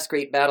one last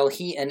great battle,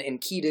 he and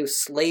Enkidu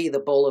slay the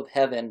bowl of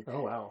heaven.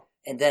 Oh, wow.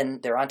 And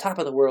then they're on top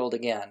of the world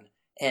again.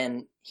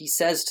 And he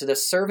says to the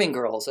serving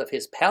girls of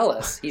his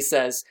palace, he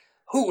says,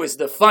 "Who is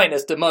the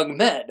finest among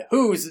men?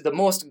 Who's the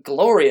most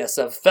glorious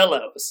of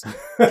fellows?"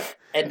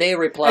 And they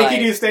reply...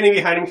 Enkidu's standing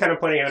behind him, kind of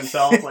pointing at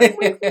himself, like,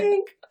 wink,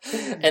 wink.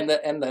 And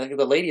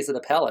the ladies of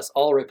the palace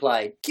all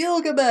replied,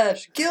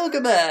 "Gilgamesh!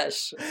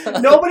 Gilgamesh!"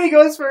 Nobody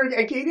goes for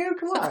Enkidu?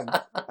 Come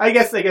on. I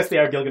guess they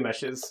are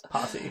Gilgamesh's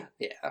posse.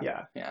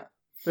 Yeah.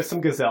 There's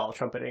some gazelle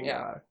trumpeting.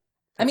 Yeah.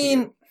 I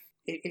mean...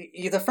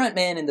 the front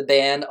man in the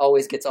band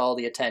always gets all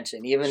the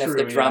attention, even if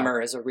the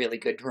drummer is a really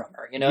good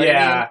drummer. You know what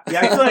I mean?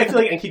 Yeah, I feel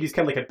like Enkidu's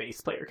kind of like a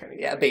bass player kind of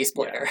guy. Yeah, bass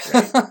player.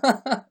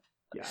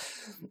 Yeah,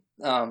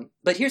 right.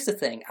 But here's the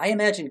thing. I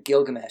imagine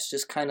Gilgamesh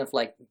just kind of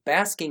like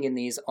basking in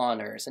these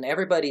honors and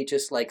everybody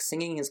just like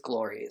singing his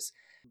glories,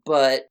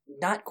 but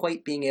not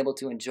quite being able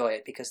to enjoy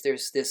it because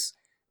there's this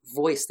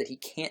voice that he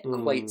can't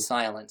quite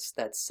silence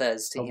that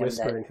says to him that... A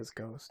whisper in his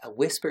ghost. A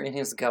whisper in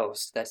his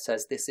ghost that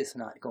says, this is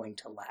not going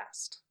to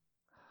last.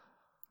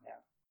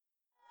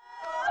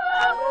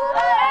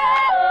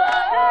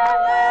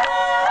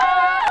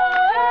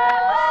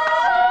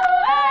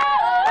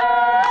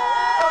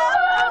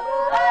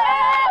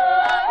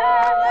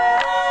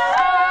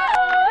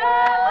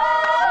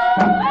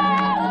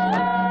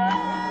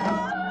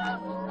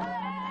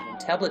 In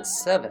Tablet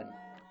 7,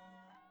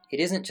 it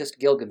isn't just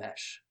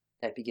Gilgamesh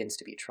that begins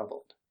to be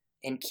troubled.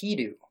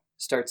 Enkidu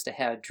starts to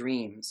have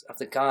dreams of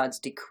the gods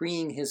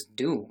decreeing his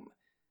doom,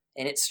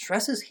 and it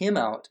stresses him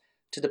out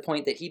to the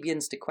point that he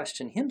begins to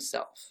question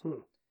himself.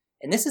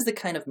 And this is the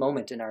kind of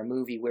moment in our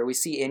movie where we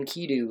see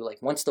Enkidu,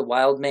 like once the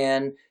wild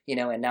man,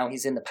 and now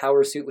he's in the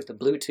power suit with the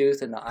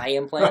Bluetooth and the eye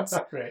implants.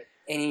 Right.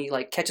 And he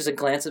like catches a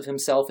glance of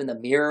himself in the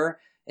mirror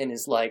and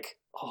is like,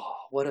 oh,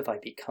 what have I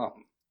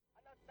become?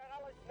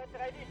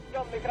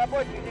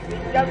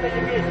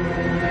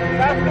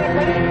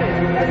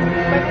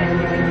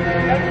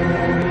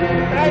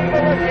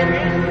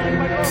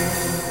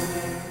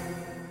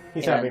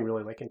 He's having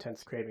really like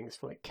intense cravings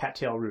for like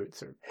cattail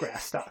roots or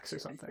grass stalks or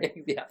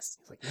something. Yes.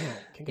 He's like, man,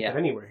 can't get that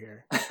anywhere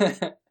here.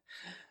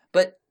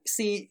 But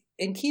see,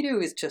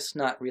 Enkidu is just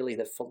not really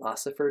the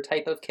philosopher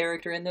type of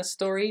character in this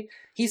story.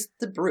 He's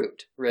the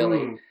brute,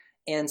 really.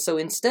 And so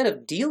instead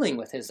of dealing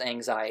with his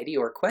anxiety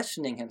or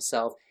questioning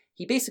himself,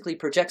 he basically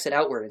projects it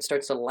outward and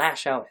starts to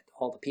lash out at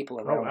all the people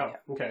around him.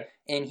 Okay.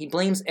 And he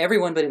blames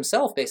everyone but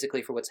himself,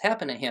 basically, for what's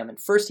happened to him. And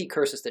first he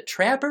curses the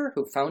trapper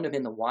who found him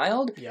in the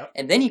wild. Yep.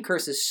 And then he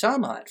curses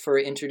Shamat for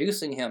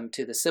introducing him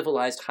to the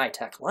civilized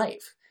high-tech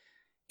life.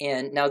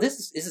 And now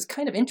this is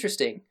kind of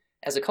interesting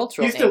as a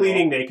cultural He's angle.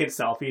 deleting naked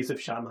selfies of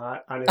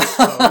Shamhat on his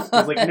phone. He's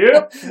like,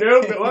 nope,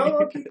 well,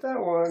 I'll keep that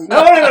one.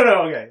 No,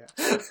 okay.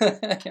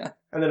 Yeah.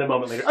 And then a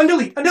moment later,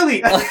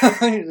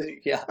 undelete.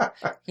 Yeah,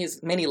 he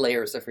has many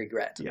layers of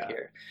regret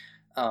here.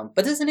 But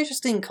this is an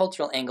interesting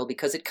cultural angle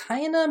because it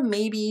kind of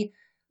maybe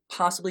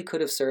possibly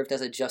could have served as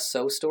a just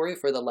so story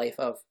for the life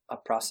of a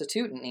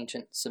prostitute in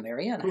ancient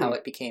Samaria and how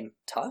it became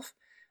tough.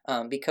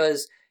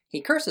 Because he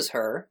curses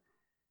her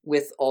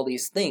with all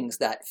these things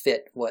that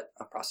fit what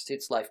a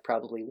prostitute's life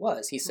probably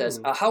was. He says,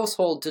 a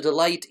household to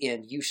delight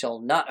in you shall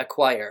not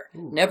acquire,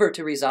 never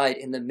to reside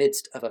in the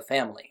midst of a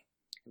family.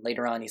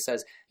 Later on he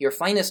says, your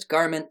finest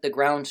garment the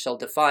ground shall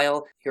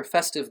defile, your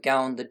festive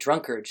gown the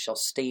drunkard shall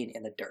stain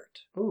in the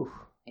dirt. Ooh.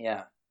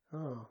 Yeah.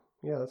 Oh,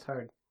 yeah, that's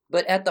hard.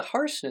 But at the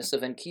harshness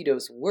of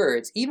Enkidu's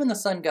words, even the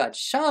sun god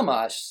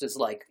Shamash is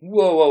like,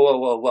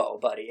 whoa,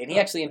 buddy. And he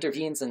actually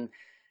intervenes, and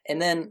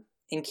then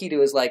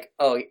Enkidu is like,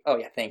 oh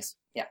yeah, thanks.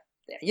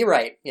 Yeah, you're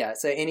right. Yeah,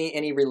 so and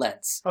he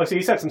relents. Oh, so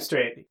he sets him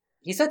straight.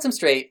 He sets him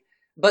straight,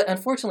 but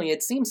unfortunately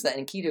it seems that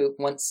Enkidu,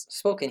 once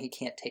spoken, he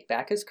can't take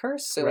back his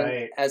curse. So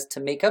as to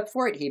make up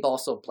for it, he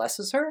also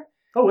blesses her.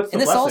 Oh, what's the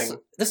blessing?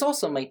 This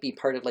also might be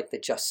part of like the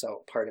just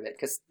so part of it,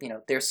 because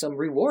there's some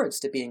rewards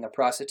to being a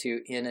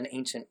prostitute in an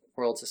ancient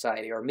world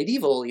society, or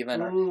medieval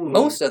even, or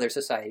most other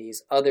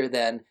societies other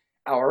than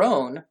our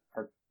own,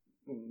 or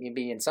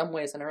maybe in some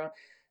ways in our own.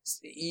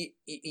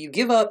 You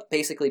give up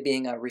basically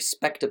being a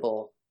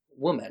respectable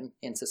woman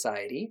in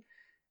society,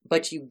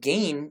 but you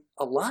gain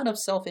a lot of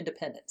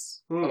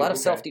self-independence, a lot of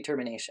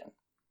self-determination,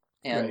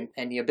 and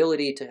the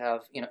ability to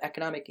have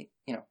economic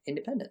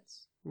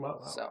independence.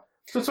 Wow. So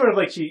it's sort of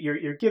like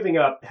you're giving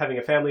up having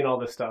a family and all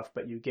this stuff,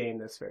 but you gain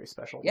this very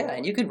special.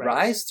 And you can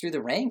rise through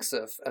the ranks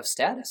of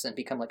status and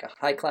become like a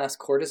high-class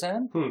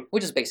courtesan,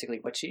 which is basically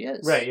what she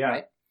is. Right. Yeah.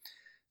 Right?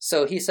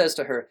 So he says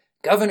to her,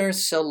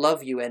 governors shall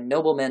love you, and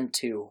noblemen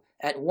too.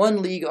 At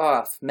 1 league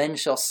off, men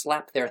shall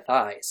slap their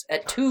thighs.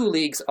 At 2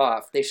 leagues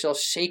off, they shall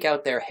shake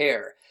out their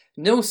hair.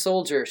 No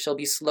soldier shall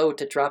be slow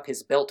to drop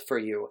his belt for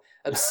you.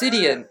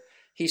 Obsidian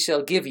he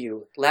shall give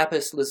you,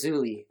 lapis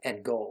lazuli,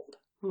 and gold.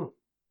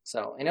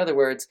 So, in other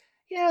words,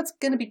 it's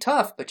going to be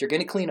tough, but you're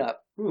going to clean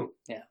up.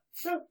 Yeah.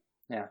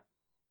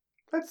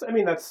 That's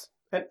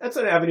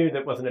an avenue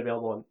that wasn't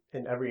available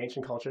in every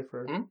ancient culture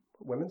for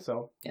women.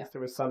 So I guess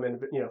there was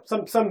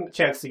some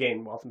chance to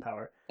gain wealth and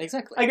power.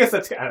 Exactly. I guess I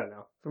don't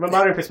know. From a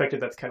modern perspective,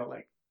 that's kind of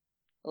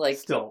like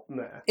still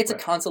meh. It's a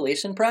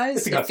consolation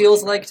prize. It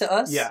feels like to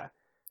us. Yeah.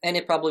 And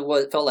it probably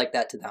felt like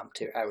that to them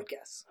too, I would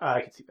guess.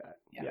 I could see that.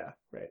 Yeah.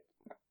 Right.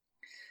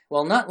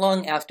 Well, not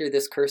long after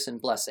this curse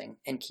and blessing,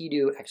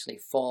 Enkidu actually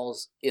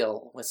falls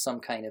ill with some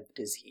kind of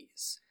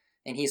disease.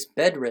 And he's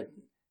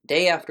bedridden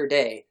day after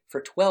day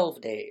for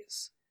 12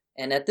 days.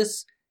 And at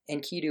this,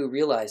 Enkidu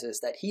realizes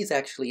that he's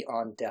actually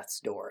on death's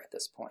door at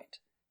this point.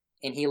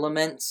 And he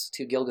laments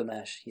to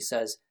Gilgamesh. He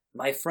says,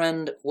 my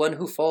friend, one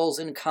who falls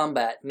in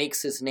combat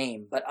makes his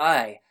name, but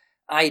I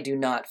do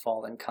not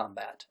fall in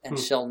combat, and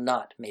shall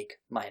not make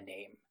my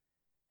name.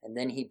 And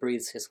then he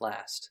breathes his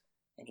last,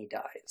 and he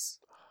dies.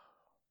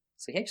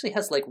 So he actually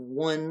has like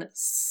one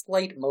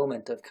slight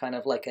moment of kind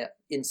of like an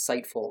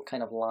insightful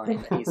kind of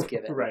line that he's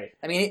given. Right.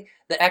 I mean,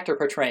 the actor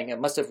portraying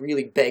him must have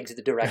really begged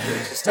the director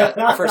just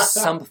for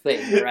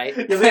something, right?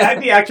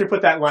 The actor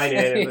put that line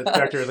in, and the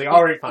director was like,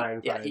 all right,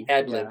 fine. Yeah, he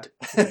ad-libbed.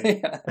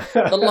 Yeah.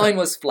 The line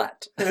was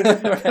flat.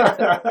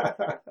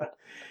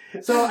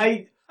 So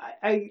I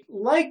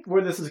like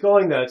where this is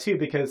going, though, too,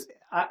 because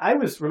I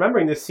was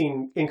remembering this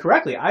scene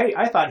incorrectly.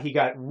 I thought he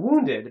got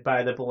wounded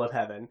by the Bull of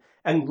Heaven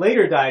and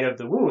later died of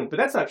the wound, but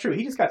that's not true.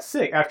 He just got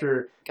sick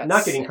after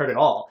not getting hurt at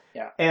all.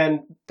 Yeah.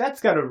 And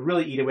that's got to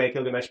really eat away at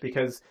Gilgamesh,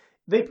 because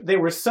they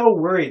were so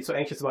worried, so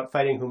anxious about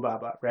fighting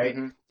Humbaba, right?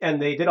 And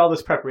they did all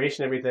this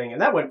preparation and everything,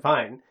 and that went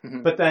fine.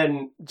 But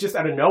then, just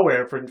out of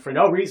nowhere, for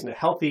no reason, a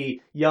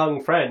healthy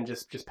young friend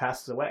just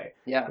passes away,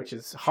 which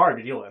is hard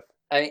to deal with.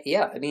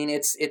 I mean,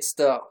 it's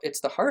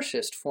the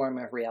harshest form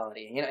of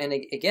reality, and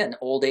again,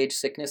 old age,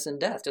 sickness, and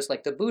death, just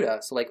like the Buddha.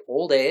 So, like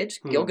old age,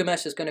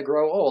 Gilgamesh is going to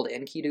grow old,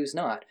 Enkidu's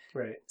not.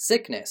 Right.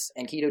 Sickness,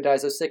 Enkidu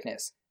dies of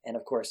sickness, and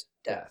of course,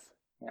 death.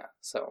 Yeah.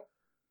 So,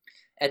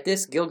 at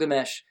this,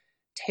 Gilgamesh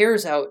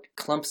tears out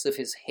clumps of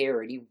his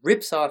hair, and he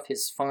rips off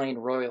his fine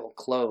royal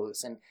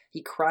clothes, and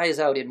he cries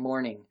out in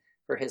mourning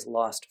for his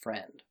lost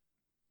friend.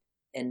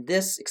 And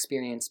this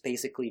experience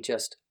basically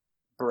just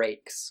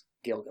breaks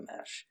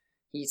Gilgamesh.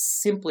 He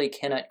simply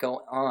cannot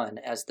go on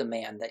as the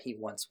man that he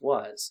once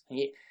was.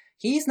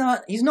 He's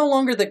no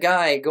longer the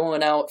guy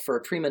going out for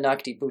prima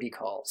nocte booty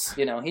calls.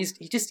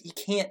 He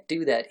can't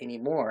do that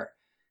anymore.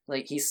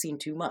 Like, he's seen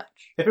too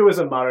much. If it was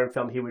a modern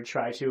film, he would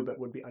try to, but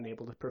would be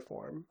unable to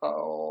perform.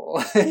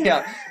 Oh,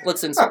 yeah.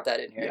 Let's insert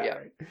that in here. Yeah.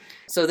 Right.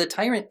 So the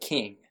Tyrant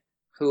King,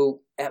 who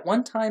at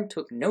one time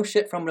took no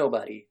shit from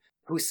nobody,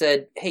 who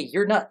said, hey,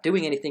 you're not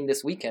doing anything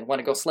this weekend, want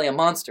to go slay a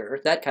monster,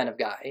 that kind of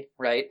guy,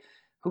 right?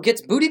 Who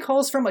gets booty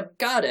calls from a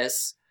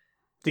goddess,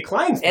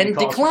 declines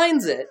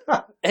it,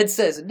 and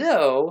says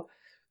no,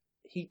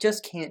 he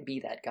just can't be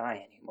that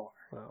guy anymore.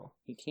 Wow.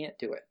 He can't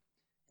do it.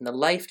 And the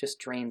life just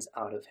drains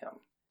out of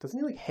him. Doesn't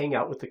he, like, hang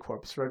out with the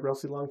corpse for a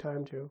relatively long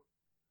time, too?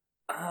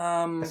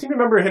 I seem to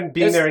remember him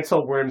being there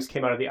until worms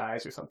came out of the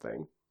eyes or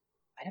something.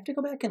 I'd have to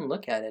go back and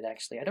look at it,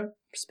 actually. I don't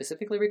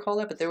specifically recall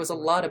that, but there was a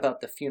lot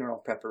about the funeral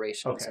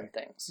preparations and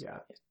things. Yeah.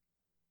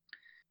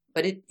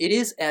 But it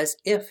is as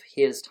if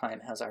his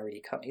time has already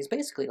come. He's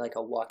basically like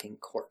a walking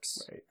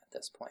corpse at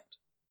this point.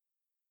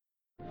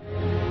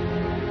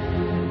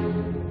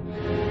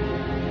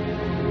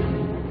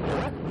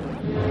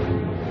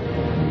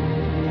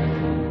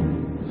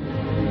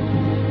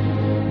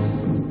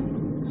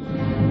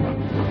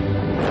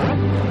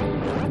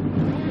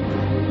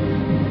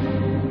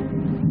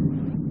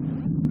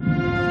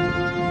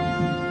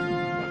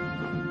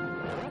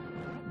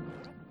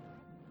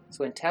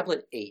 So in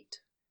Tablet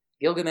 8,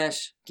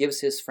 Gilgamesh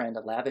gives his friend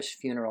a lavish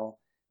funeral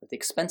with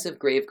expensive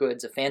grave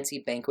goods, a fancy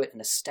banquet, and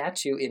a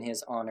statue in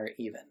his honor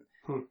even.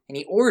 And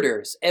he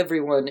orders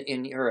everyone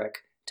in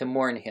Uruk to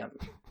mourn him.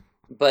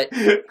 But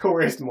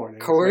coerced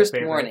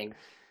mourning.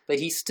 But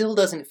he still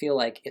doesn't feel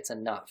like it's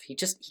enough. He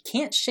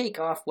can't shake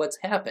off what's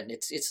happened.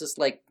 It's just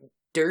like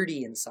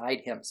dirty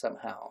inside him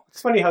somehow.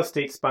 It's funny how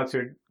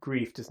state-sponsored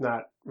grief does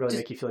not really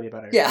make you feel any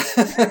better. Yeah,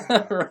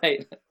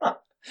 right.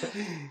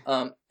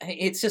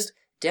 It's just...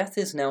 Death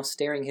is now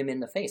staring him in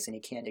the face, and he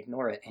can't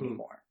ignore it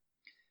anymore.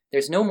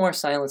 There's no more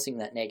silencing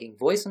that nagging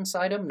voice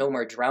inside him, no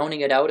more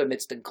drowning it out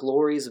amidst the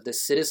glories of the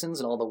citizens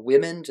and all the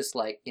women just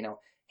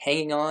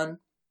hanging on.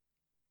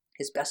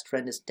 His best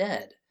friend is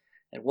dead,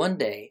 and one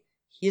day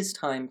his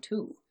time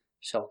too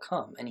shall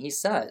come. And he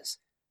says,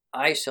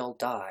 I shall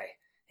die,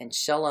 and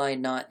shall I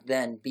not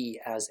then be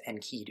as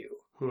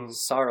Enkidu?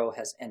 Sorrow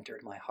has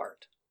entered my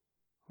heart.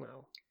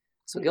 Wow.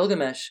 So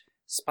Gilgamesh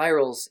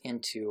spirals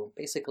into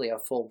basically a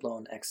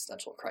full-blown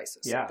existential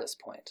crisis at this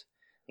point.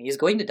 He's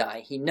going to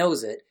die, he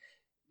knows it,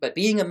 but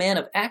being a man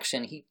of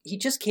action, he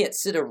just can't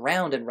sit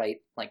around and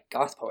write, like,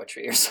 goth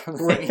poetry or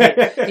something.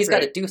 He's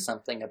got to do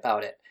something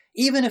about it,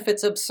 even if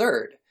it's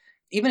absurd.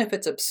 Even if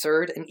it's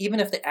absurd, and even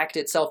if the act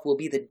itself will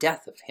be the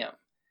death of him,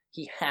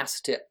 he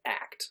has to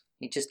act.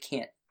 He just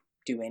can't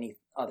do any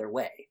other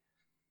way.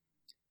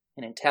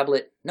 And in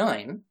Tablet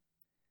 9,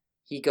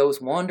 he goes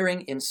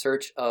wandering in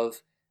search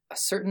of a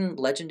certain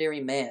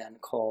legendary man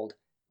called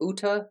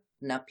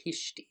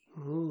Uta-Napishti.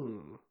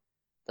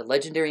 The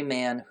legendary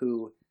man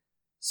who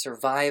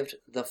survived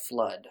the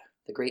flood,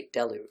 the great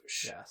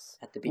deluge. Yes.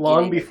 At the beginning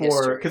long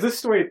before, because this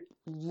story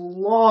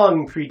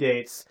long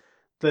predates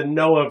the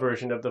Noah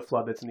version of the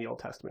flood that's in the Old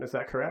Testament. Is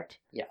that correct?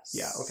 Yes.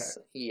 Yeah,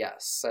 okay.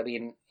 Yes. I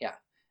mean, yeah.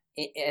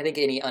 I think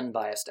any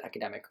unbiased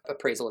academic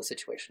appraisal of the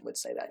situation would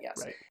say that,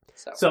 yes. Right.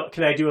 So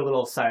can I do a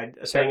little side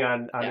thing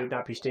on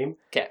Utnapishtim?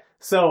 Okay.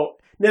 So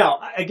now,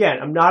 again,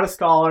 I'm not a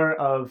scholar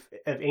of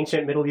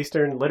ancient Middle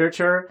Eastern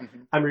literature.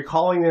 I'm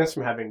recalling this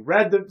from having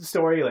read the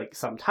story like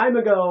some time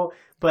ago.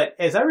 But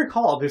as I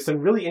recall, there's some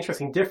really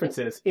interesting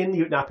differences in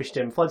the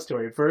Utnapishtim flood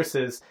story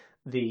versus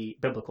the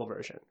biblical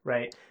version,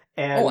 right?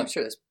 And I'm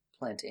sure there's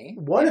plenty.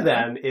 One of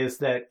them is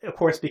that, of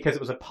course, because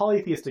it was a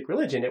polytheistic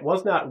religion, it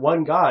was not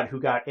one god who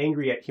got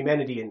angry at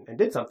humanity and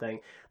did something.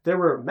 There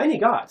were many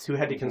gods who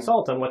had to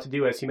consult on what to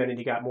do as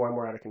humanity got more and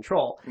more out of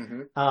control.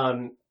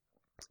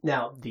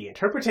 Now, the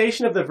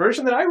interpretation of the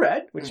version that I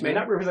read, which may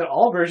not represent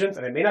all versions,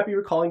 and I may not be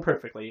recalling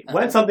perfectly,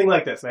 went something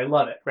like this, and I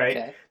love it, right?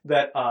 Okay.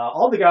 That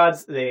all the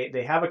gods,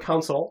 they have a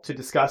council to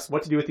discuss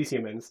what to do with these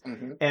humans,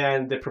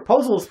 and the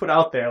proposal is put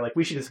out there, like,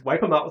 we should just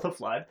wipe them out with a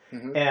flood,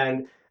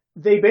 and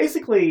they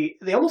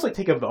almost like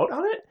take a vote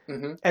on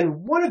it,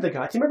 and one of the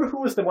gods, do you remember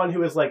who was the one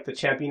who was like the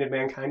champion of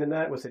mankind in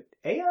that? Was it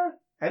Ea?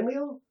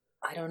 Enlil?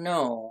 I don't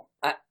know.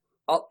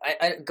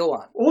 I go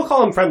on. We'll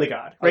call him Friendly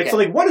God, right? Okay. So,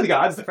 like, one of the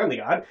gods, the Friendly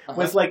God,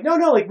 was like, no,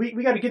 like,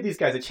 we got to give these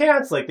guys a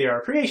chance, like, they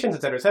are creations,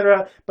 et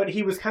cetera, but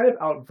he was kind of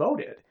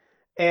outvoted.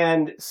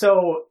 And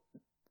so,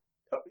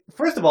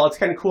 first of all, it's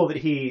kind of cool that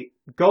he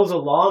goes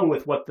along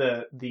with what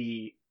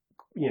the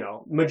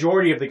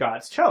majority of the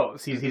gods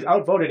chose. He's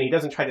outvoted, and he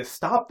doesn't try to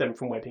stop them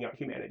from wiping out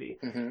humanity.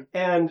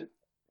 And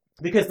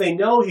because they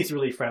know he's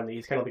really friendly,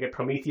 he's kind of like a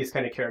Prometheus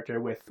kind of character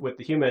with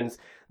the humans,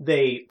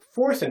 they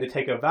force him to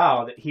take a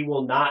vow that he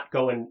will not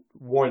go and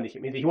warn the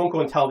humans. He won't go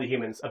and tell the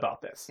humans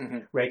about this,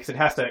 right? Because it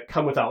has to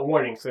come without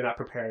warning, so they're not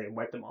prepared and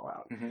wipe them all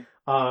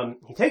out.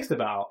 He takes the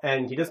vow,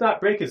 and he does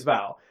not break his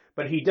vow,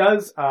 but he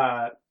does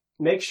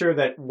make sure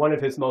that one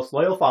of his most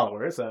loyal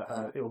followers,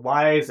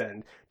 wise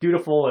and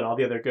dutiful and all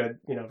the other good,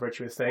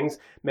 virtuous things,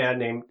 man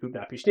named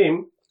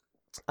Utnapishtim,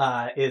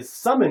 is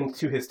summoned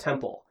to his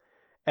temple.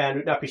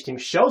 And Utnapishtim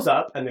shows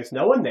up, and there's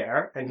no one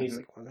there, and he's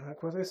like, what the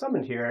heck was I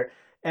summoned here?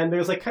 And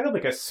there's kind of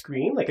like a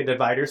screen, like a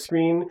divider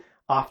screen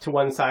off to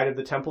one side of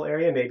the temple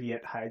area. Maybe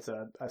it hides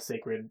a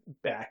sacred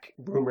back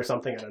room or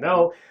something, I don't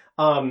know.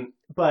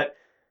 But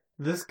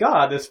this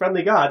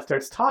friendly god,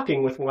 starts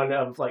talking with one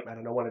of,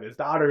 one of his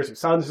daughters or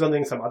sons or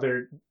something, some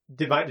other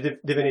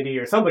divinity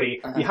or somebody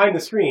behind the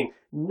screen,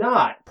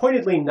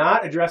 pointedly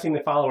not addressing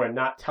the follower and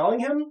not telling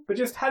him, but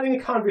just having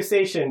a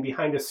conversation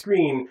behind a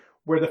screen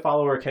where the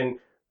follower can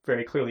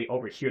very clearly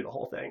overhear the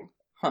whole thing.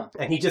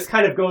 And he just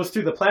kind of goes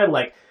through the plan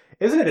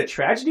isn't it a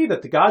tragedy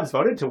that the gods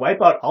voted to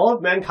wipe out all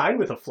of mankind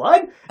with a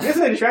flood?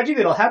 Isn't it a tragedy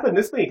that it'll happen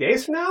this many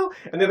days from now?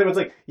 And the other one's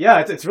like, yeah,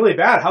 it's really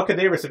bad. How could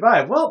they ever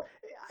survive? Well,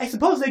 I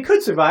suppose they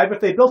could survive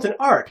if they built an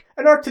ark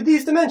to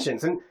these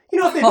dimensions. And,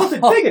 if they built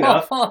it big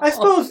enough, I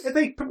suppose if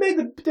they made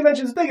the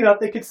dimensions big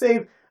enough, they could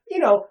save,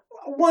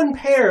 one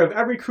pair of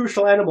every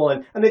crucial animal.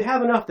 And they'd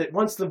have enough that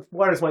once the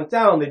waters went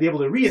down, they'd be able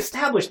to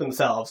reestablish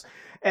themselves.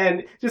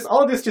 And just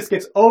all of this just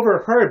gets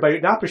overheard by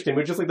Utnapishtim,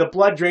 which just the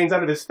blood drains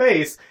out of his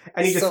face.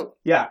 And he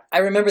I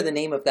remember the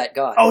name of that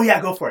god. Oh,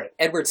 yeah, go for it.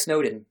 Edward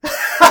Snowden.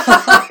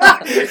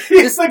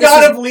 He's the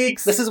god of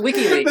leaks. This is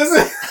WikiLeaks.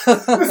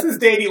 This is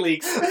Daddy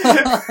Leaks.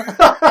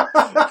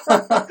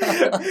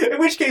 In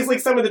which case,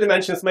 some of the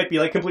dimensions might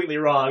be completely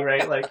wrong,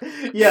 right?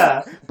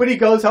 Yeah. But he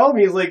goes home.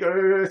 He's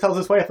tells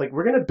his wife,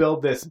 we're gonna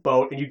build this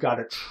boat, and you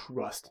gotta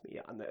trust me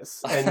on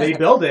this. And they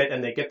build it,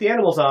 and they get the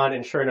animals on,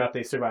 and sure enough,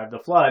 they survive the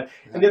flood.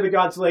 And the other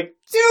god's like,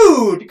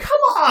 dude,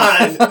 come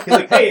on. He's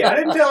like, hey, I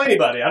didn't tell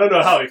anybody. I don't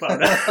know how he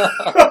found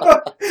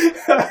out.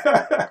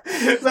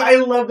 So I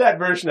love that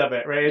version of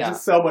it, right? It's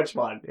just so much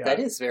fun. Yeah. That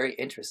is very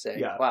interesting.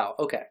 Yeah. Wow.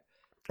 Okay.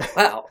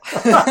 Wow.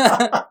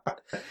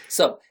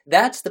 So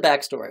that's the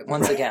backstory.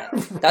 Once again,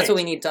 that's what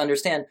we need to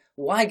understand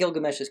why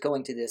Gilgamesh is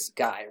going to this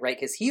guy, right?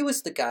 Because he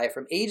was the guy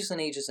from ages and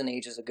ages and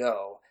ages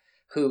ago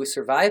who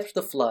survived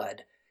the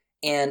flood.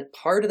 And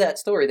part of that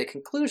story, the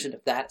conclusion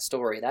of that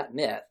story, that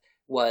myth,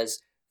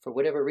 was for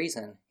whatever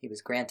reason, he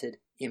was granted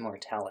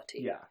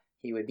immortality. Yeah.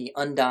 He would be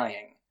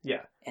undying.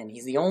 Yeah. And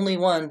he's the only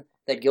one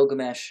that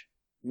Gilgamesh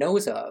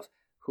knows of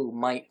who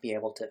might be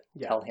able to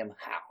tell him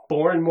how.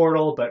 Born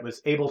mortal, but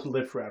was able to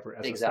live forever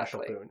as a special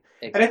boon.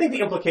 Exactly. And I think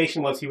the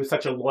implication was he was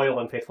such a loyal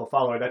and faithful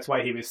follower. That's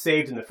why he was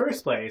saved in the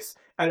first place,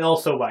 and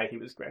also why he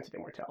was granted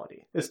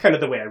immortality. It's kind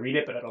of the way I read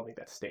it, but I don't think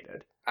that's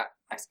stated.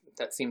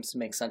 That seems to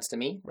make sense to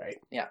me. Right.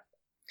 Yeah.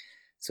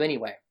 So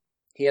anyway,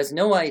 he has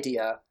no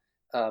idea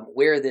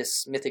where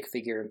this mythic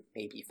figure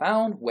may be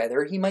found,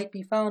 whether he might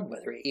be found,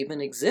 whether he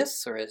even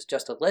exists or is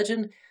just a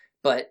legend.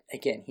 But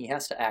again, he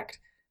has to act,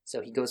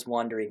 so he goes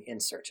wandering in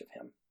search of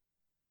him.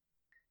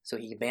 So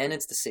he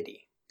abandons the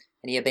city,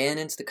 and he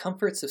abandons the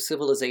comforts of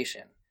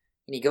civilization,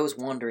 and he goes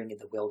wandering in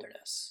the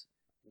wilderness.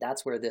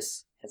 That's where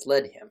this has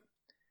led him.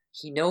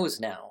 He knows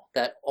now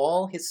that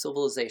all his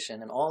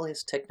civilization and all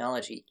his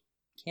technology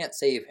can't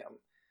save him,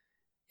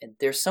 and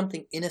there's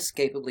something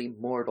inescapably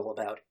mortal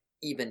about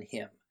even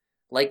him.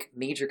 Like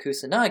Major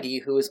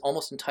Kusanagi, who is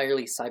almost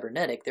entirely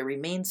cybernetic, there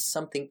remains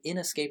something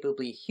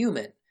inescapably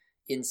human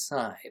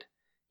inside.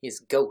 His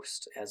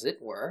ghost, as it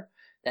were,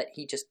 that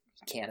he just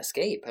can't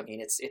escape. I mean,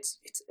 it's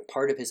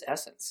part of his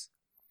essence.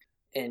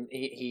 And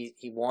he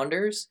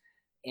wanders,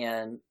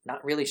 and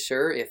not really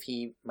sure if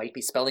he might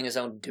be spelling his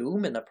own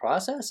doom in the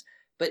process,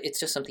 but it's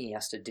just something he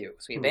has to do.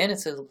 So he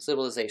abandons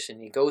civilization,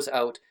 he goes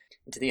out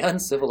into the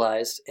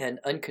uncivilized and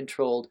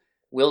uncontrolled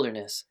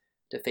wilderness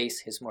to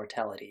face his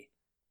mortality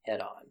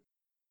head on.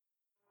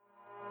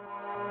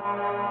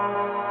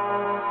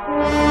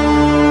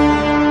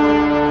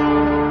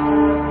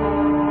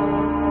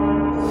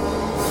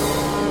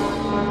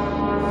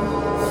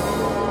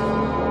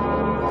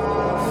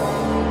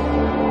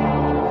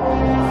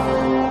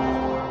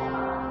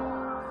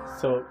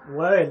 So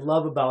what I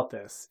love about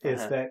this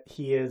is that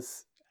he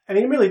is, I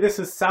mean, really,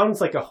 sounds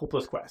like a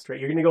hopeless quest, right?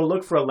 You're going to go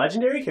look for a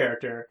legendary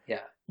character.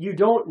 Yeah. You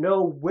don't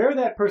know where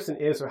that person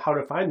is or how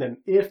to find them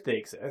if they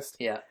exist.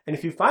 Yeah. And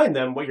if you find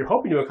them, what you're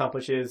hoping to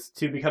accomplish is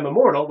to become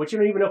immortal, which you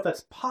don't even know if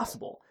that's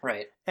possible.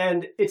 Right.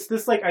 And it's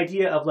this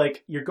idea of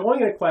you're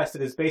going on a quest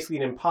that is basically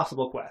an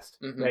impossible quest,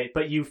 right?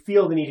 But you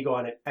feel the need to go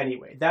on it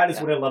anyway. That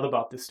is what I love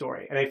about this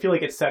story. And I feel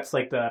like it sets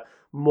the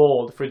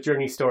mold for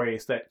journey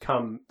stories that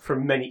come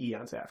from many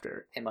eons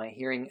after. Am I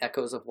hearing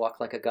echoes of Walk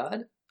Like a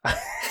God?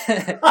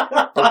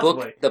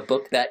 the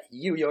book that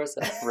you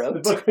yourself wrote. The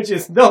book which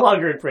is no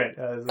longer in print.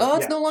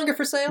 It's no longer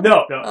for sale?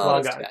 No, oh,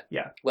 long that's gone. bad.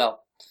 Yeah.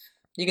 Well,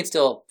 you can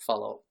still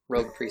follow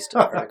Rogue Priest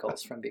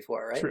articles from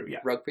before, right? True, yeah.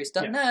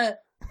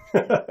 Roguepriest.net.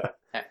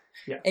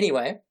 Yeah.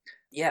 Anyway,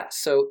 yeah,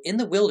 so in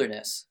the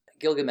wilderness,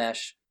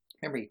 Gilgamesh,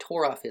 remember, he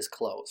tore off his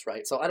clothes,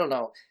 right? So I don't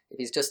know if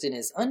he's just in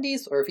his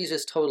undies or if he's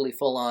just totally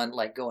full on,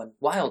 like going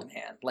wild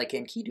man, like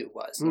Enkidu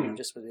was, you know,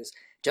 just with his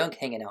junk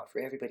hanging out for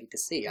everybody to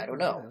see. I don't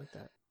know. Yeah, I like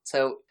that.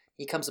 So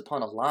he comes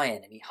upon a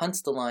lion and he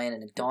hunts the lion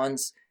and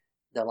adorns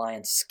the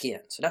lion's skin.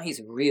 So now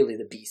he's really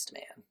the beast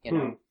man, you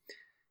know?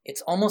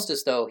 It's almost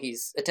as though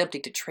he's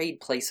attempting to trade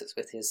places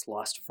with his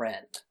lost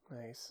friend.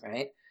 Nice.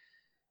 Right?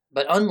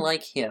 But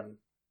unlike him,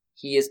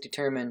 he is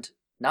determined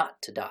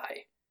not to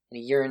die, and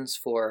he yearns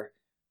for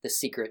the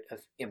secret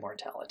of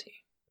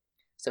immortality.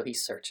 So he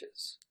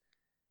searches.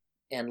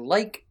 And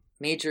like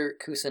Major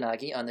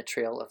Kusanagi on the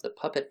trail of the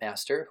puppet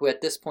master, who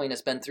at this point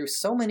has been through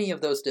so many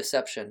of those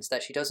deceptions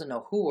that she doesn't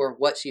know who or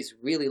what she's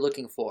really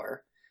looking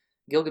for,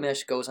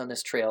 Gilgamesh goes on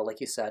this trail, like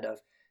you said, of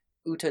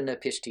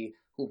Utanapishti,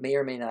 who may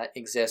or may not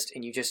exist,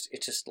 and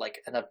it's just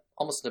like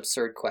almost an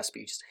absurd quest,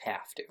 but you just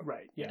have to.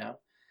 Right, yeah. You know?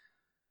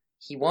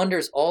 He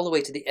wanders all the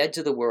way to the edge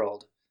of the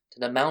world, to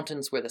the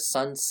mountains where the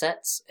sun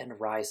sets and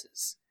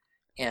rises,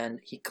 and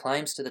he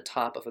climbs to the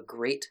top of a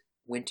great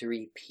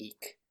wintry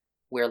peak,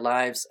 where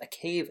lies a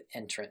cave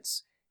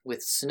entrance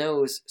with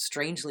snows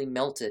strangely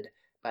melted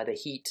by the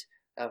heat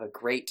of a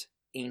great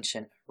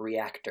ancient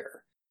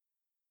reactor.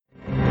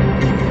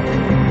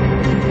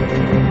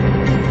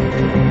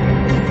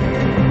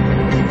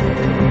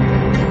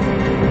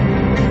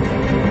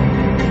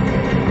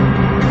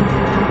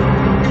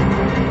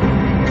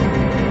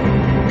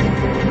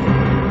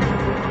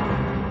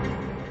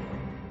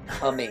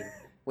 Humming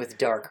with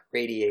dark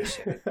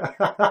radiation.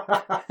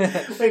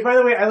 Wait, by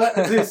the way,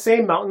 the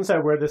same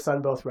mountainside where the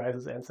sun both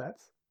rises and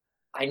sets?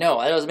 I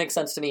know, that doesn't make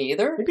sense to me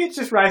either. Maybe it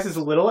just rises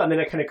a little and then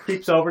it kind of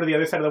creeps over to the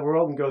other side of the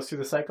world and goes through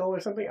the cycle or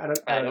something. I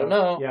don't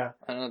know. Yeah,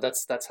 I don't know.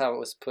 That's how it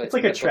was put. It's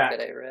like in a the trap book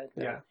that I read.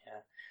 Yeah.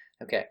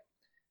 Okay.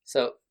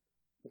 So,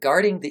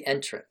 guarding the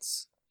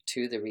entrance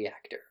to the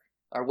reactor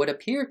are what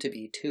appear to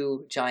be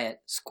two giant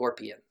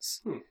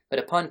scorpions. But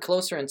upon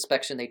closer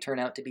inspection, they turn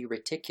out to be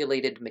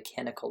reticulated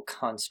mechanical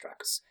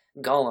constructs,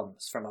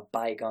 golems from a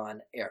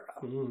bygone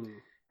era.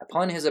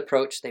 Upon his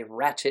approach, they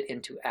ratchet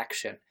into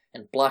action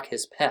and block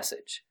his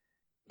passage.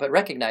 But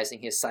recognizing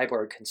his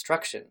cyborg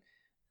construction,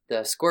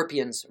 the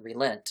scorpions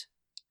relent.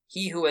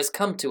 "He who has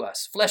come to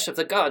us, flesh of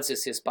the gods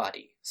is his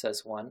body,"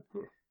 says one.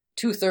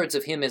 2/3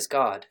 of him is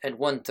God, and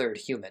 1/3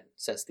 human,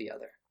 says the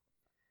other.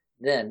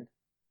 Then,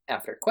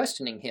 after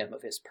questioning him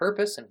of his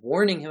purpose and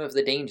warning him of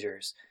the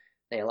dangers,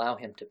 they allow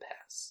him to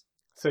pass.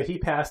 So he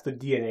passed the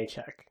DNA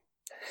check.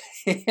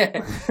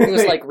 It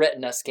was like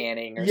retina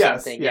scanning or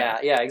something. Yeah,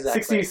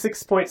 exactly.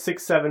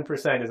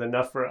 66.67% is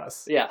enough for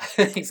us. Yeah,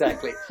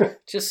 exactly.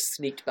 Just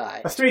sneaked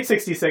by. A straight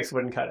 66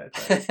 wouldn't cut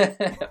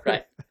it.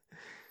 Right.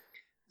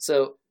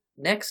 So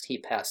next he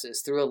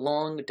passes through a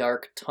long,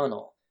 dark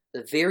tunnel,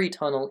 the very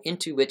tunnel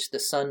into which the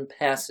sun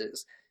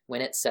passes when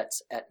it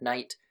sets at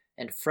night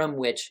and from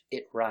which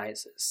it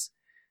rises.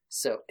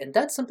 So, and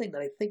that's something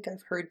that I think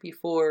I've heard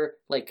before,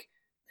 like,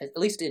 at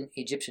least in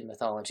Egyptian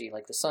mythology,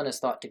 like the sun is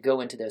thought to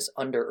go into this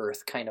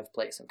under-earth kind of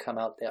place and come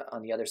out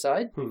on the other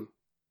side.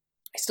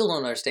 I still don't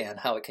understand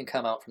how it can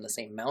come out from the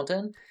same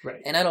mountain.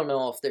 Right. And I don't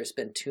know if there's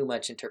been too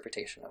much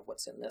interpretation of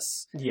what's in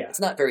this. Yeah. It's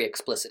not very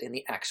explicit in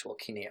the actual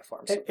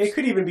cuneiform source. It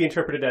could even be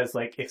interpreted as,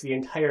 like, if the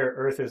entire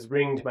Earth is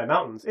ringed by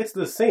mountains, it's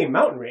the same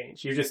mountain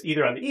range. You're just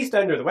either on the east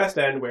end or the west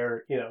end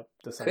where, you know,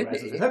 the sun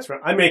rises and sets from.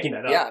 I'm making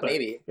that up. Yeah,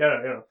 maybe.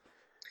 Yeah.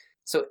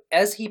 So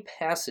as he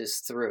passes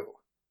through,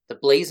 the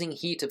blazing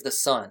heat of the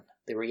sun,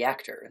 the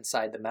reactor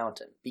inside the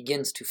mountain,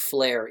 begins to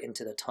flare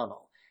into the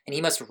tunnel, and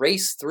he must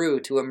race through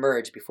to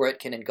emerge before it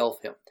can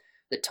engulf him.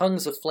 The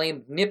tongues of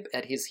flame nip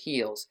at his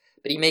heels,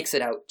 but he makes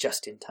it out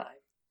just in time.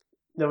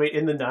 No, wait,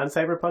 in the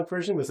non-cyberpunk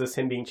version, was this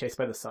him being chased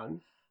by the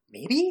sun?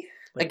 Maybe?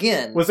 Like,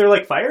 again, was there,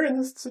 like, fire in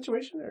this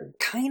situation? Or?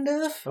 Kind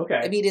of. Okay.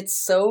 I mean, it's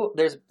so,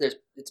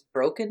 it's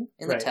broken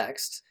in the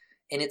text,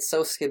 and it's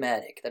so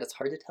schematic that it's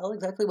hard to tell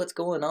exactly what's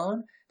going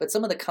on, but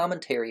some of the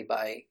commentary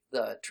by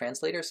the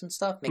translators and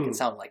stuff make it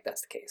sound like that's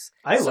the case.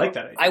 I like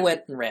that idea. I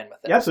went and ran with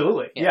it. Yeah,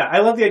 absolutely. Yeah, I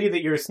love the idea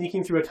that you're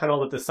sneaking through a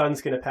tunnel that the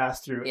sun's going to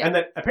pass through, and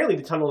that apparently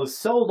the tunnel is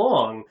so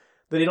long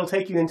that it'll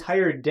take you an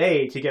entire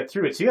day to get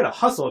through it. So you got to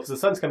hustle because the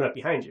sun's coming up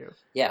behind you.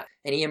 Yeah.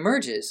 And he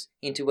emerges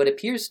into what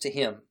appears to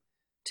him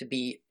to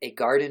be a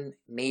garden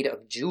made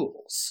of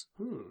jewels.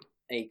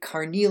 A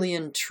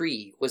carnelian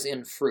tree was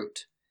in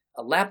fruit.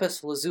 A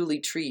lapis lazuli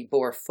tree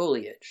bore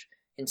foliage.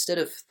 Instead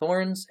of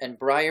thorns and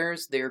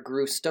briars, there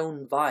grew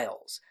stone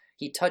vials.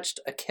 He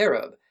touched a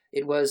carob.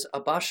 It was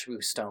a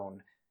bashvu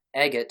stone,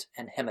 agate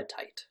and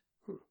hematite.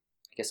 I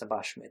guess a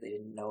bashvu they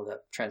didn't know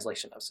the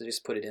translation of, so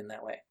just put it in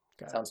that way.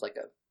 Sounds like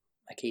a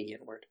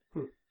Akkadian word.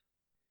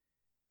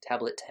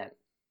 Tablet 10.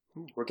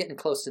 We're getting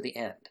close to the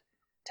end.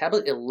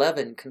 Tablet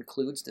 11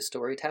 concludes the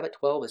story. Tablet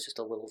 12 is just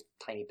a little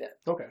tiny bit.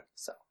 Okay.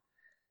 So,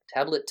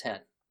 Tablet 10.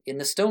 In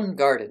the stone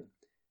garden,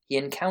 he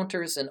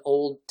encounters an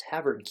old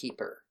tavern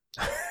keeper.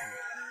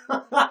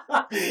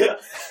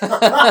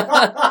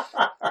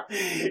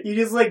 You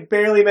just like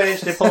barely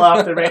managed to pull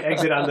off the right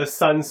exit on the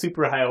Sun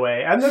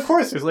Superhighway, and of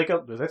course there's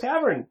a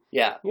tavern.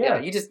 Yeah.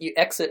 You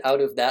exit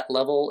out of that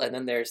level, and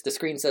then the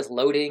screen says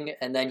loading,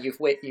 and then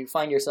you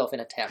find yourself in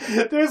a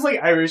tavern. There's like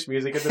Irish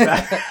music in the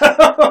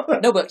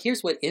back. No, but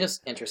here's what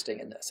is interesting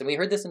in this, and we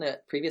heard this in a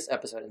previous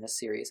episode in this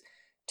series.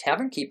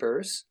 Tavern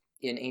keepers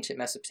in ancient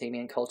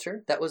Mesopotamian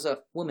culture, that was a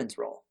woman's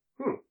role.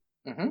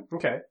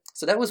 Okay.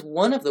 So that was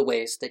one of the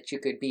ways that you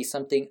could be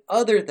something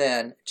other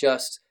than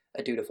just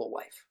a dutiful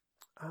wife.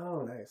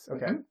 Oh, nice.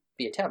 Okay.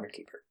 Be a tavern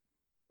keeper.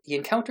 He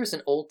encounters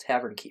an old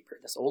tavern keeper,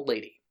 this old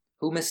lady,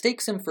 who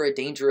mistakes him for a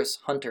dangerous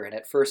hunter and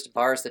at first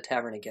bars the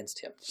tavern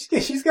against him.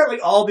 She's got like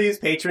all these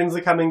patrons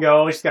that come and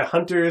go. She's got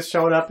hunters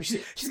showing up.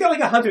 She's got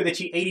like a hunter that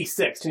she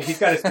 86, and she's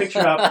got his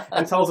picture up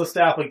and tells the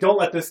staff, like, don't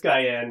let this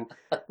guy in.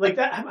 Like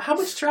that. How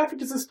much traffic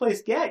does this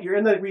place get? You're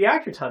in the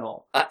reactor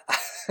tunnel.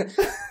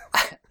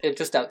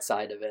 Just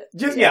outside of it.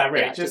 Just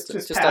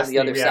on the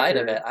other side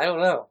of it. I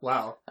don't know.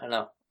 Wow. I don't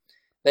know.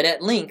 But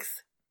at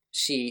length,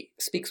 she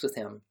speaks with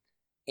him,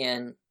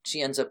 and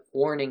she ends up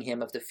warning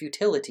him of the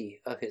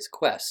futility of his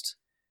quest.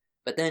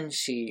 But then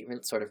she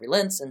sort of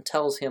relents and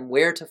tells him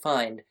where to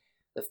find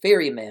the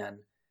ferryman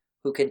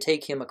who can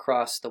take him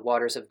across the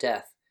waters of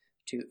death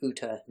to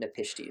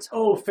Uta-Napishti's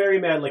home. Oh,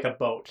 ferryman like a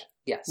boat.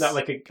 Yes. Not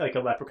like a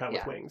leprechaun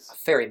with wings. A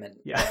ferryman.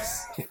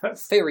 Yes.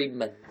 Yes.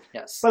 Ferryman,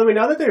 yes. By the way,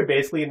 now that they're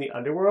basically in the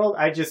underworld,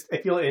 I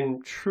feel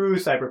in true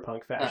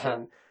cyberpunk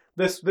fashion,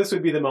 this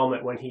would be the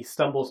moment when he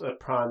stumbles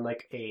upon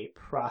like a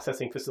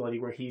processing facility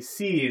where he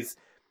sees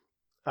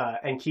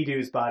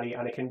Enkidu's body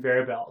on a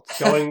conveyor belt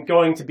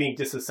going to be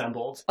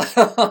disassembled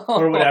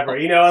or whatever.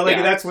 You know, like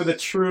that's where the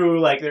true,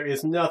 like, there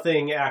is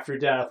nothing after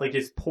death, like,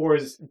 just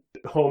pours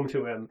home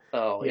to him.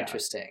 Oh,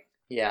 interesting.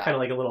 Yeah. Kind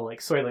of like a little like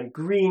Soylent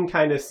Green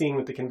kind of scene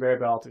with the conveyor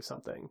belt or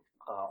something.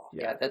 Oh,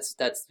 yeah.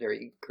 That's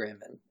very grim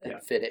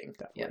and fitting.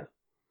 Definitely. Yeah.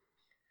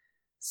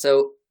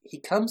 So he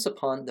comes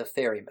upon the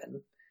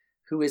ferryman,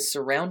 who is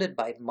surrounded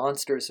by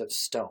monsters of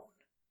stone.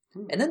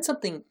 And then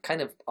something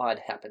kind of odd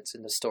happens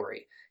in the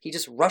story. He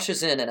just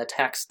rushes in and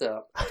attacks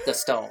the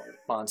stone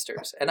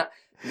monsters. And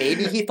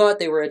maybe he thought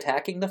they were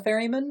attacking the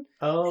ferryman,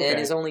 and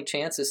his only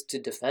chance is to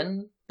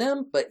defend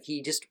them, but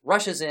he just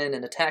rushes in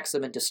and attacks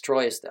them and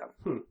destroys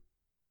them.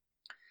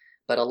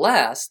 But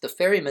alas, the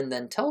ferryman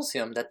then tells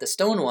him that the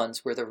stone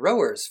ones were the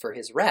rowers for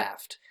his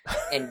raft,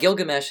 and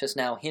Gilgamesh has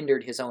now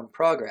hindered his own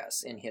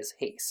progress in his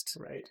haste.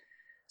 Right.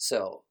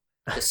 So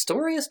the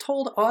story is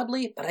told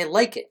oddly, but I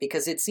like it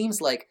because it seems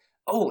like,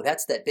 oh,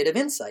 that's that bit of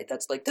insight.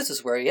 That's like, this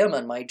is where I am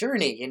on my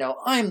journey. You know,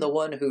 I'm the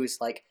one who's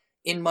like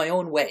in my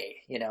own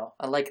way. You know,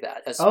 I like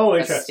that. As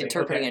interesting.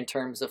 Interpreting in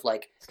terms of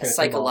like a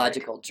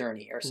psychological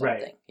journey or something.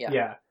 Right.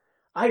 Yeah.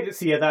 I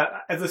see that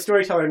as a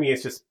storyteller. Me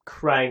is just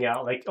crying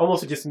out, like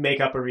almost to just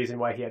make up a reason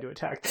why he had to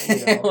attack them.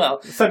 You know?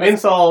 Well, some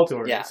insult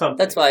or something.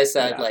 That's why I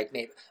said like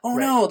maybe. Oh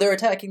no, they're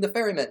attacking the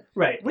ferryman.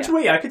 Right. Which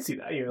way I could see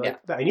that. You're like,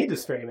 I need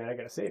this ferryman. I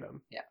got to save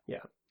him. Yeah.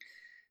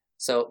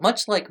 So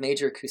much like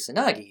Major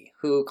Kusanagi,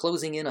 who,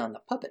 closing in on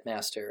the puppet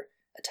master,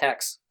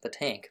 attacks the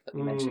tank that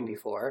we mentioned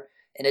before,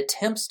 and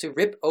attempts to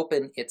rip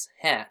open its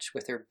hatch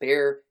with her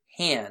bare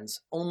hands,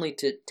 only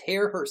to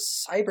tear her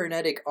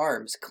cybernetic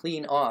arms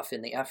clean off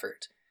in the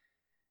effort.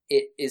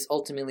 It is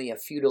ultimately a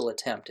futile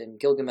attempt, and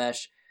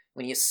Gilgamesh,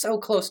 when he is so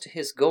close to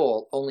his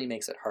goal, only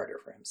makes it harder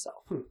for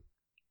himself.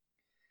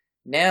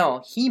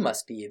 Now he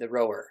must be the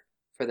rower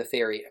for the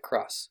ferry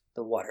across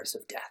the waters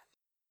of death.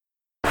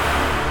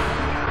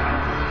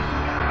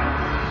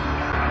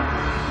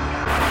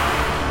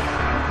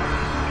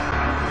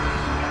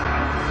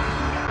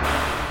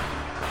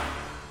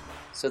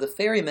 So the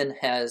ferryman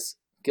has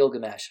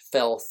Gilgamesh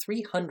fell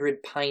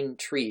 300 pine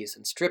trees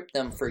and strip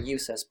them for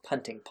use as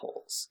punting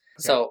poles.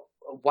 Okay. So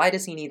why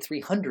does he need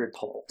 300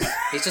 poles?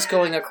 He's just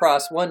going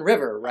across one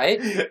river,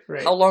 right?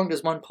 Right. How long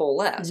does one pole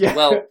last? Yeah.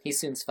 Well, he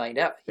soon finds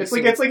out. It's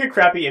like a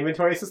crappy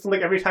inventory system.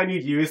 Like every time you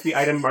use the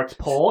item marked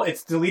pole,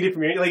 it's deleted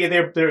from your, like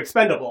they're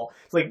expendable.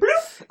 It's like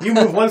bloop, you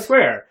move one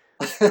square.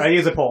 I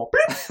use a pole.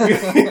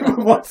 Bloop, you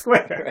move one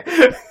square.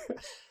 Right.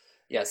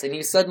 Yes, and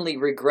you suddenly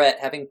regret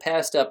having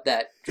passed up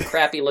that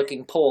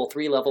crappy-looking pole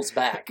 3 levels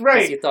back. Right.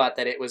 Because you thought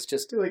that it was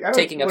just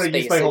taking up space. I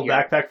use my whole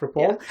backpack for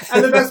pole. Yeah.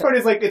 And the best part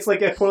is, like, it's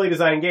like a poorly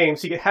designed game,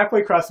 so you get halfway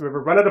across the river,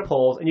 run out of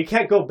poles, and you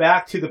can't go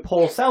back to the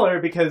pole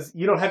seller because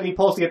you don't have any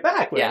poles to get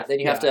back with. Yeah,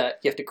 then you have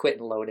to quit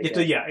and load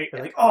again.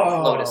 Like,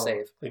 oh! Load a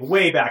save. Like,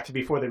 way back to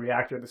before the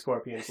reactor of the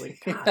Scorpions.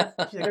 Like, God,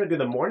 I gotta do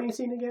the morning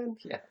scene again?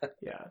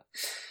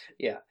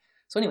 Yeah.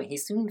 So anyway, he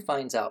soon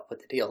finds out what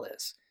the deal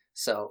is.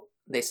 So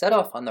they set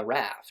off on the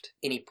raft,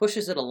 and he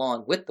pushes it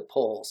along with the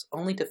poles,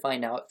 only to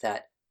find out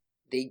that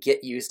they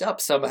get used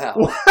up somehow.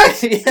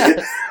 What?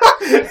 Yes.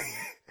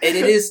 And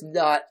it is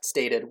not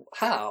stated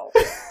how.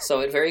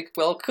 So it very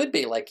well could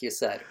be, like you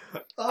said.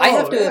 I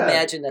have to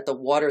imagine that the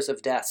waters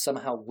of death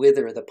somehow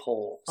wither the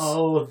poles.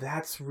 Oh,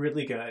 that's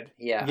really good.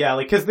 Yeah. Yeah,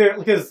 like,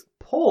 because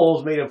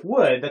poles made of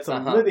wood. That's a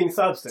living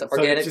substance. It's an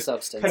organic so it just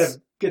substance. kind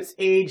of gets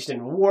aged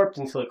and warped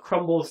until it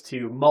crumbles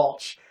to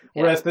mulch.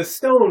 Whereas the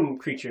stone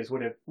creatures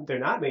they're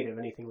not made of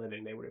anything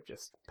living. They would have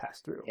just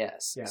passed through.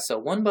 Yes. Yeah. So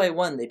one by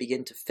one they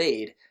begin to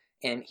fade,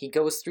 and he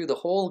goes through the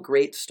whole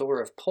great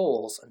store of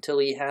poles until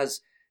he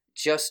has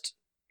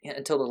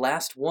until the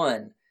last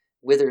one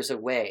withers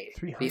away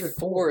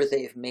before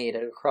they've made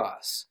it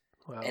across.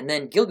 Wow. And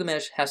then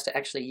Gilgamesh has to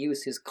actually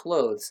use his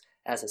clothes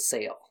as a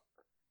sail.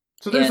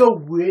 So there's a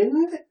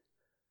wind?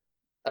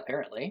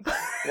 Apparently.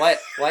 Why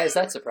is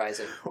that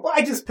surprising? Well,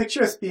 I just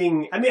picture us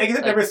being... I mean, I guess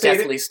it never stated...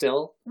 Deathly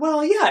still?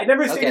 Well, yeah, it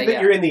never stated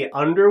that you're in the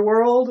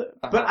underworld,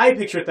 but I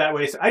picture it that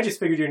way, so I just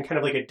figured you're in kind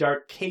of like a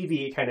dark,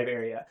 cavey kind of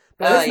area.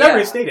 But it's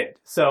never stated,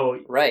 so...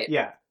 Right.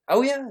 Yeah.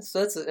 Oh, yeah,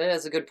 so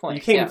that's a good point.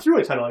 You came through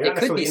a tunnel. It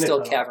could be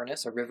still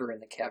cavernous, a river in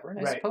the cavern,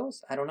 I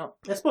suppose. I don't know.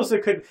 I suppose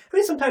there could... I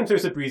mean, sometimes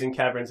there's a breeze in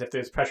caverns if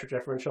there's pressure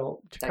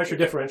differential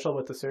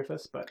with the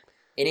surface, but...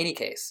 In any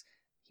case,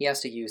 he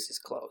has to use his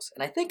clothes.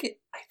 And I think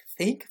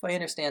if I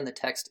understand the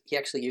text, he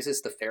actually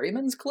uses the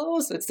ferryman's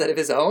clothes instead of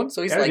his own.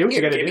 So he's like,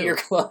 here, give me your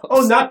clothes.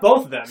 Oh, not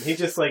both of them. He's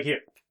just like, here.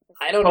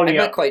 I don't know. I'm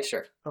not quite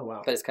sure. Oh,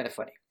 wow. But it's kind of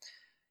funny.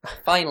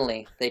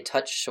 Finally, they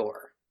touch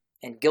shore,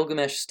 and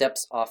Gilgamesh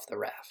steps off the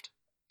raft.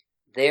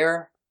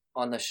 There,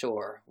 on the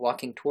shore,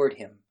 walking toward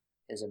him,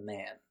 is a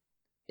man.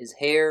 His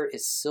hair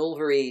is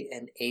silvery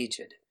and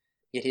aged,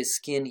 yet his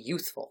skin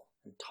youthful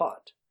and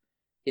taut.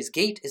 His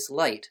gait is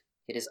light,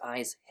 yet his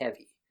eyes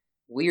heavy,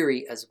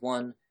 weary as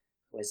one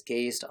who has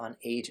gazed on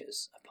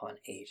ages upon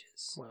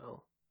ages.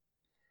 Wow.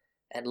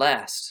 At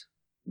last,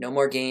 no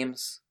more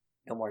games,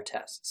 no more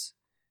tests.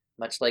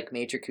 Much like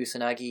Major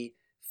Kusanagi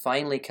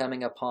finally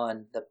coming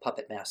upon the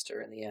puppet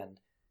master in the end,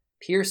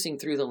 piercing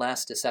through the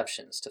last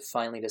deceptions to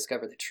finally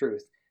discover the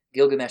truth,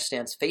 Gilgamesh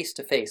stands face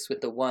to face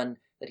with the one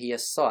that he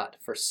has sought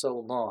for so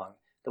long,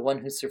 the one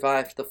who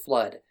survived the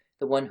flood,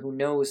 the one who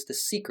knows the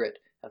secret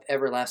of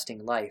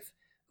everlasting life,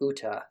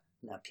 Uta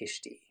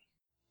Napishti.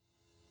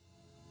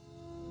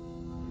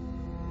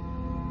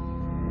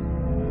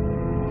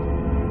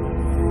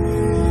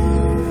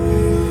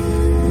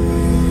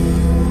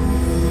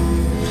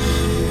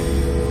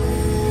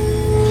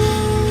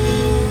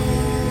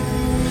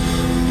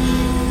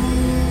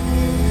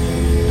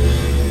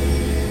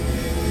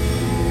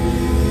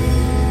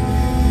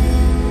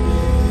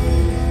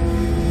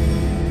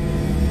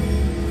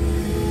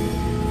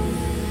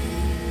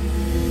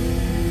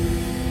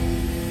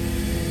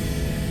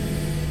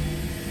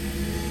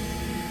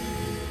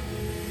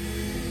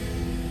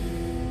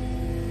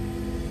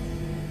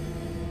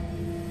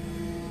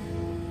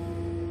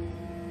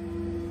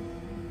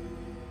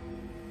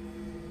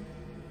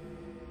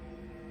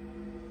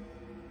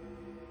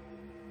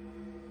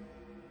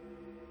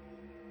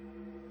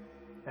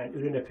 And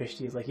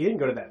Udinapishti is like, you didn't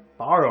go to that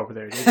bar over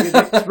there, did you?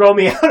 Like, throw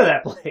me out of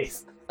that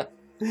place.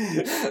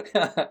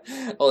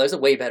 Well, there's a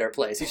way better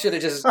place. You should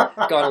have just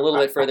gone a little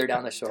bit further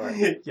down the shore.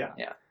 Yeah.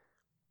 And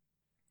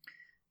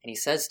he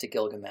says to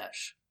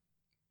Gilgamesh,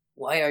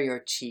 "Why are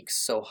your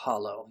cheeks so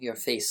hollow, your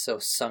face so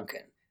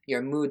sunken,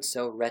 your mood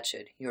so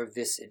wretched, your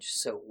visage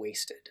so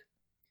wasted?"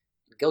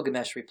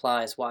 Gilgamesh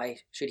replies, why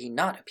should he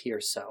not appear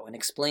so, and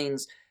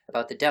explains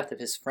about the death of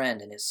his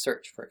friend and his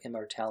search for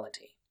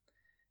immortality.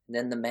 And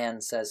then the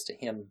man says to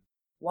him,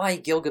 "Why,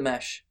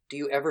 Gilgamesh, do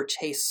you ever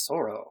chase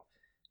sorrow?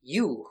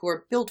 You, who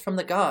are built from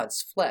the gods,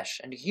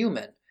 flesh and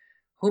human,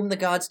 whom the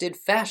gods did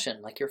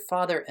fashion like your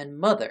father and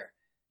mother,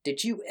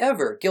 did you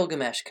ever,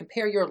 Gilgamesh,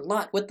 compare your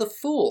lot with the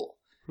fool?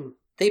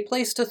 They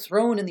placed a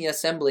throne in the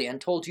assembly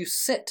and told you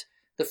sit.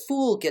 The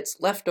fool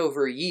gets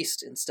leftover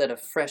yeast instead of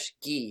fresh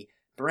ghee,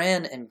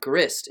 bran and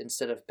grist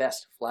instead of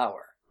best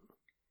flour.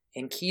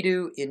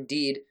 Enkidu,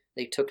 indeed,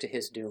 they took to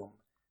his doom.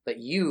 But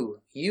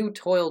you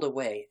toiled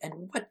away,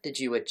 and what did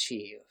you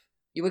achieve?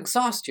 You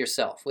exhaust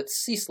yourself with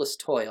ceaseless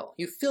toil.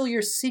 You fill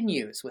your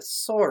sinews with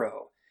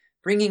sorrow,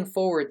 bringing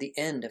forward the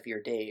end of your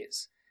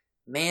days.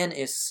 Man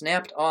is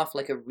snapped off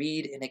like a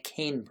reed in a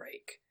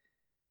canebrake.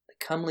 The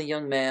comely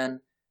young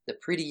man, the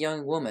pretty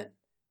young woman,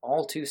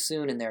 all too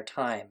soon in their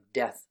time,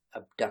 death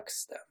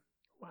abducts them.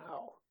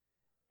 Wow.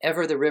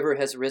 Ever the river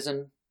has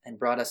risen and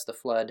brought us the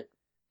flood,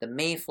 the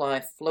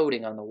mayfly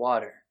floating on the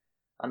water.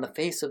 On the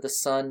face of the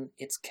sun,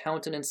 its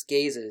countenance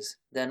gazes,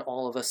 then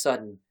all of a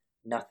sudden,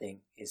 nothing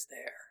is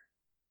there."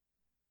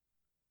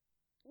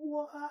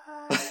 What?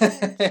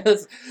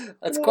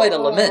 That's quite a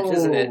lament,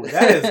 isn't it?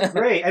 That is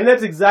great. And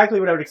that's exactly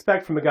what I would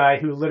expect from a guy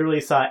who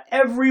literally saw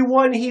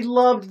everyone he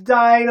loved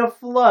die in a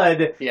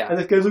flood. Yeah. And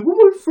this guy's like, well,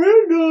 my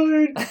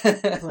friend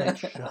died. Like,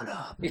 shut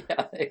up.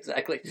 Yeah,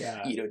 exactly.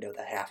 Yeah. You don't know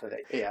the half of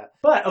it. Yeah.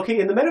 But,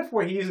 okay, in the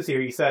metaphor he uses here,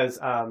 he says,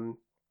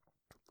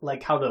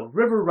 like how the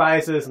river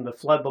rises and the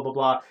flood, blah, blah,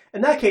 blah.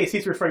 In that case,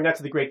 he's referring not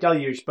to the Great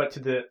Deluge, but to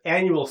the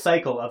annual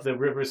cycle of the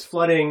rivers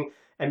flooding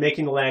and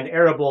making the land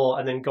arable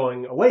and then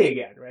going away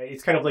again, right?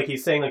 It's kind of like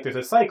he's saying, like, there's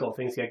a cycle.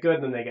 Things get good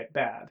and then they get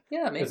bad.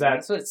 Yeah, maybe.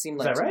 That's what it seemed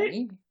like to right?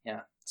 me.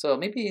 Yeah. So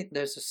maybe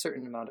there's a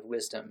certain amount of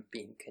wisdom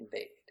being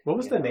conveyed. What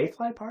was the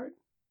mayfly part?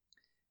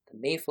 The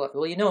mayfly,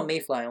 well, a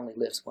mayfly only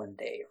lives one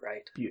day,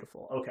 right?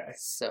 Beautiful. Okay.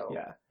 So,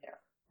 yeah.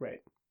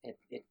 Right.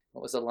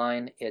 What was the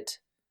line?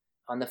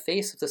 On the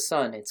face of the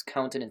sun, its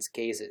countenance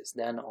gazes.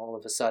 Then all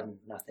of a sudden,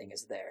 nothing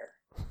is there.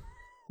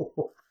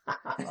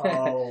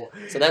 Oh.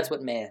 So that's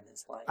what man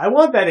is like. I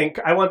want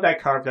that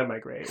carved on my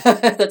grave.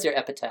 That's your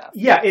epitaph.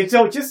 Yeah, and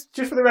so just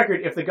for the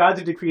record, if the gods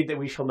have decreed that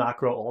we shall not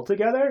grow old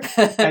together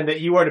and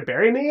that you are to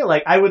bury me,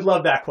 like, I would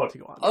love that quote to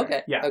go on there.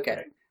 Okay. Yeah.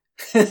 Okay.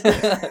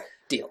 Right.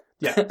 Deal.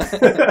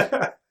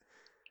 Yeah.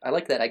 I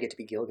like that I get to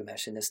be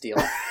Gilgamesh in this deal.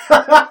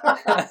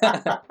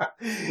 Yeah,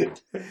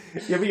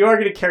 but you are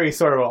going to carry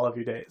Sorrow all of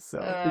your days, so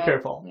be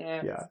careful.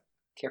 Yeah.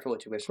 Careful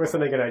what you wish Or for.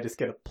 something going to just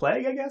get a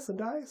plague, I guess, and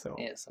die. So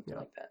Yeah, something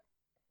like that.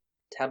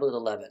 Tablet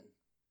 11.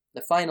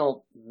 The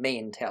final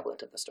main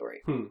tablet of the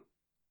story.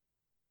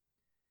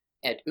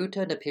 At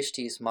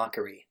Utanapishti's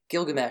mockery,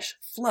 Gilgamesh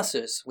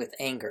flushes with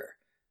anger,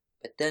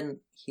 but then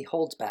he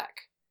holds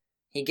back.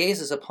 He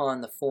gazes upon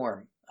the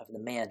form of the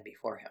man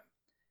before him.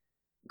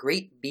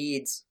 Great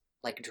beads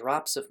like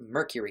drops of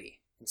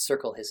mercury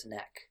encircle his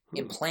neck,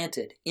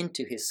 implanted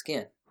into his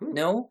skin.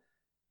 No,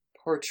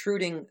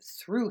 protruding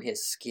through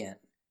his skin,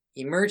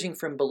 emerging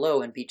from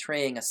below and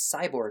betraying a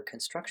cyborg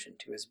construction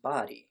to his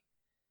body.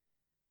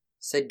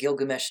 Said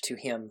Gilgamesh to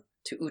him,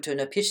 to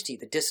Utanapishti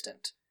the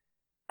distant,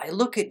 I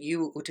look at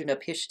you,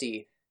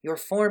 Utanapishti. Your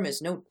form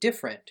is no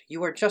different.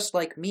 You are just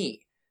like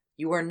me.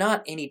 You are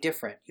not any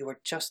different. You are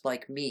just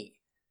like me.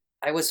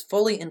 I was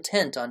fully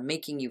intent on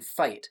making you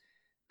fight,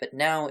 but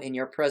now in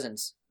your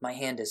presence my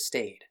hand is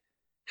stayed.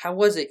 How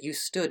was it you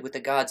stood with the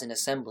gods in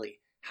assembly?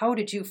 How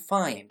did you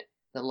find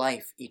the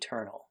life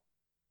eternal?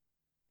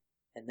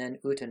 And then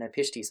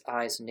Utanapishti's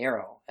eyes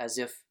narrow, as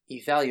if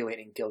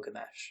evaluating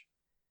Gilgamesh.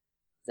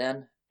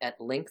 Then, at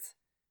length,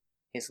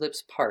 his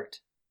lips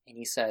part, and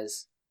he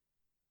says,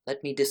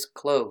 Let me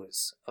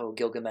disclose, O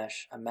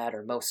Gilgamesh, a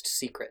matter most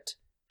secret.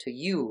 To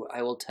you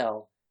I will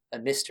tell a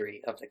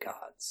mystery of the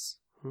gods.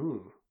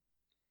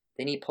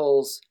 Then he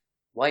pulls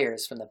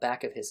wires from the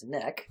back of his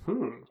neck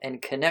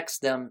and connects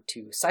them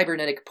to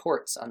cybernetic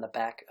ports on the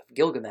back of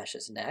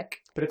Gilgamesh's neck.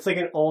 But it's like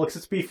because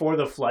it's before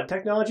the flood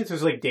technology, so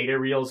there's like data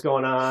reels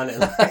going on.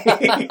 And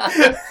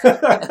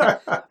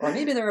Or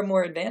maybe they were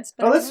more advanced.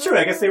 Oh, that's true.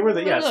 I guess they were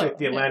it's like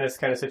the Atlantis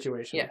kind of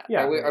situation.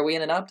 Yeah. Are we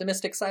in an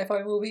optimistic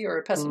sci-fi movie or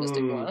a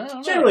pessimistic one? I don't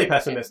know. Generally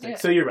pessimistic. Yeah.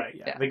 So you're right.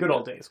 Yeah. The good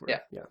old days were.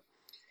 Yeah.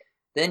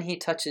 Then he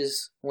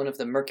touches one of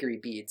the mercury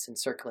beads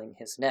encircling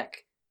his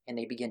neck, and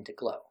they begin to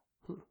glow.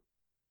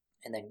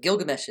 And then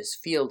Gilgamesh's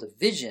field of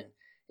vision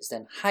is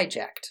then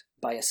hijacked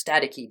by a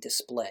staticky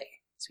display.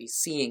 So he's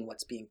seeing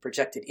what's being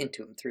projected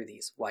into him through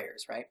these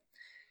wires, right?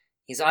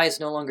 His eyes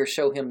no longer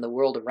show him the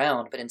world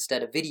around, but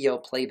instead a video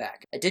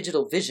playback, a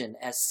digital vision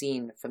as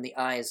seen from the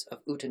eyes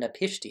of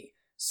Utanapishti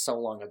so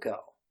long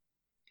ago.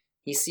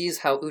 He sees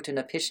how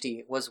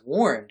Utanapishti was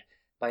warned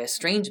by a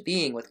strange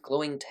being with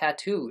glowing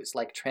tattoos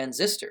like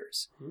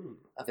transistors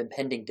of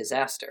impending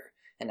disaster.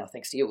 And now,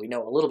 thanks to you, we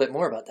know a little bit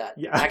more about that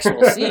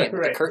actual scene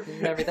with the curtain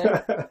and everything.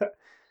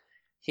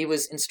 He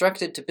was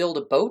instructed to build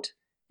a boat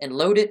and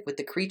load it with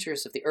the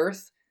creatures of the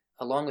earth,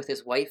 along with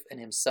his wife and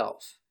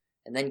himself.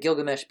 And then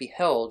Gilgamesh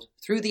beheld,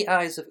 through the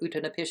eyes of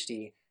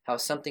Utanapishti, how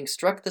something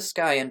struck the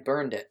sky and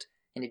burned it,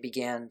 and it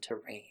began to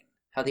rain.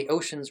 How the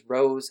oceans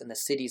rose and the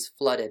cities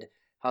flooded,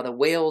 how the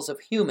wails of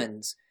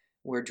humans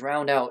were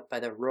drowned out by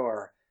the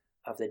roar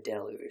of the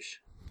deluge.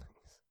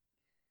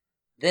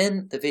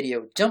 Then the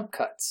video jump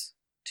cuts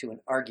to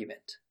an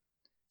argument.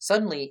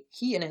 Suddenly,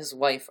 he and his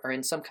wife are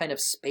in some kind of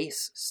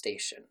space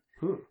station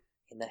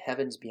in the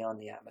heavens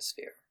beyond the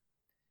atmosphere.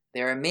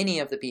 There are many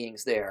of the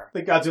beings there.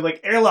 The gods are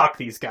like, airlock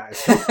these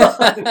guys.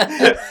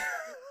 Yeah,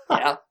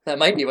 that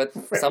might be what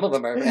some of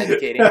them are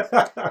advocating.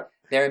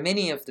 There are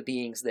many of the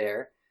beings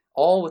there,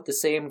 all with the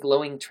same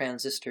glowing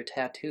transistor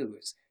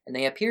tattoos, and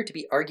they appear to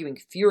be arguing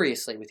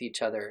furiously with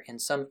each other in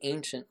some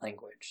ancient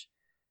language.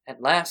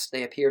 At last,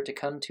 they appear to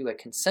come to a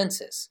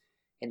consensus,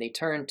 and they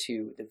turn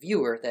to the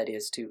viewer, that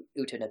is, to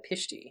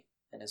Utanapishti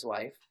and his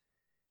wife.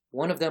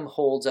 One of them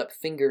holds up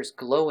fingers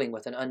glowing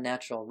with an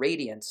unnatural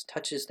radiance,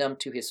 touches them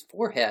to his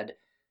forehead,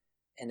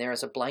 and there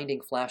is a blinding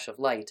flash of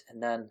light,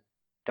 and then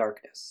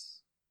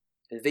darkness.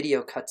 The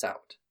video cuts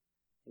out.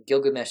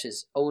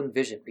 Gilgamesh's own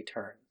vision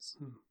returns.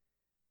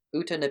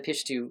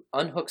 Utanapishti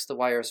unhooks the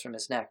wires from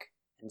his neck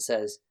and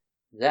says,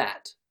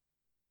 that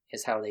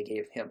is how they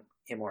gave him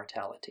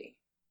immortality.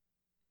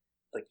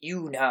 But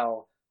you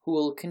now, who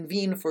will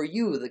convene for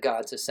you the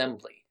gods'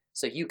 assembly,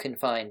 so you can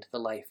find the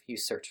life you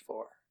search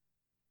for.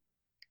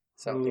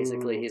 So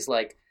basically he's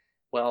like,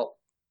 well,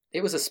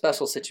 it was a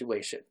special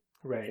situation.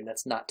 Right. And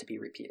that's not to be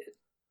repeated.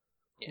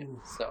 Yeah.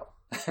 So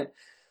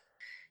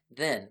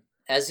then,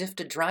 as if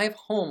to drive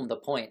home the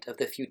point of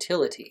the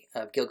futility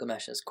of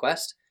Gilgamesh's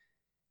quest,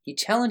 he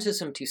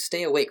challenges him to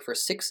stay awake for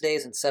 6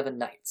 days and 7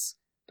 nights.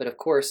 But of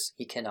course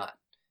he cannot.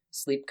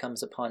 Sleep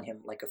comes upon him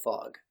like a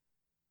fog.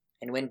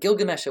 And when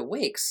Gilgamesh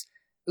awakes,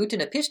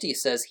 Utanapishti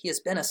says he has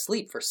been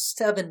asleep for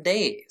 7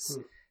 days,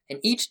 and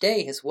each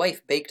day his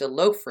wife baked a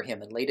loaf for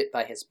him and laid it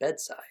by his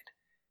bedside.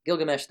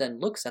 Gilgamesh then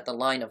looks at the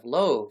line of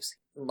loaves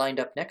lined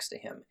up next to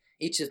him,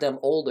 each of them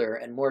older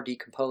and more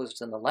decomposed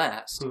than the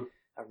last,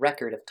 a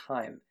record of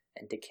time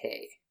and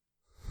decay.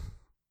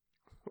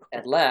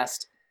 At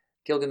last,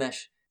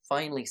 Gilgamesh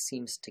finally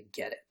seems to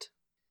get it.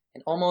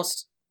 And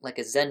almost like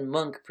a Zen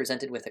monk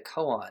presented with a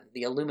koan,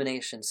 the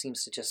illumination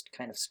seems to just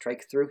kind of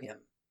strike through him.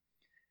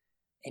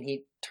 And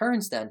he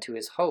turns then to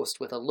his host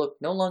with a look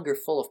no longer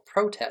full of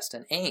protest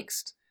and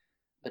angst,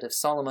 but of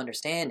solemn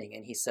understanding,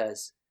 and he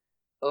says,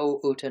 "O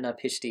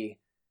Uttanapishti,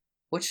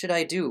 what should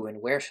I do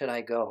and where should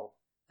I go?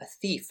 A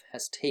thief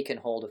has taken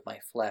hold of my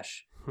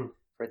flesh.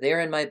 For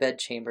there in my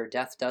bedchamber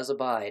death does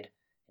abide,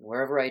 and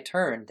wherever I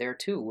turn, there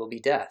too will be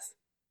death."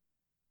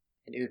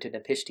 And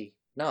Uttanapishti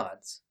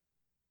nods.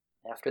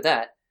 After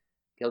that,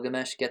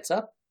 Gilgamesh gets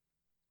up,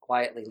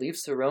 quietly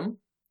leaves the room.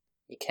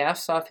 He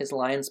casts off his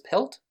lion's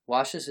pelt,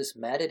 washes his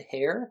matted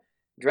hair,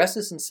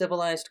 dresses in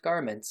civilized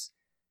garments,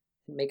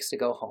 and makes to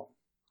go home.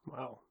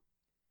 Wow.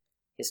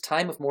 His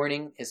time of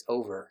mourning is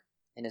over,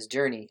 and his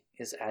journey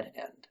is at an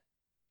end.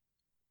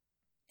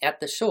 At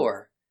the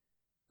shore,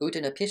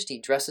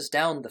 Uttanapishti dresses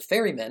down the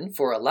ferryman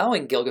for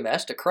allowing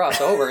Gilgamesh to cross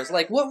over. It's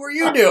like, what were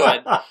you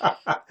doing?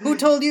 Who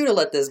told you to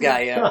let this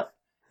guy in?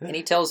 And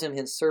he tells him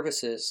his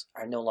services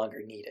are no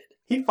longer needed.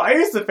 He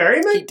fires the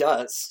ferryman? He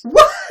does.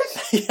 What?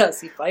 Yes,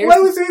 he fires. Why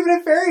was there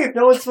even a ferry if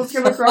no one's supposed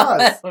to get across?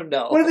 I don't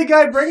know. What did the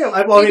guy bring him?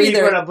 Well, maybe he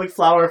brought a big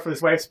flower for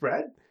his wife's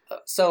bread?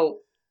 So,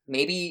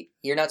 maybe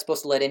you're not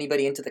supposed to let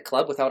anybody into the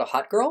club without a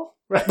hot girl?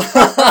 Right.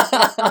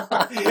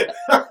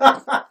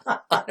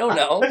 I don't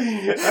know.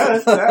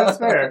 That's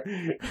fair.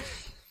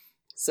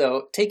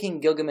 So, taking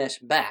Gilgamesh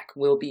back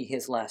will be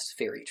his last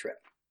ferry trip.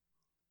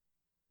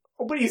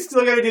 Oh, but he's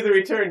still got to do the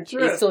return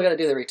trip. He's still got to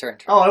do the return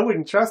trip. Oh, I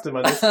wouldn't trust him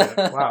on this trip.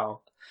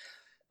 Wow.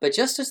 But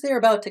just as they're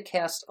about to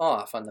cast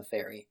off on the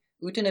ferry,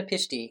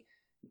 Uttanapishti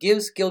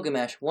gives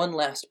Gilgamesh one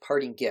last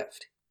parting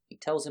gift. He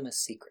tells him a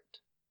secret.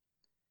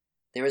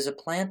 There is a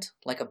plant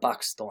like a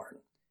boxthorn.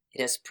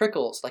 It has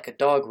prickles like a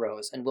dog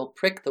rose and will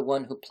prick the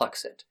one who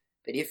plucks it.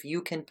 But if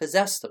you can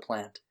possess the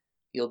plant,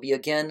 you'll be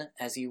again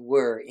as you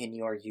were in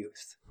your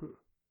youth.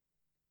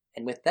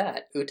 And with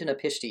that,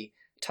 Uttanapishti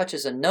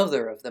touches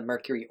another of the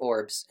mercury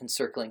orbs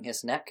encircling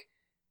his neck,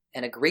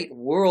 and a great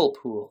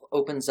whirlpool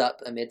opens up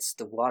amidst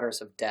the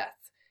waters of death,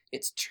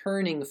 its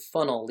churning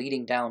funnel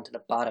leading down to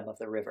the bottom of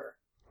the river.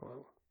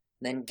 Wow.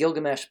 Then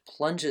Gilgamesh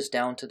plunges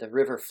down to the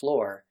river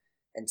floor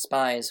and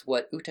spies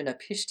what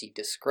Uttanapishti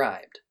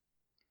described.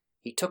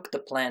 He took the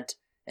plant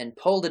and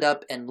pulled it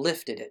up and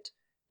lifted it.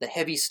 The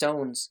heavy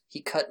stones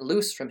he cut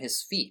loose from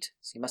his feet,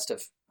 so he must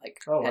have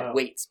had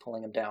weights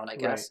pulling him down, I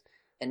guess. Right.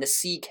 And the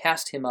sea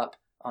cast him up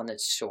on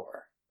its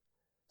shore.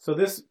 So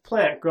this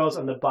plant grows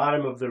on the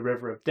bottom of the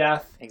River of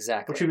Death.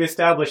 Exactly. Which we've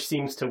established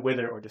seems to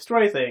wither or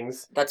destroy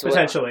things, That's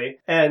potentially.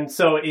 And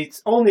so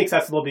it's only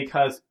accessible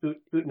because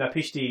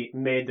Uttanapishti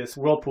made this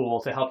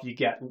whirlpool to help you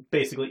get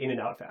basically in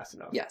and out fast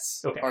enough.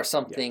 Yes. Okay. Or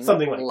something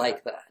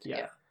like that.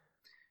 Yeah.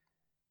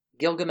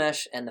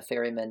 Gilgamesh and the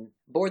ferryman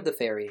board the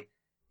ferry,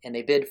 and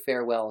they bid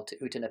farewell to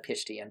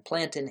Uttanapishti, and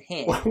plant in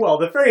hand. Well,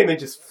 the ferryman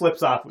just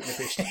flips off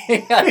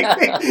Uttanapishti.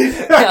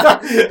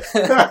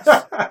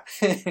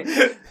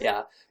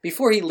 Yeah.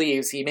 Before he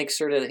leaves, he makes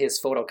sure that his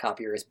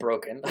photocopier is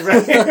broken.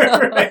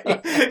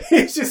 Right.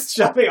 He's just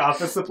shoving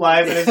office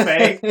supplies in his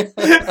bag.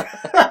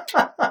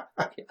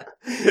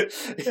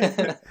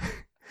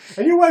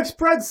 And your wife's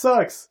bread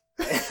sucks.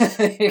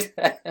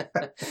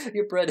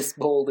 Your bread is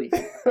moldy.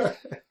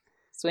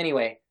 So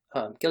anyway,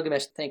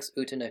 Gilgamesh thanks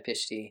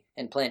Uttanapishti,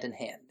 and plant in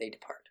hand, they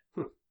depart.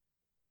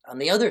 On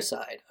the other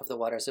side of the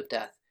waters of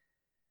death,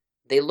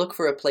 they look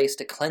for a place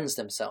to cleanse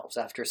themselves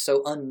after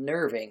so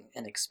unnerving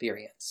an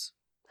experience.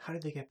 How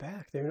did they get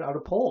back? They're out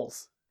of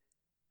poles.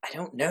 I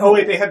don't know. Oh,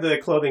 wait, they had the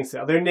clothing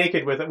sale. They're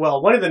naked with it.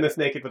 Well, one of them is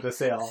naked with the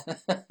sale.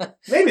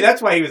 Maybe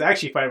that's why he was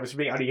actually fired, was for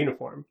being out of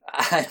uniform.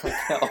 I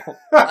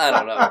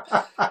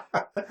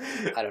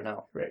don't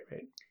know. Right.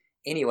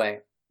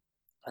 Anyway,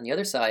 on the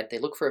other side, they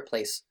look for a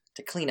place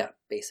to clean up,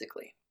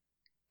 basically.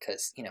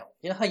 Because, you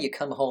know how you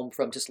come home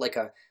from just like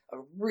a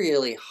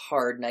really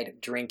hard night of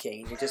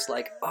drinking, and you're just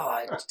like, oh,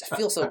 I just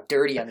feel so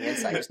dirty on the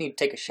inside. I just need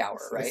to take a shower,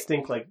 right?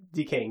 Stink like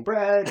decaying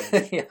bread.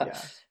 And,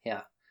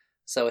 yeah.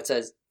 So it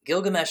says,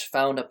 Gilgamesh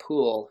found a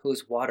pool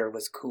whose water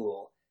was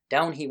cool.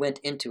 Down he went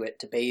into it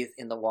to bathe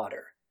in the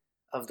water.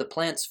 Of the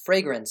plant's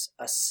fragrance,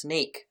 a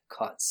snake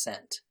caught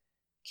scent,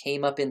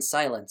 came up in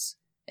silence,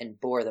 and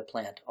bore the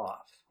plant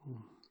off.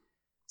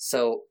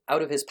 So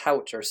out of his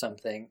pouch or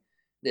something,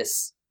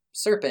 this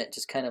serpent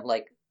just kind of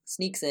like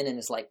sneaks in and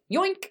is like,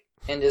 yoink!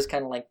 And just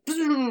kind of like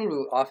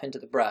off into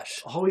the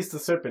brush. Always the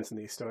serpents in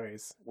these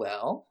stories.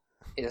 Well,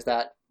 is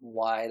that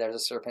why there's a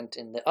serpent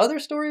in the other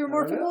story we're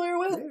more familiar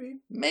with?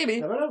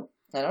 Maybe. I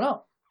don't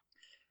know.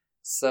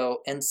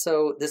 So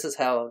this is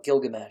how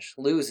Gilgamesh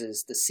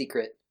loses the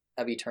secret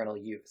of eternal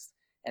youth,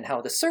 and how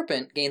the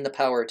serpent gained the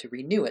power to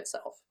renew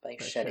itself by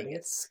shedding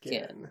its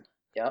skin.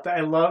 Yep.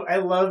 I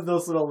love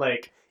those little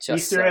like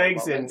just Easter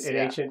eggs in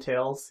ancient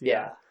tales.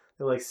 Yeah.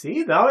 They're like,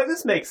 see, now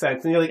this makes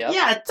sense. And you're like,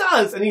 yeah, it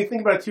does. And you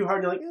think about it too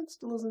hard and you're like, it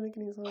still doesn't make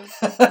any sense.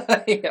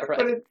 Yeah, right.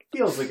 But it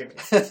feels like it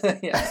makes sense.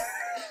 Yeah.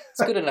 It's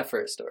good enough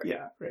for a story.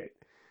 Yeah, right.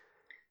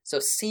 So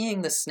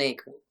seeing the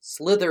snake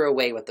slither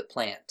away with the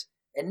plant,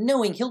 and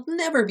knowing he'll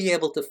never be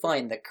able to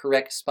find the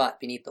correct spot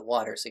beneath the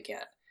waters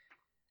again,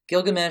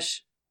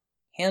 Gilgamesh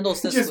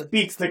handles this just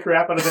beats the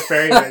crap out of the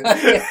ferryman.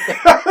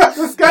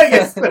 This guy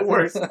gets the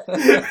worst.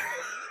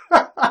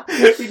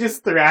 He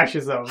just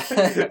thrashes him.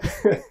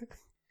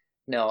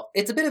 No,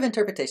 it's a bit of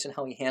interpretation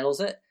how he handles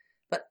it,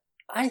 but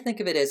I think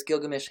of it as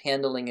Gilgamesh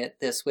handling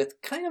this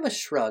with kind of a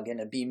shrug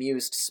and a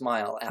bemused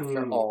smile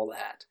after all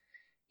that.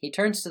 He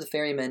turns to the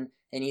ferryman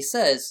and he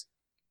says,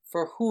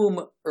 "For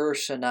whom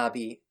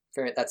Ur-Shanabi,"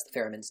 that's the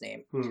ferryman's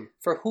name,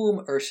 "for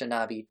whom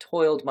Ur-Shanabi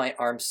toiled my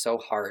arms so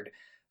hard,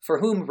 for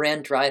whom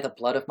ran dry the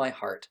blood of my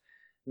heart.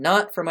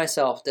 Not for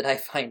myself did I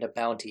find a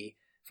bounty,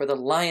 for the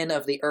lion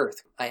of the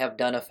earth I have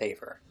done a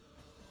favor."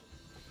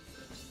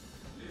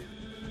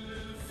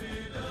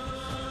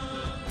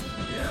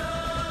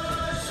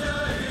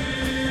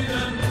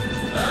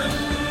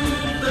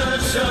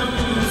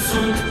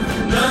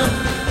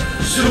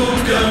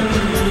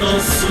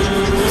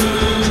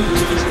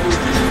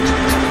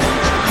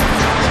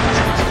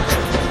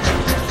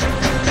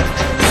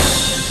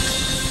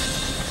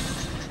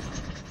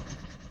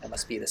 That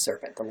must be the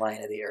serpent, the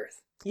lion of the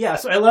earth. Yeah,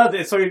 so I love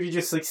it. So if you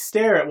just like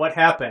stare at what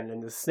happened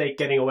and the snake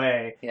getting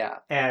away,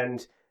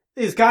 and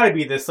there's got to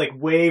be this like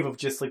wave of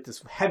just like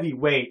this heavy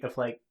weight of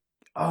like,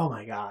 oh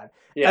my god,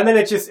 and then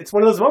it's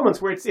one of those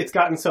moments where it's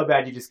gotten so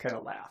bad you just kind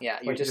of laugh. Yeah,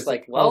 you're just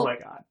like, well, oh my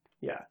god,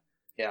 yeah.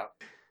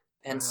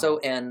 And so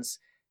ends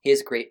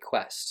his great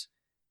quest.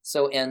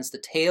 So ends the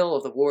tale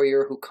of the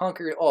warrior who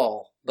conquered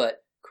all,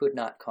 but could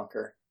not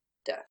conquer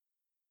death.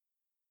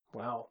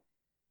 Wow.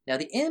 Now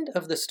the end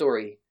of the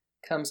story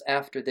comes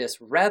after this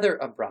rather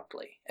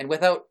abruptly, and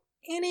without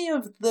any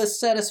of the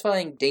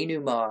satisfying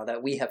denouement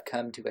that we have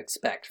come to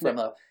expect from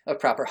a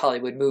proper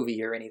Hollywood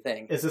movie or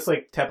anything. Is this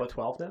like Tablet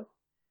 12 now?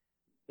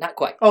 Not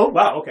quite. Oh,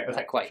 wow, okay.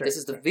 Not quite. Sure, this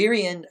is the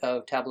very end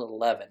of Tablet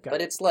 11,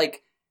 but it's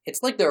like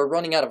they were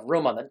running out of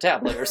room on the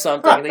tablet or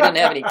something. They didn't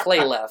have any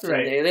clay left.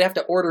 Right. They have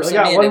to order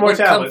some in. It won't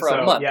tablet, come for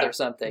a month or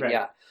something.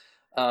 Right.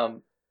 Yeah.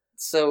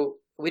 So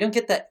we don't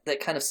get that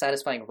kind of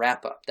satisfying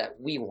wrap-up that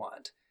we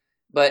want.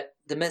 But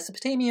the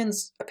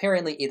Mesopotamians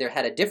apparently either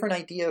had a different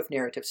idea of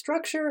narrative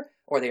structure,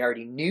 or they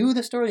already knew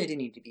the story, they didn't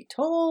need to be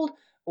told,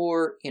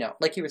 or,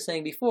 like you were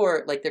saying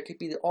before, like there could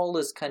be all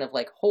this kind of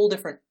like whole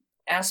different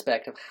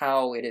aspect of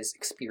how it is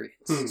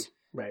experienced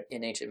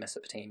in ancient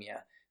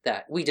Mesopotamia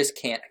that we just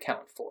can't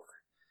account for.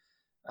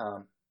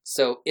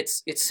 So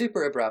it's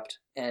super abrupt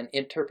and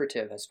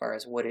interpretive as far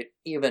as what it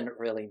even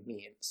really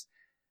means.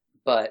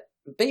 But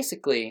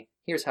basically,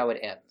 here's how it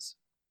ends.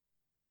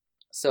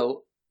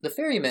 So the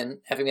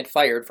ferryman, having been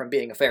fired from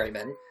being a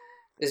ferryman,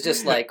 is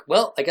just like,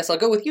 well, I guess I'll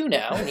go with you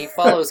now. And he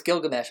follows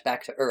Gilgamesh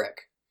back to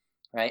Uruk,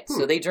 right?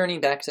 So they journey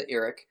back to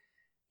Uruk,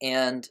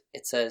 and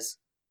it says,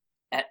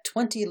 "At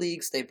 20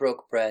 leagues they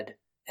broke bread.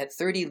 At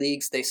 30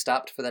 leagues they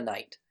stopped for the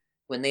night.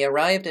 When they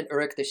arrived in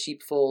Uruk the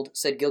sheepfold,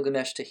 said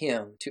Gilgamesh to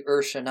him, to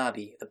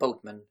Ur-Shanabi, the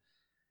boatman,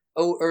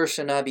 O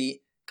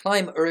Ur-Shanabi,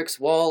 climb Uruk's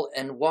wall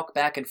and walk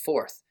back and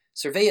forth.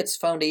 Survey its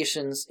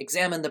foundations,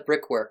 examine the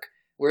brickwork.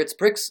 Were its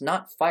bricks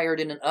not fired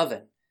in an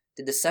oven?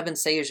 Did the 7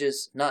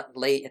 sages not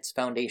lay its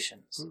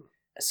foundations?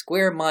 A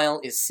square mile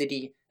is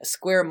city, a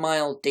square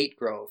mile date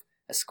grove,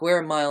 a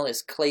square mile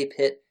is clay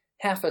pit,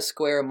 half a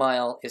square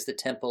mile is the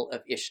temple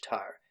of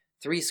Ishtar,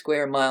 3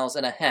 square miles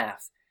and a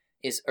half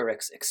is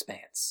Uruk's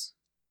expanse."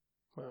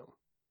 Wow.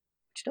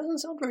 Which doesn't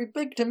sound very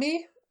big to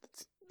me.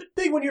 It's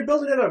big when you're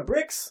building it out of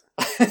bricks.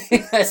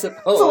 I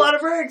suppose. It's a lot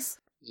of bricks.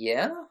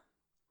 Yeah?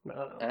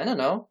 I don't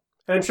know.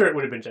 And I'm sure it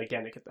would have been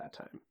gigantic at that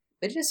time.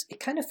 It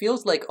kind of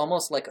feels like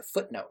almost like a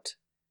footnote.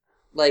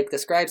 Like the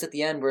scribes at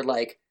the end were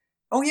like,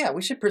 oh yeah,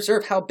 we should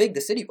preserve how big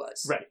the city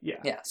was. Right, yeah.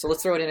 Yeah, so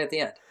let's throw it in at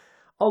the end.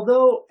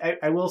 Although,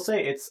 I will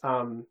say it's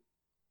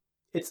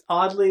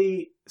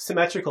oddly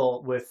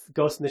symmetrical with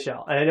Ghost in the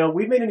Shell. And I know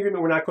we've made an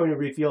agreement we're not going to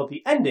reveal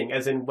the ending,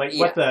 as in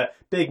what the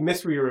big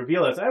mystery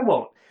reveal is. I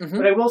won't. Mm-hmm.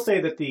 But I will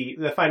say that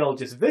the final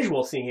just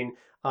visual scene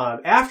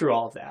after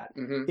all of that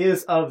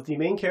is of the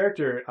main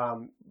character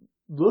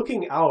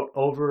looking out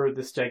over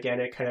this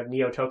gigantic kind of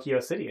Neo-Tokyo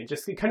city, and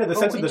just kind of the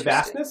sense of the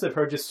vastness of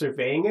her just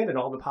surveying it and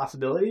all the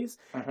possibilities.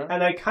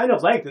 And I kind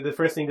of like that the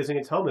first thing does when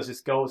he gets home is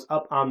just goes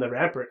up on the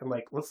rampart and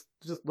like, let's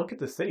just look at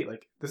the city.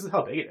 Like, this is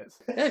how big it is.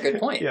 Yeah, good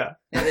point. Yeah,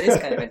 that is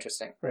kind of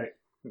interesting. Right.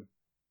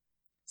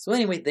 So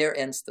anyway, there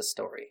ends the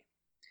story.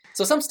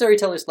 So some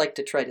storytellers like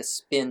to try to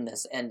spin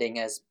this ending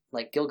as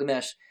like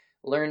Gilgamesh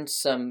learned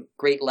some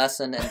great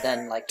lesson and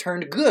then like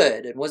turned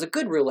good and was a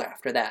good ruler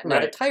after that,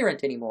 not a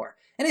tyrant anymore.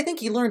 And I think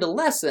he learned a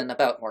lesson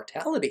about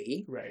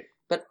mortality. Right.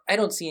 But I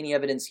don't see any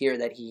evidence here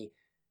that he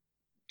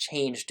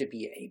changed to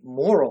be a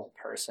moral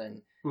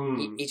person. He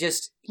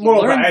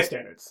moral learned, by high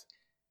standards.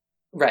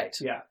 Right.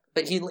 Yeah.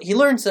 But he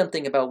learned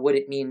something about what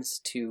it means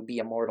to be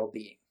a mortal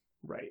being.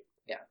 Right.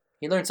 Yeah.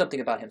 He learned something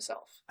about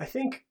himself. I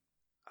think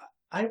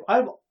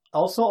I've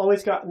also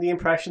always gotten the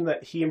impression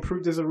that he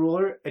improved as a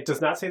ruler. It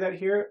does not say that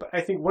here, but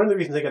I think one of the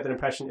reasons I got that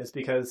impression is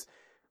because,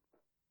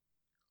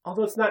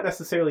 although it's not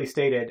necessarily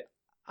stated,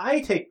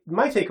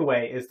 my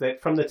takeaway is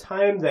that from the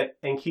time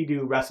that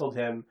Enkidu wrestled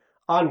him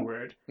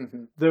onward,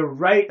 Mm-hmm. the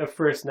rite of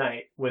first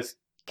night was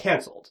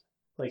canceled.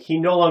 Like, he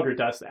no longer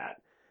does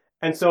that.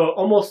 And so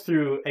almost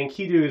through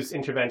Enkidu's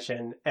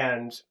intervention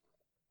and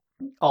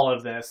all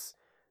of this,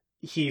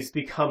 he's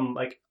become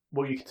like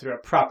what you consider a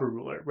proper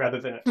ruler rather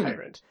than a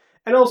tyrant.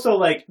 And also,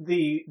 like,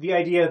 the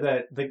idea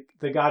that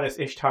the goddess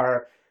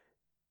Ishtar,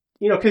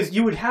 you know, because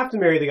you would have to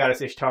marry the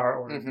goddess Ishtar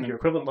or your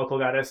equivalent local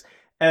goddess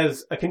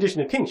as a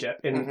condition of kingship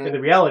in the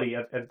reality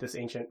of this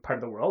ancient part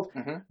of the world.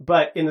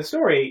 But in the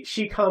story,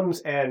 she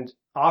comes and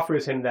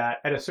offers him that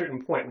at a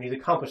certain point when he's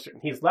accomplished it.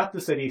 He's left the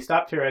city,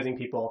 stopped terrorizing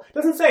people. It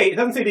doesn't say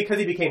because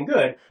he became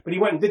good, but he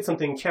went and did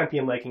something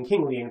champion-like and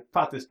kingly and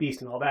fought this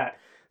beast and all that.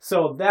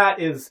 So that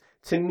is,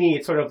 to me,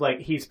 it's sort of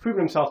like he's proven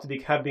himself to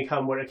have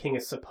become what a king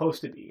is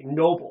supposed to be.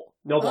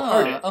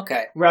 Noble-hearted.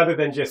 Okay. Rather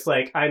than just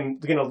like, I'm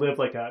going to live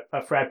like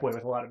a frat boy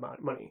with a lot of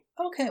money.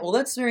 Okay, well,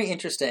 that's very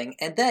interesting.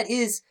 And that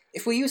is,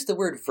 if we use the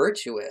word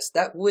virtuous,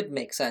 that would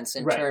make sense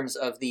in terms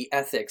of the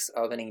ethics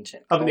of an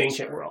ancient culture. Of an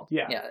ancient world,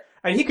 yeah. Yeah.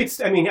 And he could,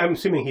 I mean, I'm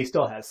assuming he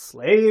still has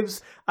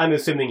slaves. I'm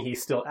assuming he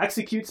still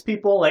executes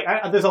people. Like,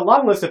 there's a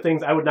long list of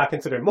things I would not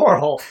consider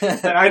moral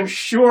that I'm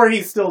sure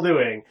he's still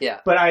doing.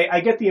 Yeah. But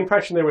I get the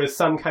impression there was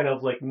some kind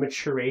of, like,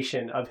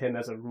 maturation of him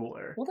as a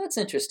ruler. Well, that's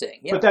interesting.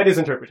 Yeah. But that is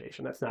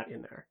interpretation. That's not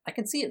in there. I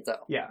can see it,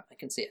 though. Yeah. I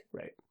can see it.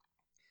 Right.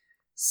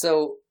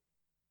 So,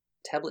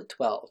 Tablet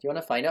 12. You want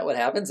to find out what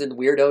happens in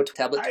Weirdo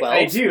Tablet 12?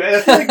 I do.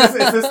 I feel like is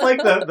this like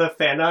the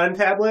Fanon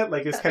tablet?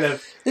 Like, it's kind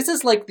of... This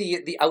is like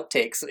the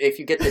outtakes if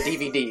you get the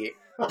DVD.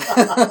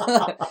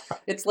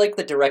 It's like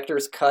the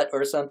director's cut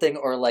or something,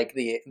 or like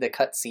the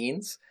cut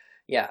scenes.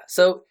 Yeah.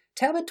 So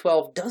Tablet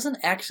 12 doesn't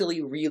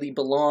actually really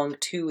belong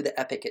to the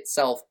epic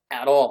itself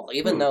at all,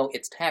 even though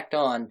it's tacked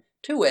on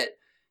to it.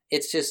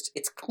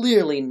 It's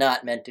clearly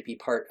not meant to be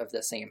part of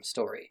the same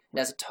story. It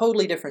has a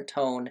totally different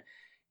tone,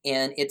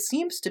 and it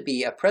seems to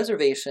be a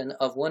preservation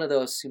of one of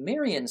those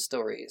Sumerian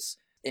stories.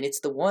 And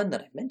it's the one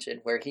that I mentioned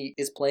where he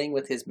is playing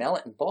with his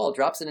mallet and ball,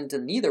 drops it into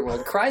the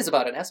Netherworld, cries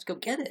about it, and has to go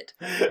get it.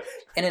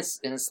 And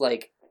it's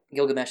like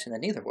Gilgamesh in the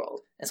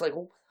Netherworld. It's like,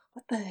 well,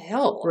 what the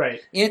hell?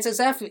 Right. You know,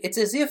 it's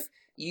as if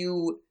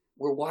you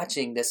were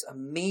watching this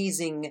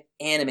amazing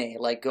anime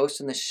like Ghost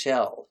in the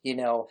Shell, you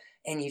know,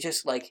 and you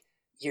just like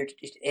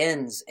it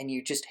ends, and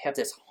you just have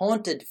this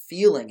haunted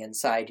feeling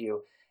inside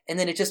you. And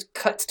then it just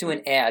cuts to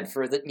an ad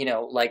for the, you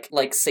know,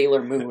 like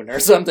Sailor Moon or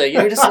something.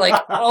 You're just like,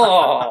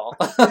 oh.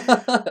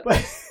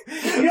 But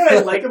you know what I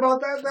like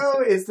about that,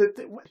 though, is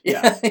that...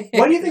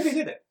 Why do you think they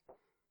did it?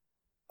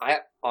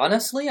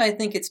 I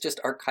think it's just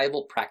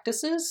archival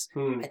practices.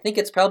 I think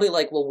it's probably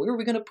like, well, where are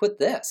we going to put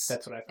this?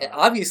 That's what I thought. It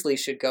obviously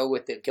should go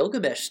with the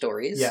Gilgamesh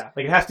stories. Yeah,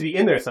 like it has to be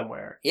in there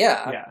somewhere.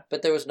 Yeah.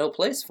 But there was no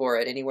place for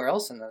it anywhere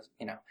else in the,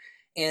 you know.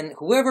 And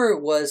whoever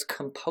was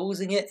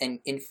composing it and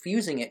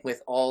infusing it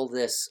with all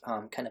this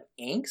kind of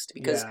angst,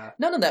 because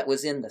none of that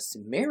was in the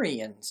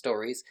Sumerian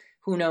stories.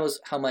 Who knows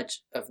how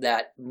much of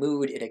that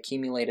mood it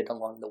accumulated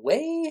along the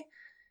way?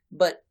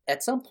 But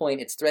at some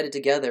point, it's threaded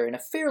together in a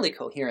fairly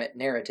coherent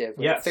narrative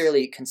with a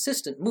fairly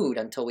consistent mood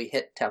until we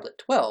hit Tablet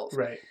 12.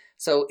 Right.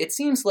 So it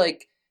seems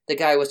like the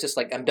guy was just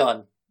like, I'm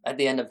done at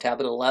the end of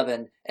Tablet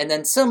 11. And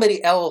then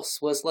somebody else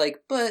was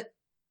like, but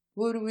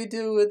what do we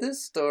do with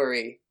this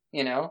story?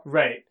 You know?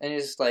 Right. And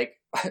it's just like,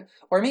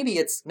 or maybe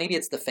it's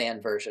the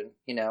fan version,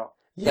 you know,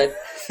 that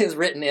is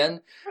written in.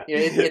 You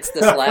know, it's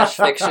the slash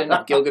fiction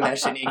of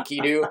Gilgamesh and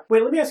Enkidu.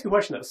 Wait, let me ask you a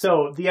question, though.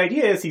 So the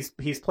idea is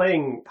he's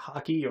playing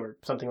hockey or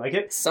something like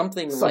it?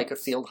 Something like a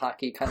field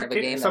hockey kind of a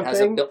game that has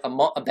something?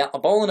 a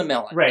ball and a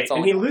melon. Right,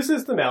 and he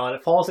loses the melon,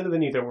 it falls into the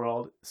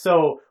Netherworld.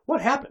 So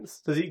what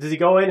happens? Does he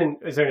go in, and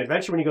is there an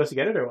adventure when he goes to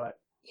get it, or what?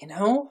 You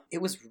know,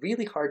 it was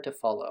really hard to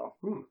follow.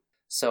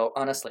 So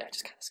honestly, I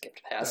just kind of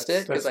skipped past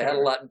it because I had a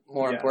lot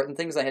more important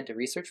things I had to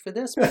research for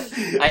this. But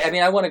I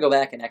mean, I want to go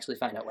back and actually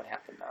find out what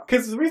happened now.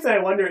 Because the reason I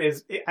wonder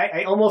is,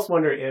 I almost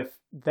wonder if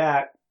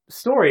that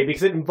story,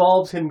 because it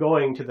involves him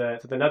going to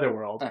the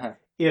Netherworld,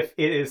 if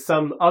it is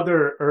some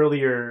other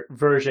earlier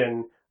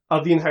version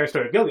of the entire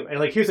story of Gilgamesh.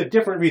 Like, here's a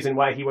different reason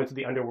why he went to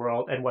the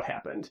underworld and what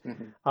happened.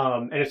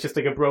 And it's just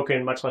like a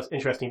broken, much less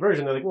interesting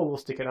version. They're like, well, we'll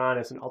stick it on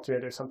as an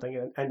alternate or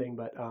something ending,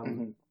 but...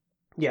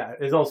 Yeah,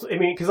 it's also, I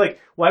mean, because, like,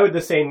 why would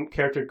the same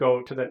character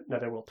go to the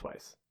Netherworld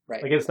twice?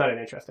 Right. Like, it's not an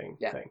interesting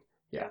thing.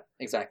 Yeah,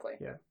 exactly.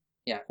 Yeah.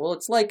 Yeah, well,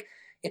 it's like,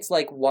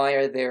 why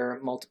are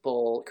there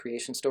multiple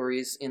creation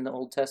stories in the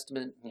Old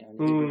Testament? You know, in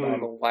the Hebrew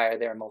Bible, why are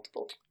there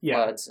multiple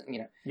floods?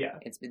 You know,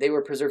 they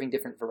were preserving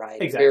different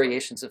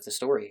variations of the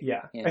story.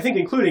 Yeah, you know? I think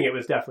including it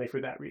was definitely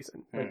for that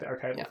reason, like the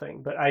archival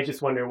thing. But I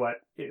just wonder what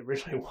it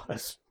originally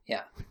was.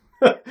 Yeah.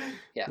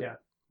 Yeah.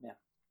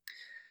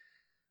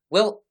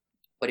 Well,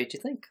 what did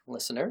you think,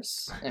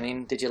 listeners? I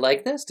mean, did you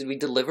like this? Did we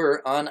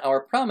deliver on our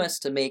promise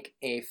to make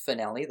a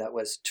finale that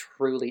was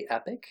truly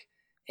epic?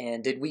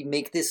 And did we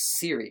make this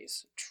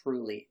series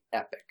truly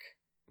epic?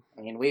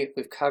 I mean,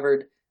 we've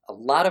covered a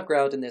lot of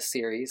ground in this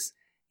series,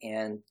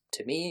 And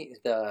to me,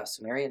 the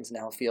Sumerians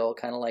now feel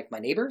kind of like my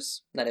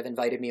neighbors that have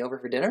invited me over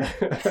for dinner.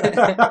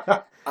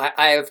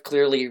 I have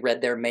clearly read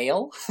their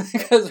mail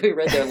because we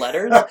read their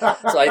letters.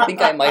 So I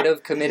think I might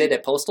have committed a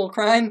postal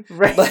crime.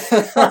 Right.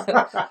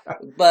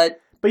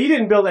 But you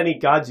didn't build any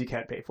gods you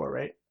can't pay for,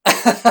 right?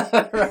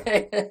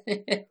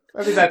 Right.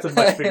 I think that's a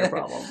much bigger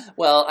problem.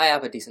 Well, I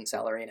have a decent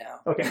salary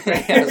now.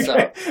 Okay.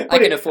 So I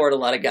can afford a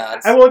lot of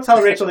gods. I won't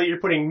tell Rachel that you're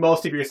putting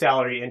most of your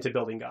salary into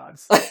building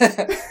gods.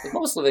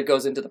 Most of it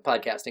goes into the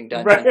podcasting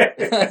dungeon.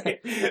 Right.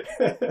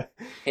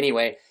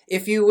 Anyway,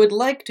 if you would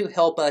like to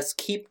help us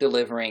keep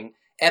delivering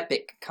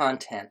epic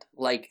content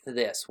like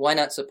this, why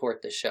not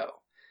support the show?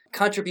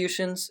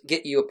 Contributions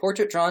get you a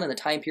portrait drawn in the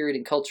time period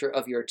and culture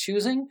of your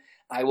choosing.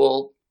 I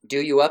will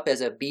do you up as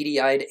a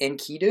beady-eyed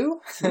Enkidu.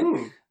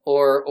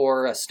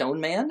 Or a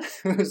stone man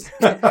who's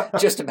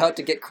just about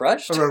to get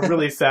crushed. Or a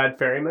really sad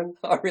ferryman.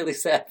 A really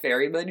sad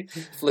ferryman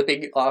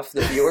flipping off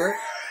the viewer.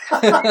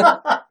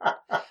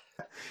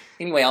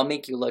 Anyway, I'll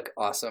make you look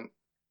awesome.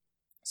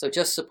 So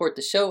just support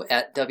the show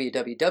at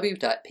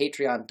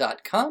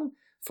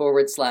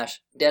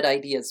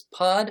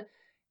www.patreon.com/deadideaspod,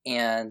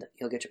 and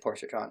you'll get your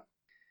portrait drawn.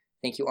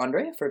 Thank you,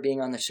 Andre, for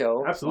being on the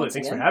show. Absolutely.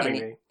 Thanks for having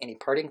me. Any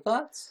parting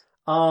thoughts?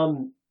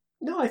 No,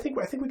 I think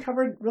we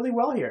covered really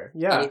well here.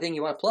 Yeah. Anything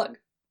you want to plug?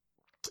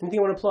 Anything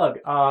you want to plug?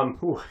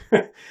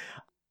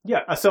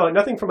 Yeah, so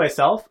nothing for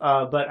myself,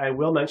 but I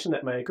will mention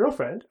that my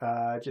girlfriend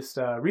just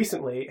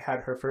recently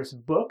had her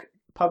first book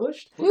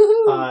published.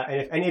 Woohoo!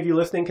 And if any of you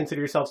listening consider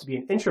yourselves to be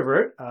an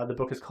introvert, the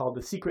book is called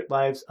The Secret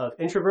Lives of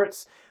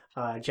Introverts.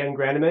 Jen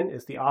Granneman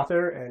is the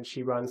author, and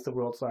she runs the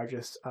world's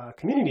largest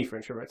community for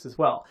introverts as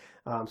well.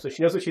 So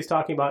she knows what she's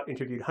talking about,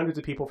 interviewed hundreds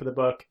of people for the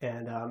book,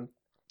 and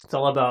it's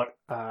all about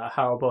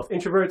how both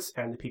introverts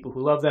and the people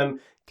who love them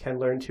can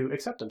learn to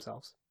accept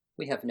themselves.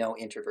 We have no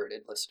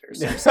introverted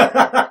listeners.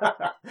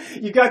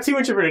 You've got two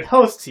introverted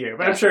hosts here,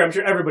 but I'm sure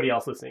everybody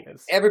else listening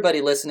is. Everybody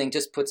listening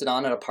just puts it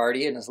on at a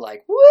party and is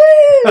like, woo!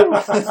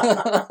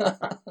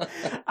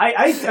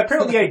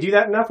 Apparently I do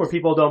that enough where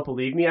people don't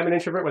believe me I'm an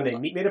introvert when they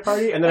meet me at a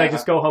party, and then I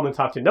just go home and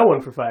talk to no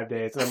one for 5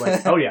 days, and I'm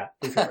like, oh yeah,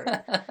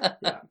 introvert.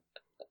 Yeah.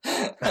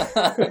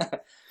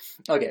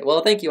 Okay,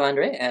 well, thank you,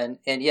 Andre, and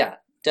yeah,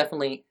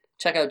 definitely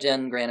check out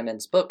Jen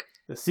Granneman's book,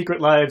 The Secret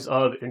Lives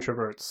of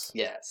Introverts.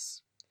 Yes.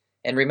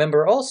 And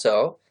remember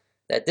also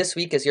that this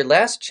week is your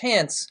last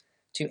chance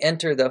to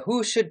enter the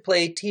Who Should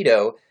Play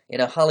Tito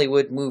in a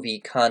Hollywood Movie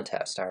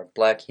contest, our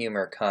Black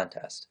Humor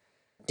contest.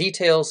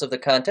 Details of the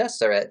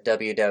contest are at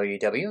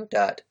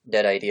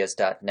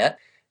www.deadideas.net.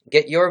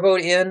 Get your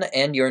vote in,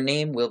 and your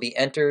name will be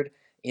entered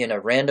in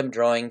a random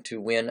drawing to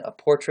win a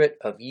portrait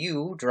of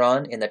you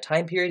drawn in the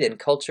time period and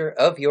culture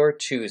of your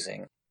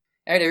choosing.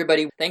 All right,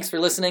 everybody, thanks for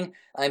listening.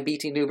 I'm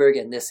BT Newberg,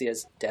 and this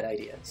is Dead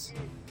Ideas.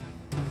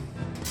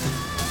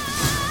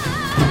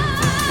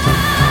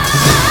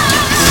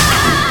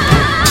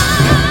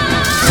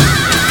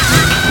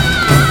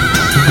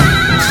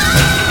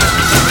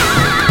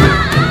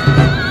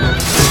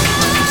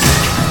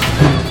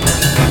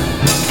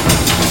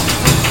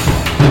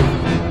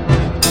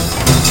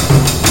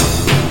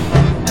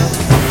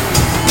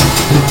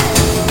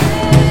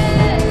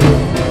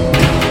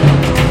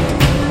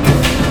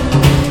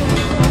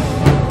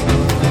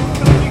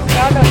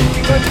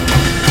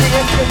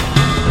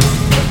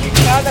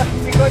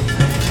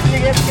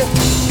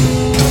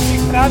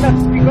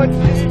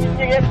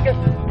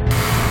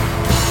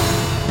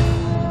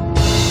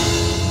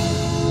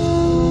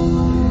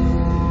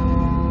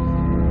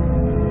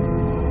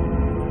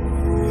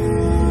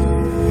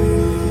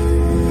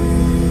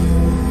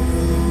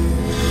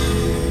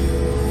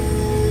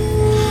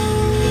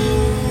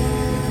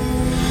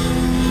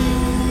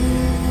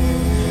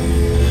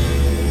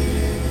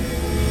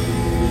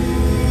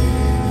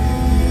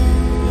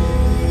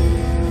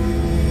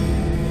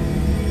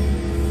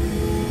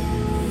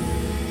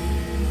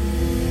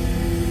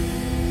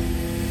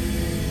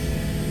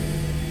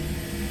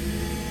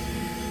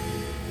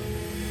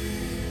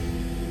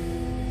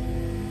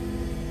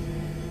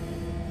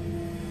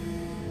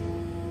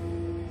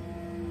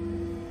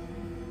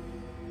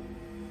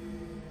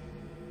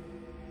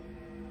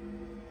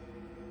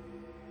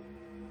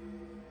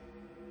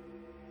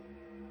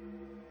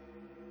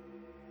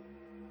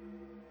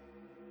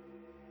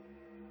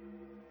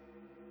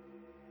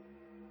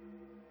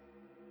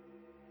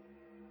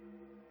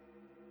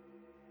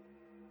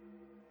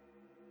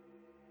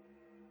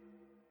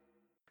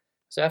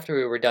 So after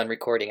we were done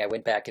recording, I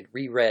went back and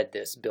reread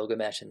this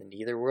Bilgamesh in the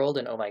Netherworld,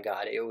 and oh my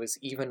god, it was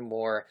even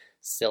more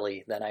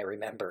silly than I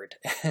remembered.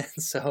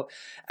 So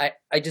I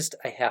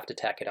have to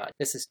tack it on.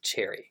 This is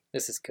cherry.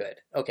 This is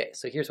good. Okay,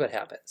 so here's what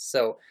happens.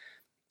 So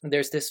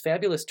there's this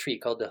fabulous tree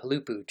called the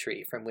Halupu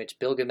tree, from which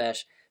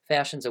Bilgamesh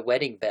fashions a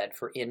wedding bed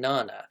for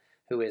Inanna,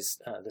 who is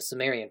the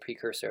Sumerian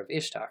precursor of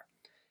Ishtar.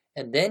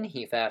 And then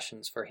he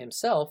fashions for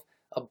himself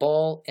a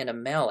ball and a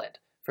mallet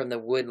from the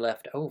wood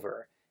left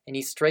over. And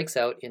he strikes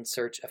out in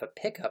search of a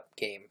pickup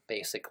game,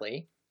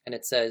 basically. And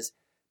it says,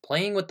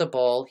 playing with the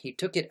ball, he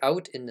took it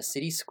out in the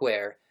city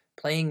square,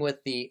 playing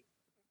with the,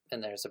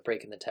 and there's a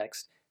break in the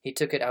text, he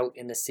took it out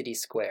in the city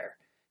square.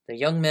 The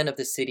young men of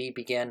the city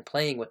began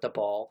playing with the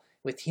ball,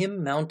 with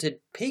him mounted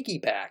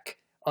piggyback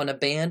on a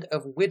band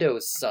of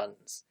widows'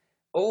 sons.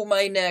 "Oh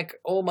my neck,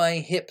 oh my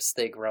hips,"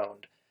 they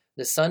groaned.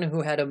 The son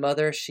who had a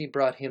mother, she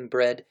brought him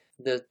bread.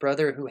 The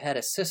brother who had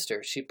a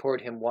sister, she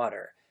poured him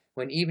water.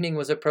 When evening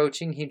was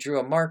approaching, he drew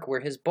a mark where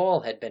his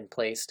ball had been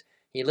placed.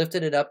 He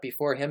lifted it up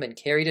before him and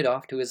carried it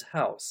off to his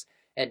house.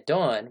 At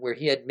dawn, where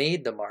he had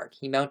made the mark,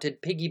 he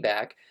mounted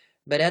piggyback,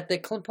 but at the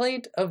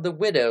complaint of the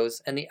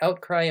widows and the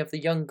outcry of the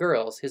young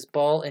girls, his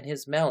ball and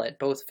his mallet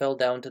both fell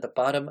down to the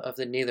bottom of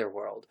the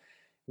netherworld.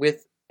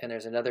 And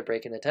there's another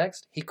break in the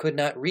text, he could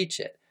not reach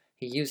it.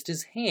 He used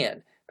his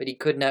hand, but he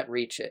could not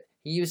reach it.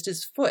 He used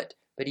his foot,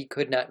 but he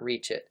could not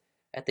reach it.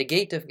 At the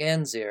gate of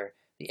Ganzir,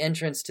 the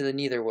entrance to the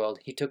netherworld,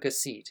 he took a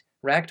seat.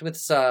 Racked with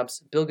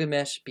sobs,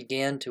 Bilgamesh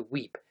began to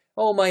weep.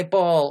 "Oh my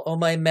ball, oh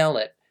my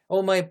mallet,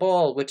 oh my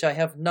ball, which I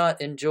have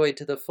not enjoyed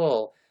to the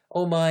full,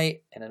 oh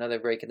my," and another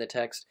break in the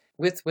text,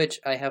 "with which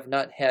I have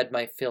not had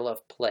my fill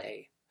of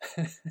play."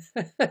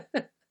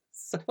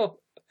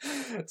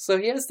 So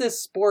he has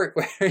this sport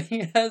where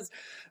he has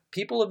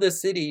people of the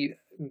city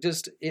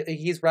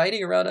he's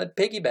riding around on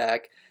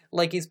piggyback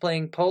like he's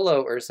playing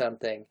polo or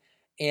something,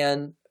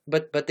 and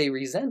but they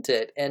resent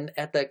it, and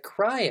at the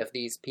cry of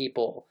these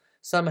people,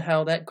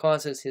 somehow that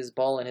causes his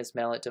ball and his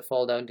mallet to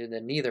fall down to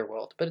the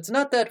netherworld. But it's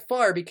not that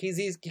far because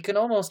he can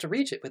almost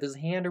reach it with his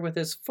hand or with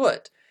his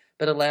foot,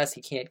 but alas,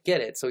 he can't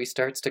get it, so he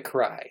starts to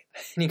cry,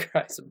 and he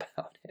cries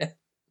about it.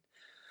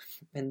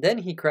 And then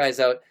he cries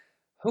out,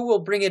 "Who will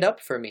bring it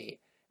up for me?"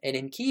 And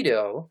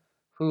Enkidu,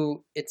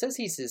 who, it says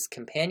he's his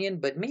companion,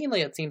 but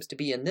mainly it seems to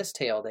be in this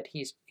tale that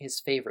he's his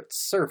favorite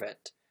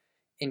servant.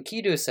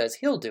 Enkidu says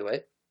he'll do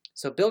it,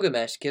 so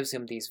Bilgamesh gives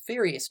him these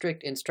very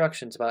strict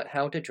instructions about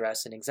how to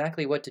dress and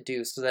exactly what to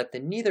do so that the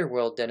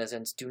netherworld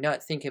denizens do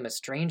not think him a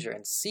stranger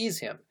and seize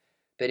him.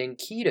 But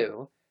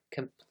Enkidu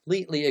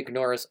completely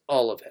ignores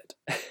all of it,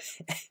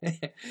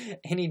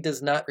 and he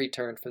does not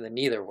return from the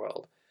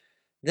netherworld.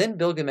 Then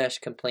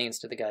Bilgamesh complains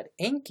to the god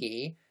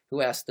Enki,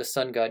 who asks the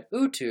sun god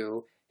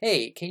Utu,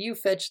 "Hey, can you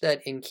fetch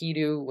that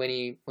Enkidu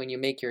when you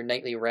make your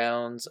nightly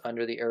rounds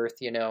under the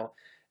earth,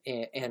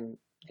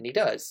 And he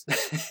does.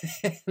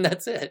 And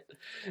that's it.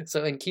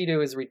 So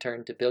Enkidu is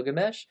returned to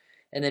Bilgamesh,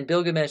 and then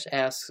Bilgamesh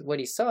asks what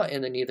he saw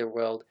in the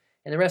netherworld,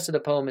 and the rest of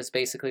the poem is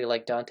basically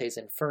like Dante's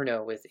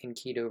Inferno, with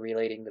Enkidu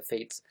relating the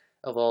fates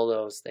of all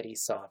those that he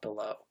saw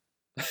below.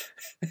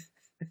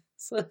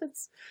 So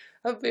that's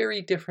a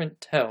very different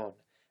tone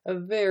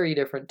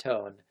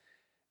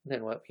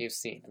than what we've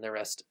seen in the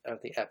rest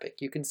of the epic.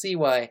 You can see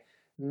why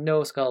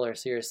no scholar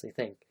seriously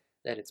think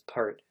that it's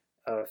part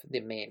of the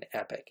main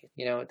epic.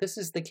 This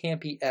is the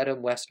campy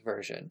Adam West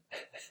version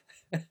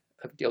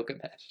of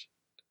Gilgamesh.